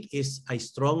take is I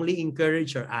strongly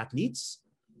encourage our athletes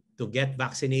to get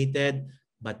vaccinated,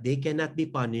 but they cannot be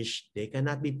punished, they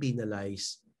cannot be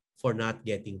penalized for not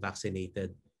getting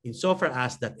vaccinated insofar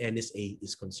as that NSA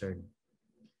is concerned.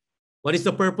 What is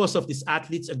the purpose of this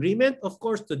athletes agreement? Of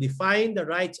course, to define the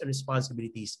rights and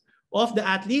responsibilities of the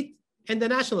athlete and the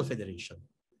national federation.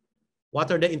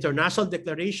 What are the international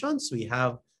declarations? We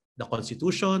have the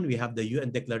Constitution, we have the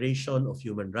UN Declaration of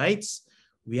Human Rights,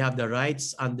 we have the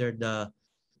rights under the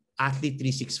Athlete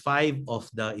 365 of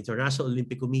the International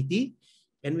Olympic Committee,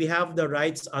 and we have the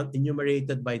rights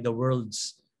enumerated by the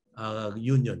World's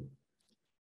Union.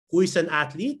 Who is an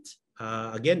athlete?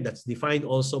 Again, that's defined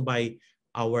also by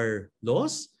our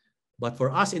laws. But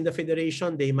for us in the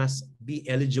federation, they must be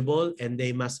eligible and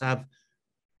they must have,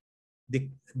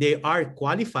 they are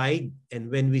qualified.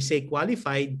 And when we say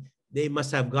qualified, they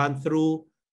must have gone through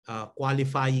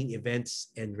qualifying events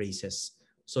and races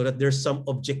so that there's some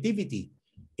objectivity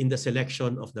in the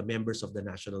selection of the members of the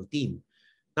national team.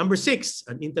 Number 6,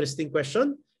 an interesting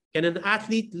question. Can an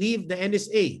athlete leave the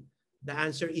NSA? The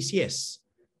answer is yes.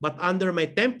 But under my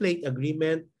template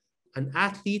agreement, an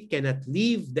athlete cannot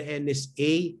leave the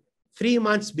NSA 3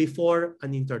 months before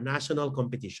an international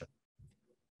competition.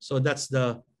 So that's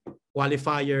the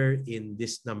qualifier in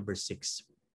this number 6.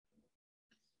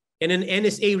 Can an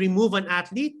NSA remove an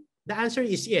athlete? The answer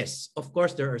is yes. Of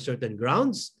course, there are certain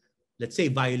grounds. Let's say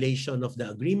violation of the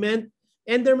agreement,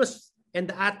 and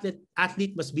the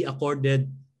athlete must be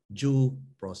accorded due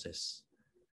process.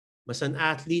 Must an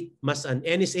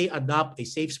NSA adopt a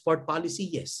safe sport policy?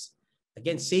 Yes.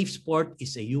 Again, safe sport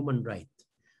is a human right.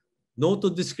 No to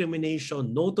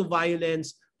discrimination, no to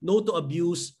violence, no to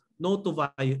abuse, no to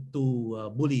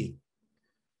bullying.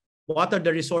 What are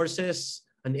the resources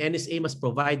an NSA must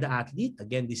provide the athlete?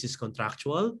 Again, this is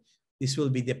contractual. This will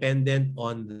be dependent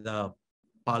on the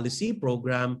policy,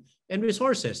 program, and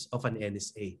resources of an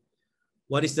NSA.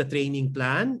 What is the training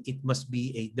plan? There must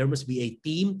be a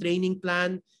team training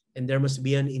plan, and there must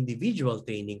be an individual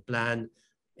training plan,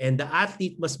 and the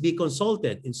athlete must be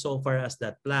consulted insofar as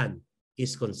that plan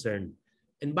is concerned.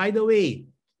 And by the way,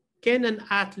 can an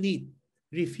athlete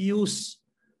refuse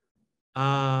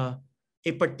a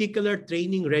particular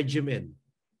training regimen?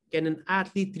 Can an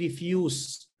athlete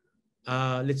refuse,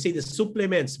 let's say, the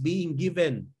supplements being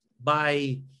given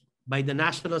by the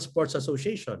National Sports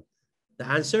Association? The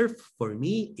answer for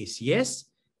me is yes.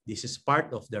 This is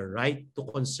part of the right to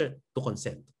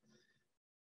consent.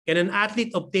 Can an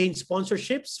athlete obtain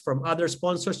sponsorships from other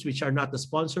sponsors which are not the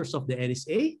sponsors of the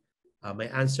NSA? My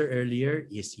answer earlier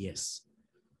is yes.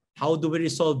 How do we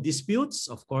resolve disputes?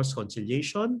 Of course,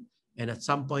 conciliation, and at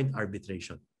some point,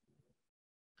 arbitration.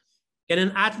 Can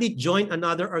an athlete join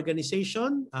another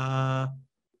organization?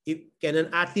 Can an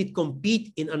athlete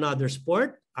compete in another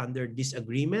sport under this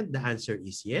agreement? The answer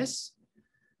is yes.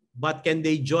 But can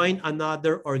they join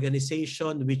another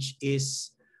organization which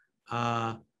is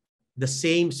the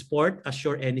same sport as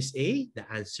your NSA? The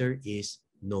answer is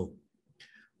no.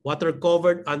 What are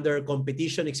covered under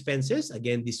competition expenses?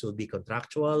 Again, this will be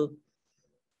contractual.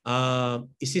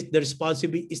 Is the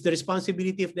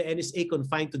responsibility of the NSA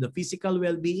confined to the physical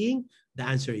well-being? The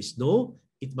answer is no.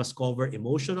 It must cover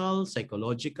emotional,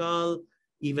 psychological,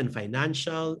 even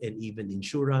financial, and even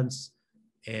insurance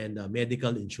and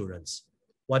medical insurance.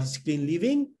 What is clean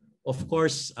living? Of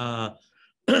course,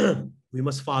 we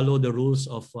must follow the rules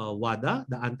of WADA,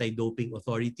 the Anti-Doping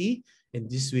Authority, and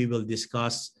this we will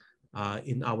discuss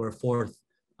in our fourth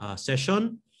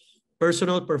session.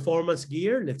 Personal performance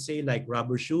gear, let's say like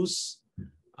rubber shoes.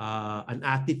 An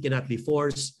athlete cannot be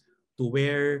forced to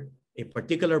wear a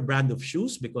particular brand of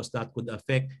shoes because that could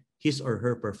affect his or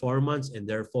her performance, and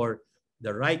therefore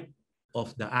the right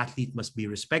of the athlete must be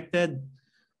respected.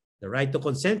 The right to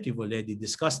consent, we've already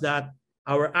discussed that.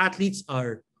 Our athletes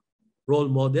are role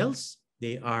models.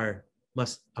 They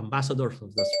must ambassadors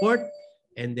of the sport,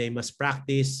 and they must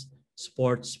practice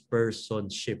sports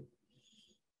personship.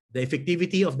 The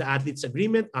effectivity of the athletes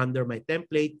agreement under my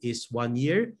template is 1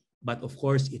 year, but of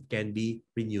course it can be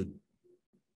renewed.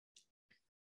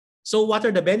 So what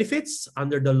are the benefits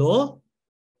under the law?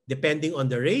 Depending on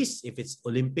the race, if it's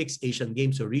Olympics, Asian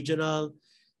Games, or regional,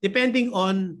 depending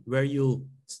on where you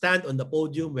stand on the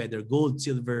podium, whether gold,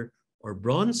 silver, or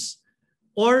bronze,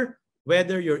 or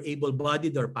whether you're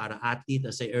able-bodied or para-athlete.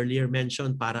 As I earlier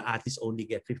mentioned, para-athletes only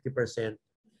get 50%.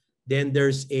 Then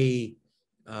there's a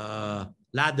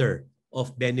ladder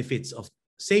of benefits, of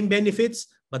same benefits,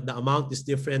 but the amount is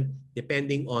different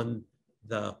depending on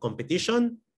the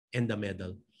competition and the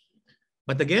medal.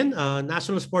 But again,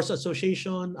 National Sports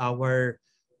Association, our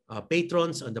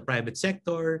patrons on the private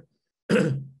sector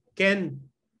can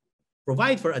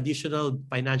provide for additional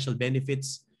financial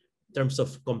benefits in terms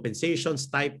of compensation,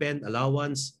 stipend,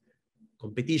 allowance,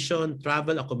 competition,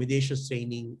 travel, accommodations,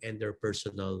 training, and their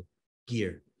personal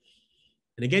gear.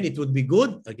 And again, it would be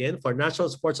good, again, for National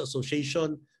Sports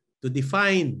Association to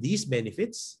define these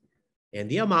benefits and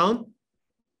the amount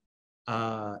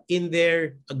in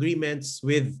their agreements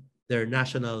with their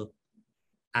national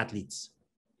athletes.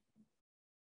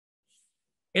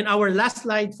 And our last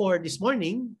slide for this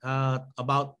morning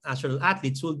about national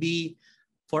athletes will be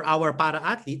for our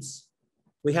para-athletes.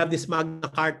 We have this Magna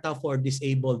Carta for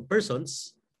disabled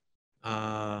persons.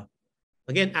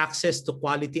 Again, access to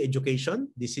quality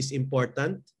education. This is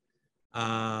important.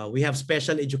 We have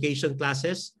special education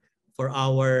classes for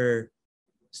our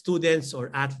students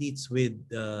or athletes with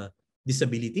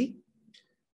disability.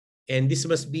 And this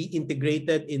must be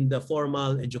integrated in the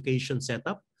formal education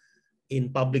setup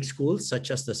in public schools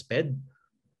such as the SPED.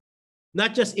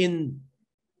 Not just in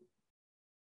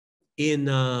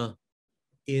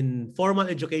formal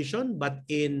education, but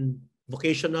in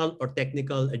vocational or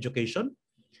technical education.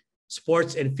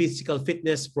 Sports and physical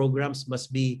fitness programs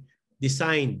must be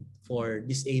designed for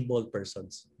disabled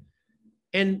persons.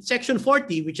 And Section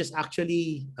 40, which is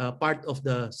actually part of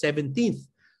the 17th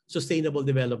Sustainable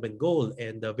Development Goal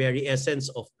and the very essence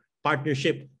of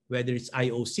partnership, whether it's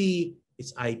IOC,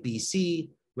 it's IPC,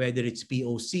 whether it's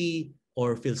POC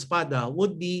or PhilSPADA,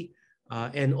 would be,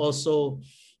 and also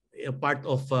a part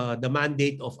of the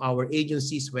mandate of our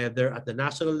agencies, whether at the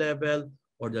national level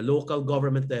or the local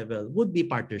government level, would be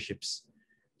partnerships.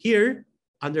 Here,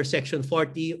 under Section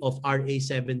 40 of RA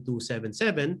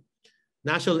 7277,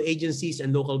 national agencies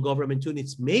and local government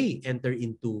units may enter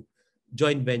into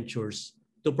joint ventures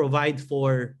to provide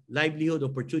for livelihood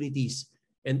opportunities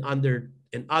and other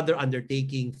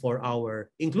undertaking for our,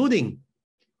 including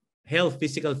health,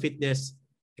 physical fitness,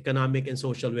 economic and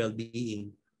social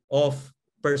well-being of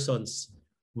persons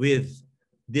with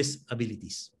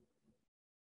disabilities.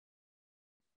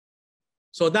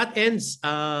 So that ends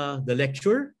the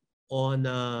lecture on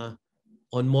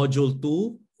Module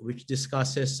 2, which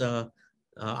discusses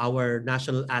our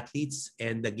national athletes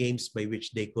and the games by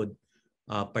which they could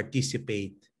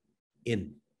participate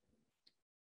in.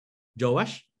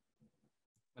 Joash?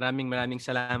 Maraming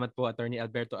salamat po, Attorney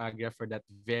Alberto Aguia, for that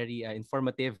very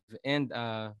informative and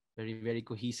very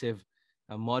cohesive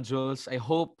modules. I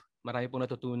hope marami pong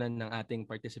natutunan ng ating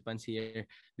participants here.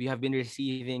 We have been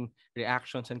receiving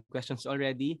reactions and questions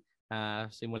already.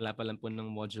 Simula pa lang po ng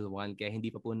Module 1, kaya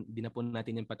hindi na po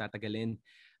natin yung patatagalin.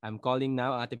 I'm calling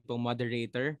now ating pong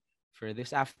moderator for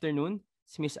this afternoon,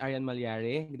 Miss Arian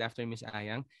Malyare. Good afternoon, Miss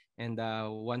Ayang. And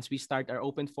once we start our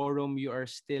open forum, you are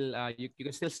still you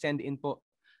can still send in po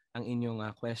ang inyong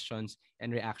questions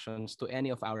and reactions to any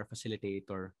of our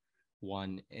facilitator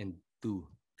 1 and 2.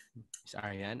 Ms.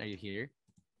 Arian, are you here?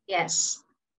 Yes.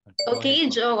 Go Okay,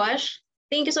 ahead. Joash.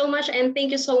 Thank you so much, and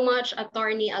thank you so much,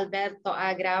 Attorney Alberto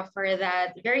Agra, for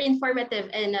that very informative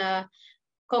and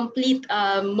complete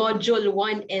module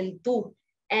 1 and 2.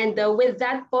 And with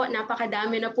that po,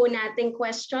 napakadami na po nating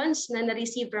questions na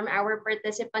na-receive from our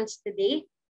participants today.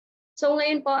 So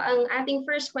ngayon po, ang ating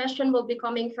first question will be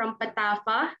coming from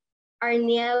Patafa,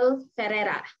 Arniel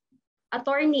Ferreira.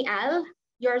 Attorney Al,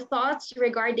 your thoughts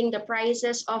regarding the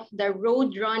prices of the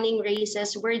road running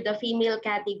races where the female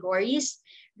categories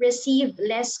receive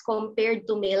less compared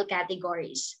to male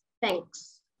categories.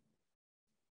 Thanks.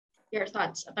 Your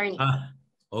thoughts, Attorney.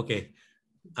 Okay.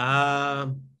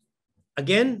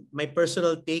 Again, my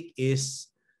personal take is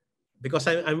because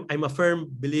I'm a firm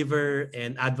believer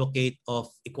and advocate of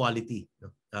equality.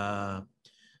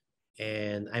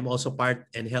 And I'm also part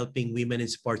and helping women in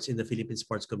sports in the Philippine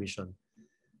Sports Commission.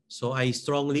 So I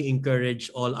strongly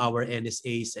encourage all our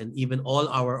NSAs and even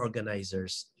all our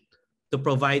organizers to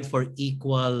provide for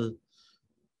equal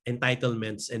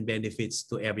entitlements and benefits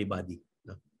to everybody.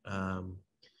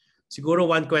 Siguro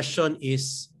one question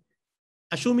is,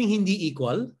 assuming hindi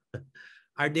equal,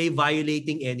 are they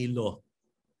violating any law?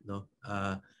 No.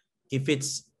 If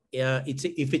it's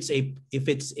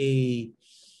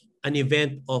an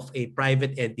event of a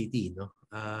private entity, no.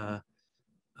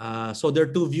 So there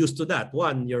are two views to that.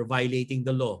 One, you're violating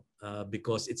the law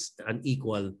because it's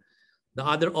unequal. The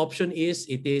other option is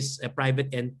it is a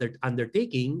private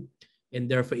undertaking, and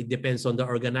therefore it depends on the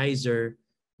organizer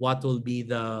what will be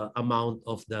the amount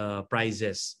of the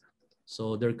prizes.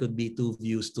 So there could be two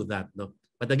views to that. No?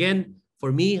 But again,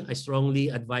 for me, I strongly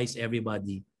advise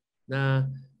everybody na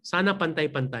sana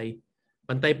pantay-pantay.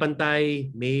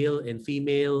 Pantay-pantay, male and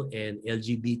female and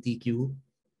LGBTQ+.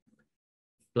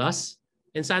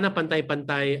 And sana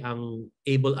pantay-pantay ang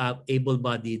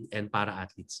able-bodied and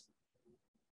para-athletes.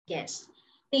 Yes.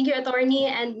 Thank you, Attorney.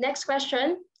 And next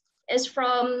question is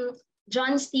from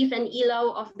John Stephen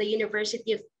Ilaw of the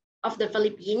University of the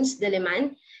Philippines,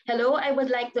 Diliman. Hello, I would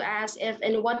like to ask if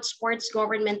and what sports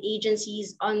government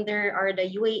agencies under are the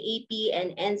UAAP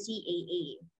and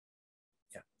NCAA?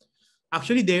 Yeah.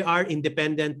 Actually, they are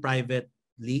independent private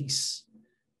leagues.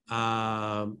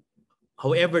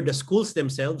 However, the schools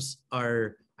themselves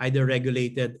are either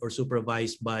regulated or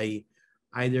supervised by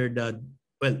either the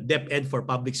DepEd for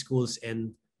public schools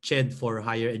and CHED for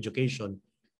higher education.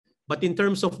 But in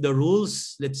terms of the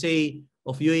rules, let's say,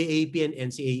 of UAAP and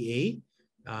NCAA,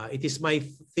 it is my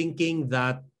thinking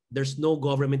that there's no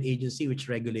government agency which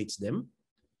regulates them.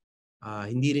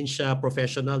 Hindi rin siya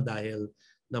professional dahil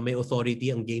na may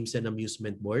authority ang Games and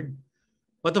Amusement Board.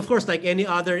 But of course, like any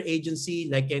other agency,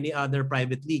 like any other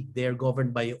private league, they're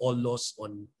governed by all laws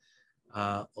on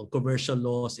commercial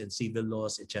laws and civil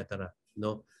laws, etc.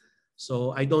 No?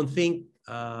 So I don't think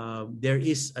there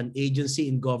is an agency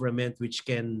in government which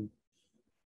can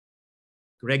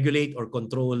regulate or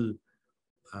control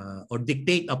or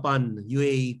dictate upon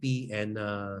UAAP and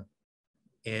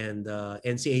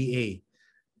NCAA.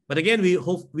 But again, we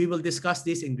hope we will discuss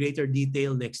this in greater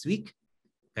detail next week.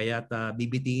 Kaya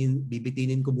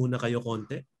bibitinin ko muna kayo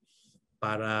konti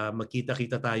para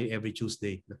magkita-kita tayo every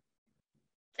Tuesday.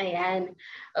 Ayan.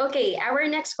 Okay, our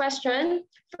next question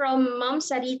from Ma'am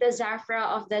Sarita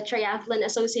Zafra of the Triathlon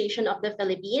Association of the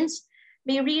Philippines.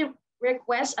 May we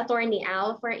request Attorney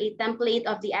Al for a template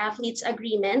of the athletes'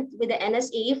 agreement with the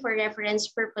NSA for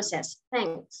reference purposes.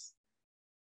 Thanks.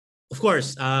 Of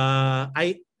course,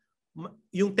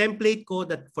 yung template ko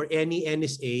that for any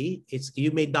NSA,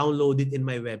 you may download it in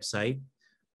my website.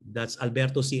 That's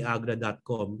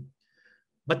albertociagra.com.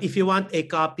 But if you want a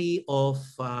copy of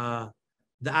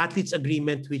the athletes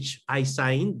agreement which I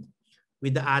signed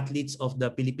with the athletes of the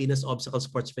Pilipinas Obstacle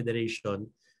Sports Federation,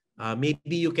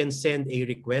 maybe you can send a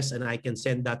request and I can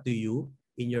send that to you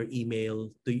in your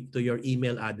email, to your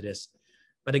email address.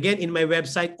 But again, in my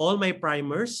website, all my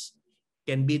primers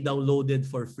can be downloaded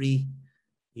for free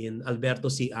in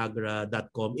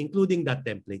albertociagra.com, including that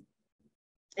template.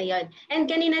 Ayun. And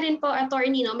kanina rin po,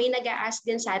 Attorney, no, may nag-a-ask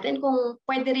din sa atin kung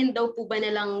pwede rin daw po ba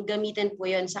nilang gamitin po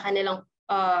yun sa kanilang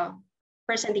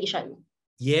presentation.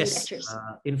 Yes.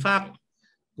 In fact,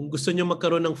 kung gusto nyo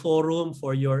magkaroon ng forum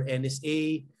for your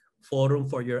NSA,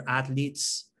 forum for your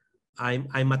athletes,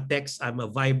 I'm a text, I'm a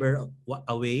Viber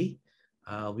away.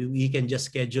 We can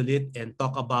just schedule it and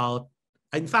talk about,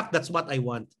 in fact, that's what I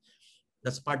want.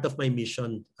 That's part of my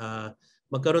mission.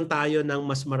 Magkaroon tayo ng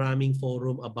mas maraming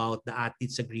forum about the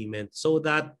athletes agreement so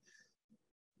that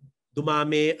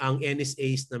dumami ang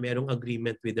NSAs na merong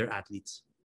agreement with their athletes.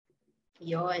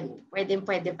 Yun,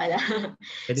 pwede pala.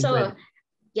 Pwede, So, pwede.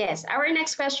 yes, our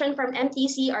next question from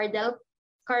MTC Ardel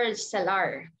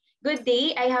Carcelar. Good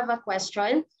day, I have a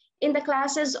question. In the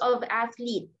classes of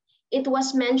athlete, it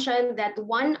was mentioned that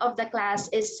one of the class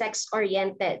is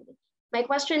sex-oriented. My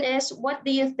question is, what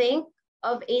do you think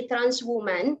of a trans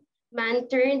woman, man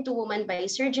turned to woman by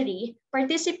surgery,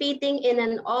 participating in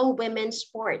an all-women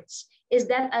sports? Is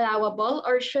that allowable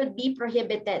or should be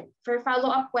prohibited? For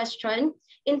follow-up question,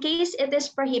 in case it is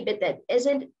prohibited,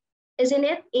 isn't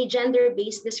it a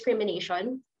gender-based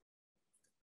discrimination?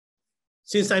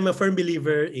 Since I'm a firm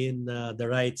believer in the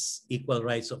rights, equal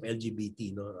rights of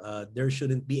LGBT, there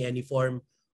shouldn't be any form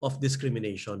of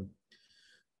discrimination.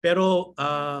 Pero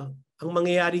ang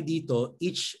mangyayari dito,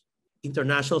 each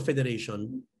international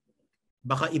federation,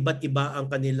 baka iba't iba ang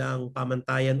kanilang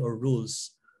pamantayan or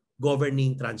rules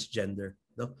governing transgender.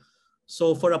 No?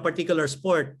 So for a particular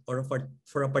sport or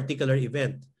for a particular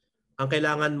event, ang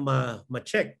kailangan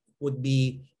ma-check would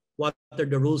be what are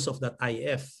the rules of that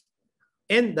IF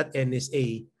and that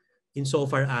NSA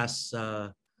insofar as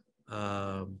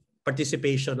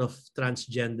participation of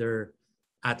transgender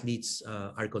athletes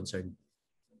are concerned.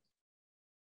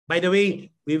 By the way,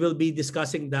 we will be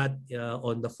discussing that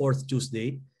on the 4th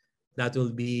Tuesday. That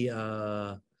will be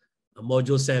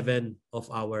module 7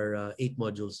 of our 8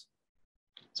 modules.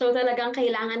 So talagang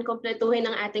kailangan kompletuhin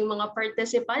ng ating mga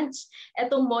participants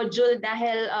itong module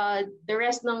dahil the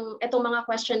rest ng itong mga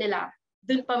question nila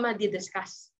dun pa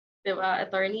ma-discuss. Diba,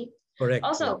 attorney? Correct.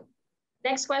 Also,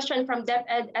 next question from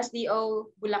DepEd SDO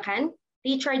Bulacan,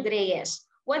 Richard Reyes.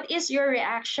 What is your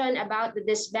reaction about the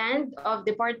disband of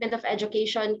Department of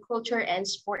Education, Culture, and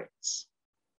Sports?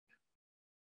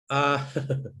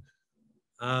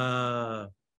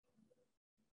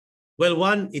 Well,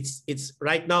 one, it's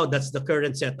right now, that's the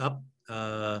current setup.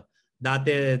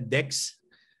 Dati DEX,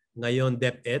 ngayon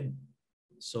DepEd.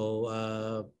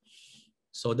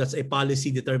 So that's a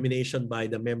policy determination by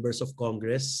the members of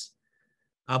Congress.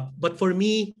 But for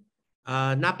me,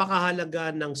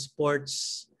 napakahalaga ng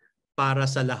sports para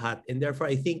sa lahat. And therefore,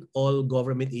 I think all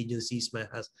government agencies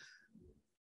has.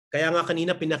 Kaya nga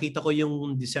kanina pinakita ko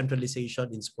yung decentralization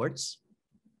in sports.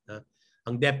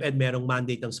 Ang DepEd merong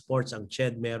mandate ng sports, ang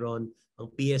CHED meron, ang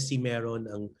PSC meron,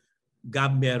 ang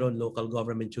GAB meron, local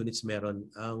government units meron.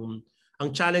 Ang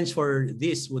challenge for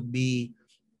this would be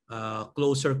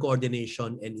closer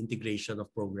coordination and integration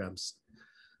of programs.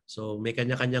 So may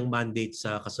kanya-kanyang mandate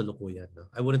sa kasalukuyan.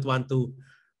 I wouldn't want to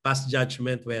pass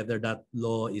judgment whether that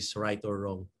law is right or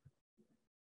wrong.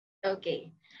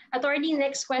 Okay. Attorney,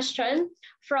 next question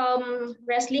from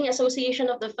Wrestling Association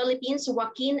of the Philippines,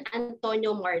 Joaquin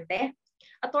Antonio Marte.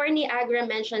 Attorney Agra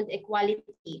mentioned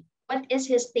equality. What is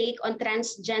his take on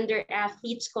transgender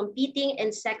athletes competing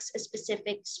in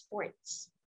sex-specific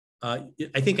sports? I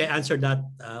think I answered that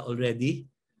already.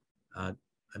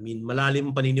 I mean,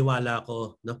 malalim paniniwala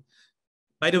ko. No?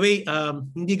 By the way,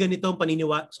 hindi ganito ang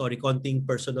paniniwala, sorry, konting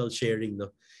personal sharing.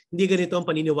 No? Hindi ganito ang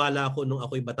paniniwala ko nung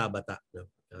ako'y bata-bata. No?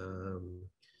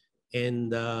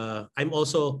 And I'm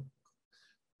also,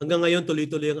 hanggang ngayon,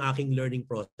 tuloy-tuloy ang aking learning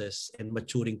process and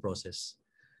maturing process.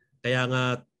 Kaya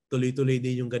nga, tuloy-tuloy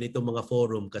din yung ganitong mga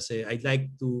forum kasi I'd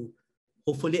like to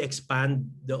hopefully expand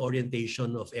the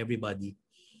orientation of everybody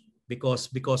because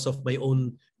of my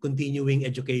own continuing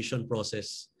education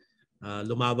process.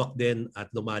 Lumawak din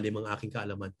at lumalim ang aking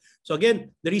kaalaman. So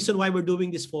again, the reason why we're doing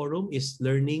this forum is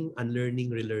learning, unlearning,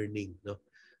 relearning. No?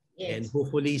 Yes. And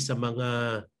hopefully sa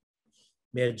mga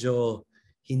medyo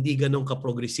hindi ganun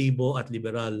kaprogresibo at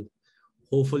liberal,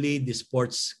 hopefully the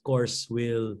sports course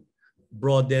will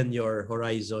broaden your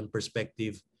horizon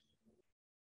perspective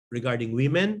regarding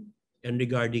women and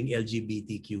regarding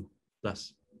LGBTQ+.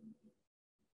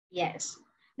 Yes.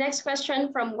 Next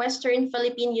question from Western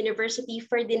Philippine University,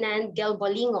 Ferdinand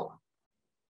Gelbolingo.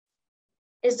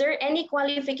 Is there any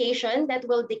qualification that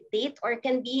will dictate or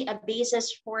can be a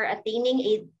basis for attaining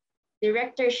a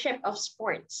directorship of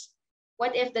sports?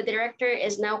 What if the director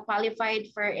is now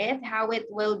qualified for it? How it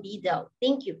will be dealt?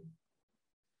 Thank you.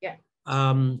 Yeah.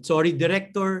 Sorry,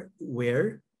 director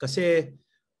where? Kasi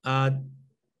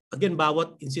again,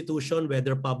 bawat institution,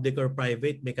 whether public or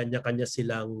private, may kanya-kanya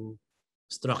silang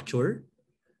structure.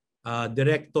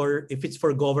 Director, if it's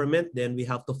for government, then we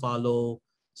have to follow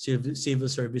Civil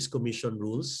Service Commission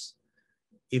rules.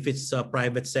 If it's a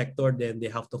private sector, then they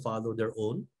have to follow their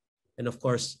own. And of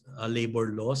course,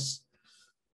 labor laws.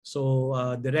 So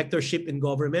directorship in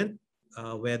government,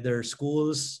 whether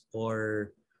schools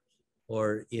or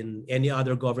in any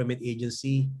other government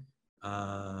agency,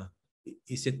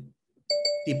 is it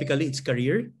typically it's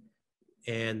career,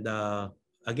 and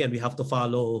again we have to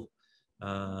follow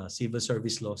civil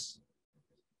service laws.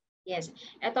 Yes.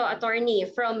 Ito, attorney,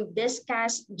 from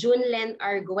Discast Junlen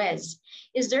Arguez.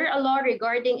 Is there a law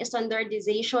regarding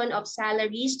standardization of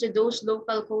salaries to those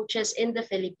local coaches in the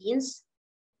Philippines?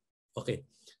 Okay.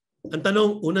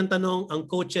 Unang tanong, ang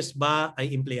coaches ba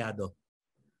ay empleyado?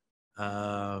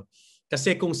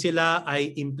 Kasi kung sila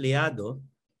ay empleyado,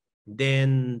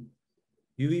 then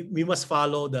we must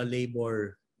follow the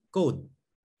labor code.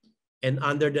 And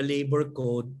under the labor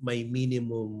code, may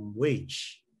minimum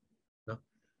wage. No?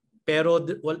 Pero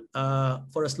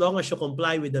for as long as you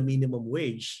comply with the minimum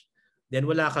wage, then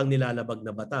wala kang nilalabag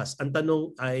na batas. Ang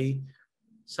tanong ay,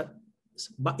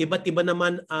 iba't iba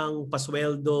naman ang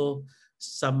pasweldo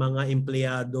sa mga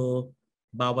empleyado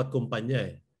bawat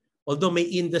kumpanya. Although may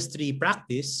industry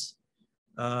practice,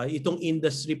 itong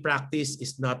industry practice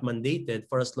is not mandated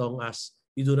for as long as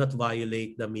you do not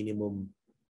violate the minimum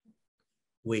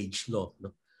wage law.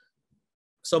 No?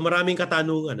 So maraming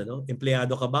katanungan, ano?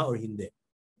 Empleyado ka ba or hindi?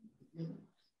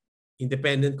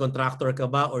 Independent contractor ka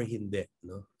ba or hindi?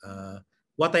 No?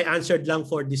 What I answered lang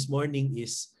for this morning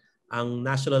is ang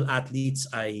national athletes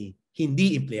ay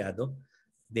hindi empleyado.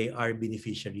 They are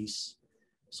beneficiaries.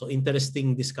 So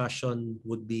interesting discussion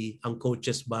would be ang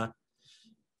coaches ba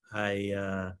ay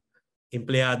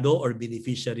empleyado or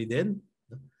beneficiary din?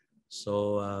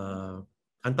 So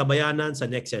antabayanan sa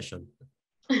next session.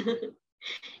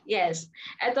 Yes.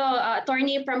 Ito,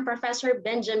 attorney from Professor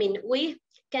Benjamin Uy,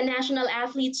 can national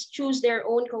athletes choose their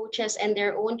own coaches and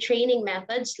their own training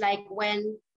methods, like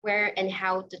when, where, and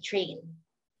how to train?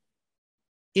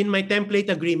 In my template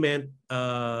agreement,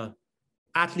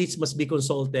 athletes must be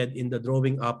consulted in the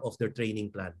drawing up of their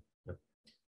training plan.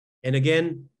 And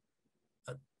again,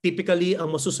 typically,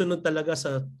 ang masusunod talaga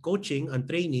sa coaching and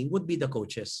training would be the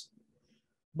coaches.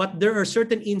 But there are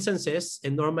certain instances,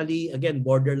 and normally, again,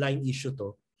 borderline issue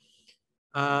to,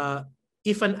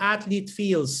 if an athlete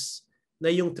feels na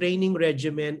yung training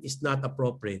regimen is not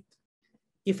appropriate,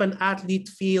 if an athlete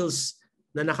feels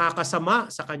na nakakasama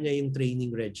sa kanya yung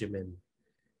training regimen,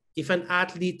 if an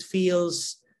athlete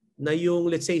feels na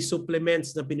yung, let's say,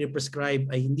 supplements na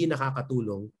piniprescribe ay hindi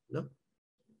nakakatulong, no?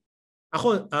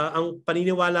 Ako, ang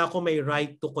paniniwala ko may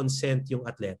right to consent yung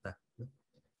atleta.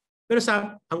 Pero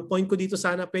ang point ko dito,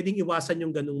 sana pwedeng iwasan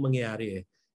yung ganung mangyayari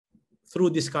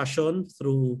through discussion,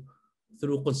 through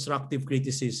constructive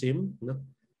criticism. No?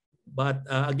 But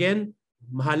again,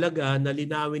 mahalaga na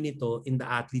linawin ito in the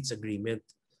athletes agreement.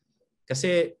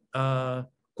 Kasi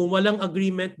kung walang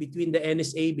agreement between the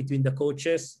NSA, between the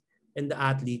coaches and the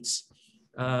athletes,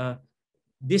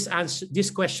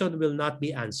 this question will not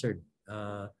be answered.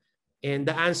 And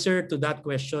the answer to that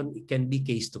question can be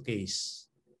case to case.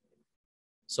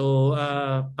 So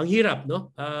ang hirap,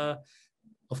 no?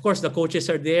 Of course, the coaches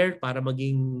are there para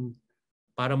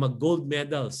mag-gold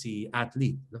medal si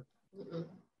athlete, no?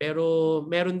 Pero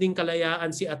meron ding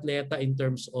kalayaan si atleta in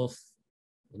terms of,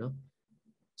 you know.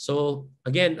 So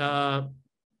again,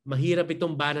 mahirap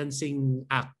itong balancing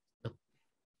act. No?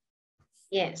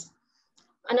 Yes.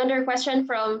 Another question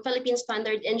from Philippine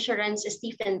Standard Insurance,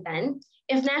 Stephen Tan.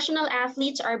 If national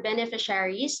athletes are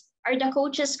beneficiaries, are the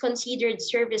coaches considered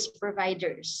service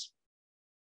providers?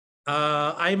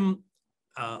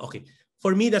 Okay.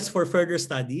 For me, that's for further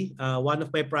study. One of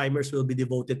my primers will be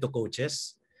devoted to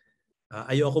coaches.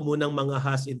 Ayoko munang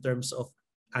manghahas in terms of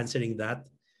answering that.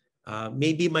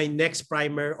 Maybe my next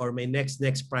primer or my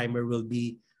next primer will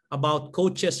be about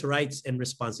coaches' rights and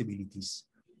responsibilities.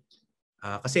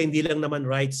 Kasi hindi lang naman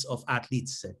rights of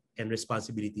athletes and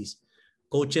responsibilities.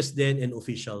 Coaches din and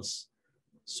officials.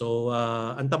 So,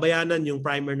 antabayanan yung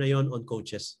primer na yon on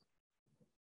coaches.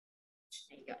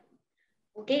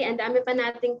 Okay, and dami pa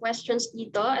nating questions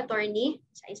dito, attorney.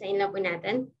 Isa-isain lang po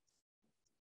natin.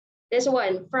 This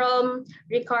one from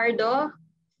Ricardo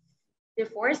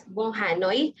IV,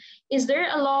 Bonghanoy. Is there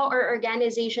a law or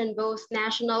organization, both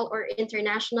national or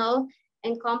international,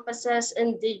 encompasses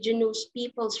indigenous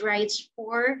people's rights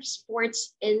for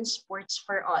sports in Sports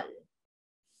for All?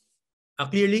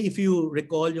 Clearly, if you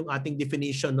recall yung ating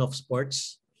definition of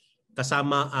sports,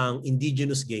 kasama ang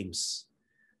indigenous games.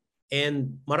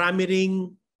 And marami ring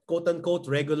quote-unquote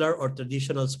regular or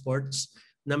traditional sports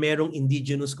na merong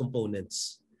indigenous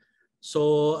components.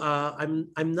 So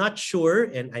I'm not sure,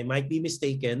 and I might be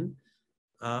mistaken,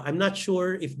 I'm not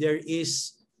sure if there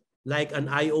is like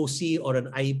an IOC or an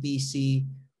IPC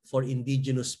for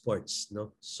indigenous sports.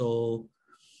 No? So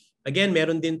again,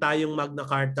 meron din tayong Magna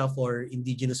Carta for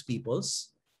indigenous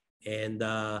peoples. And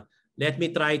let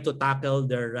me try to tackle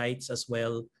their rights as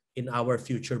well in our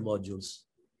future modules.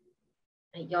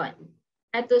 Ayun.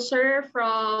 Ito, sir,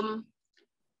 from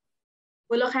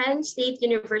Bulacan State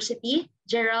University,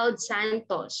 Gerald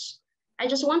Santos. I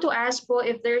just want to ask po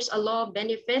if there's a law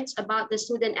benefits about the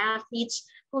student athletes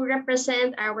who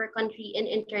represent our country in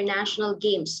international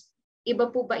games. Iba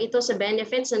po ba ito sa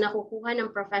benefits na nakukuha ng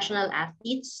professional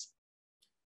athletes?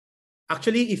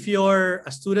 Actually, if you're a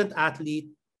student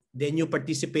athlete, then you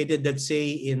participated, let's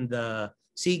say, in the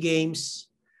SEA Games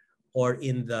or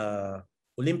in the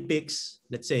Olympics,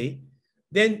 let's say,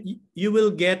 then you will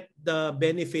get the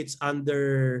benefits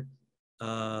under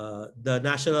the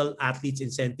National Athletes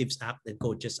Incentives Act and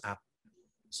Coaches Act.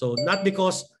 So not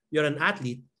because you're an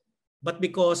athlete, but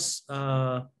because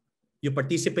you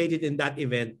participated in that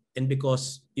event and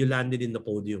because you landed in the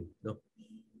podium. No?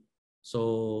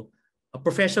 So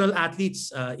professional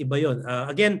athletes, iba yun.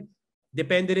 Again,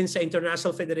 depende rin sa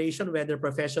International Federation whether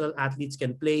professional athletes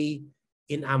can play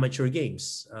in amateur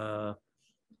games.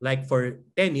 Like for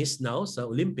tennis now sa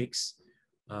Olympics,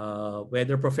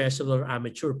 whether professional or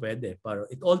amateur pwede. Pero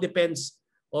it all depends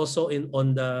also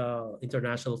on the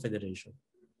International Federation.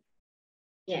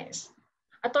 Yes.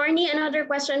 Attorney, another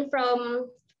question from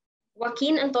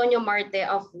Joaquin Antonio Marte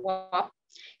of WAP.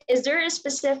 Is there a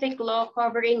specific law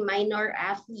covering minor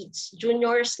athletes,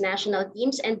 juniors, national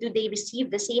teams, and do they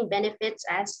receive the same benefits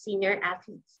as senior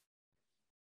athletes?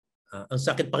 Ang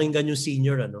sakit pakinggan yung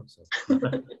senior, ano? So,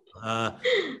 Elite.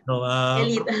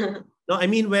 no, I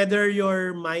mean, whether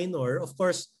you're minor, of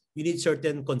course, you need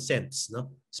certain consents,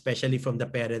 no? Especially from the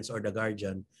parents or the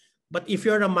guardian. But if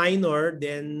you're a minor,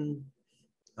 then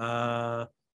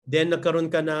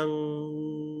nagkaroon ka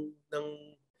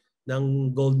ng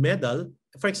gold medal.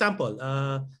 For example,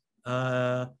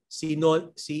 si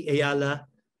Ayala,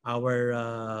 our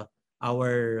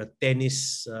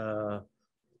tennis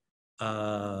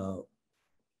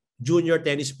junior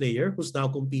tennis player who's now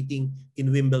competing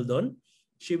in Wimbledon,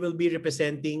 she will be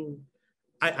representing.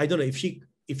 I don't know if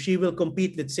she will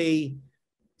compete, let's say,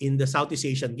 in the Southeast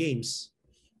Asian Games,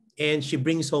 and she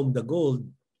brings home the gold.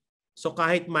 So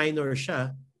kahit minor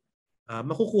siya,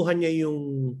 makukuha niya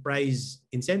yung prize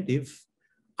incentive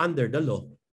under the law.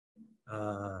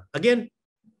 Again,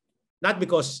 not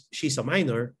because she's a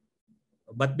minor,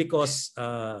 but because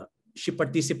she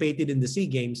participated in the SEA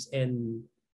Games and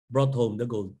brought home the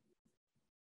gold.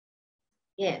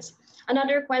 Yes.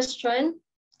 Another question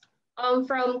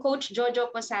from Coach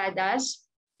Jojo Posadas.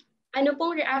 Ano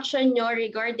pong reaction nyo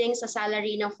regarding sa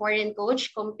salary ng foreign coach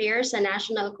compare sa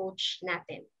national coach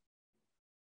natin?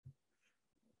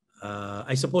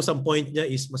 I suppose ang point niya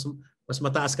is mas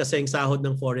mataas kasi ang sahod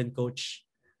ng foreign coach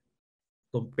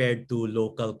compared to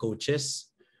local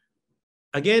coaches.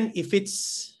 Again, if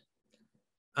it's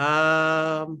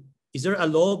is there a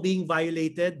law being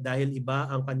violated dahil iba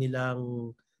ang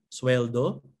kanilang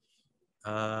sweldo?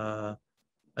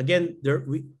 Again,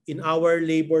 in our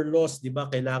labor laws, di ba,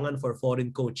 kailangan for foreign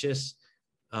coaches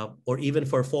or even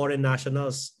for foreign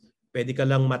nationals, pwede ka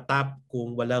lang matap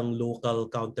kung walang local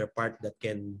counterpart that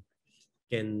can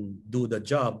do the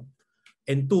job.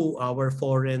 And two, our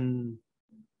foreign,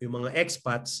 yung mga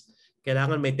expats,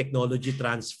 kailangan may technology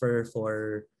transfer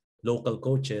for local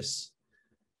coaches.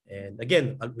 And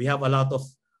again, we have a lot of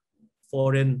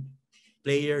foreign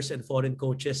players and foreign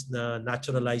coaches na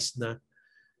naturalized na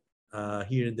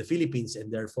here in the Philippines, and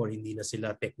therefore hindi na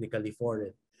sila technically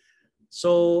foreign.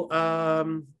 So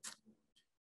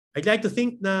I'd like to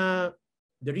think na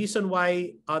the reason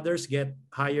why others get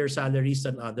higher salaries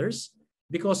than others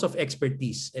because of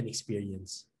expertise and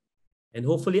experience. And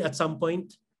hopefully at some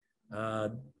point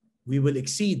we will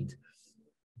exceed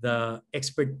the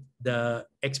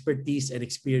expertise and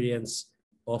experience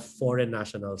of foreign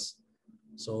nationals.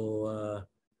 So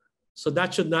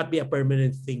that should not be a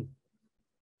permanent thing.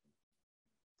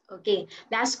 Okay,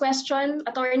 last question,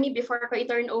 attorney, before ko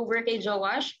i-turn over kay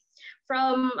Joash.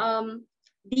 From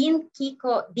Dean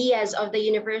Kiko Diaz of the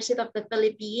University of the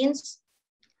Philippines.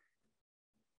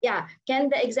 Yeah,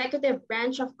 can the executive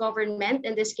branch of government,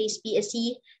 in this case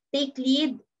PSC, take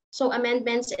lead so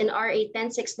amendments in RA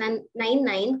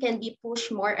 10699 can be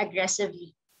pushed more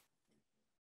aggressively?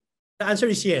 The answer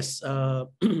is yes.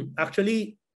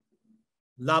 Actually,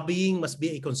 lobbying must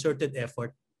be a concerted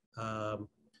effort.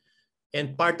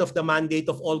 And part of the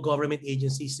mandate of all government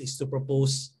agencies is to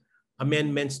propose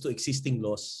amendments to existing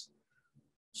laws.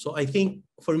 So I think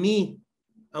for me,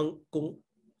 kung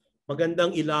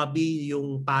magandang ilobby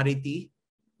yung parity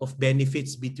of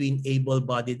benefits between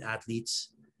able-bodied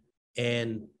athletes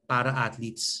and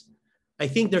para-athletes. I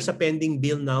think there's a pending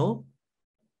bill now.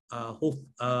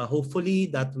 Hopefully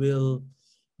that will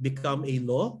become a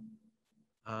law.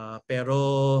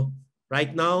 Pero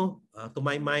right now, to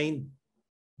my mind,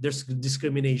 there's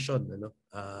discrimination. Ano?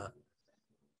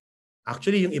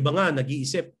 Actually, yung iba nga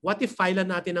nag-iisip, what if filean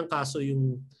natin ang kaso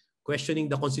yung questioning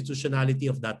the constitutionality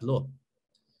of that law.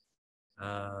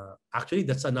 Actually,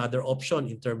 that's another option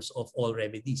in terms of all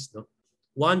remedies. No?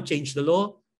 One, change the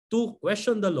law. Two,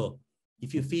 question the law.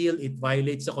 If you feel it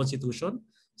violates the Constitution,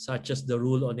 such as the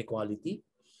rule on equality,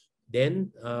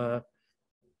 then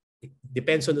it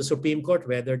depends on the Supreme Court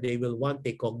whether they will, one,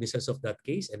 take cognizance of that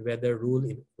case, and whether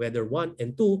one,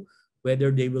 and two,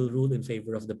 whether they will rule in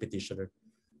favor of the petitioner.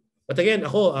 But again,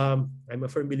 ako, I'm a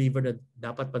firm believer that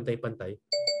dapat pantay-pantay.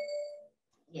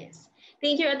 Yes.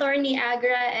 Thank you, Attorney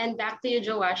Agra, and back to you,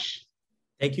 Joash.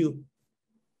 Thank you.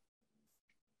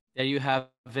 There you have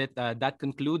it. That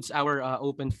concludes our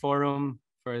open forum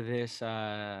for this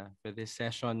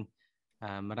session.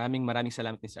 Maraming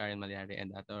salamat, Ms. Aren Malyari, and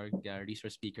our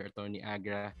resource speaker, Attorney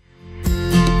Agra.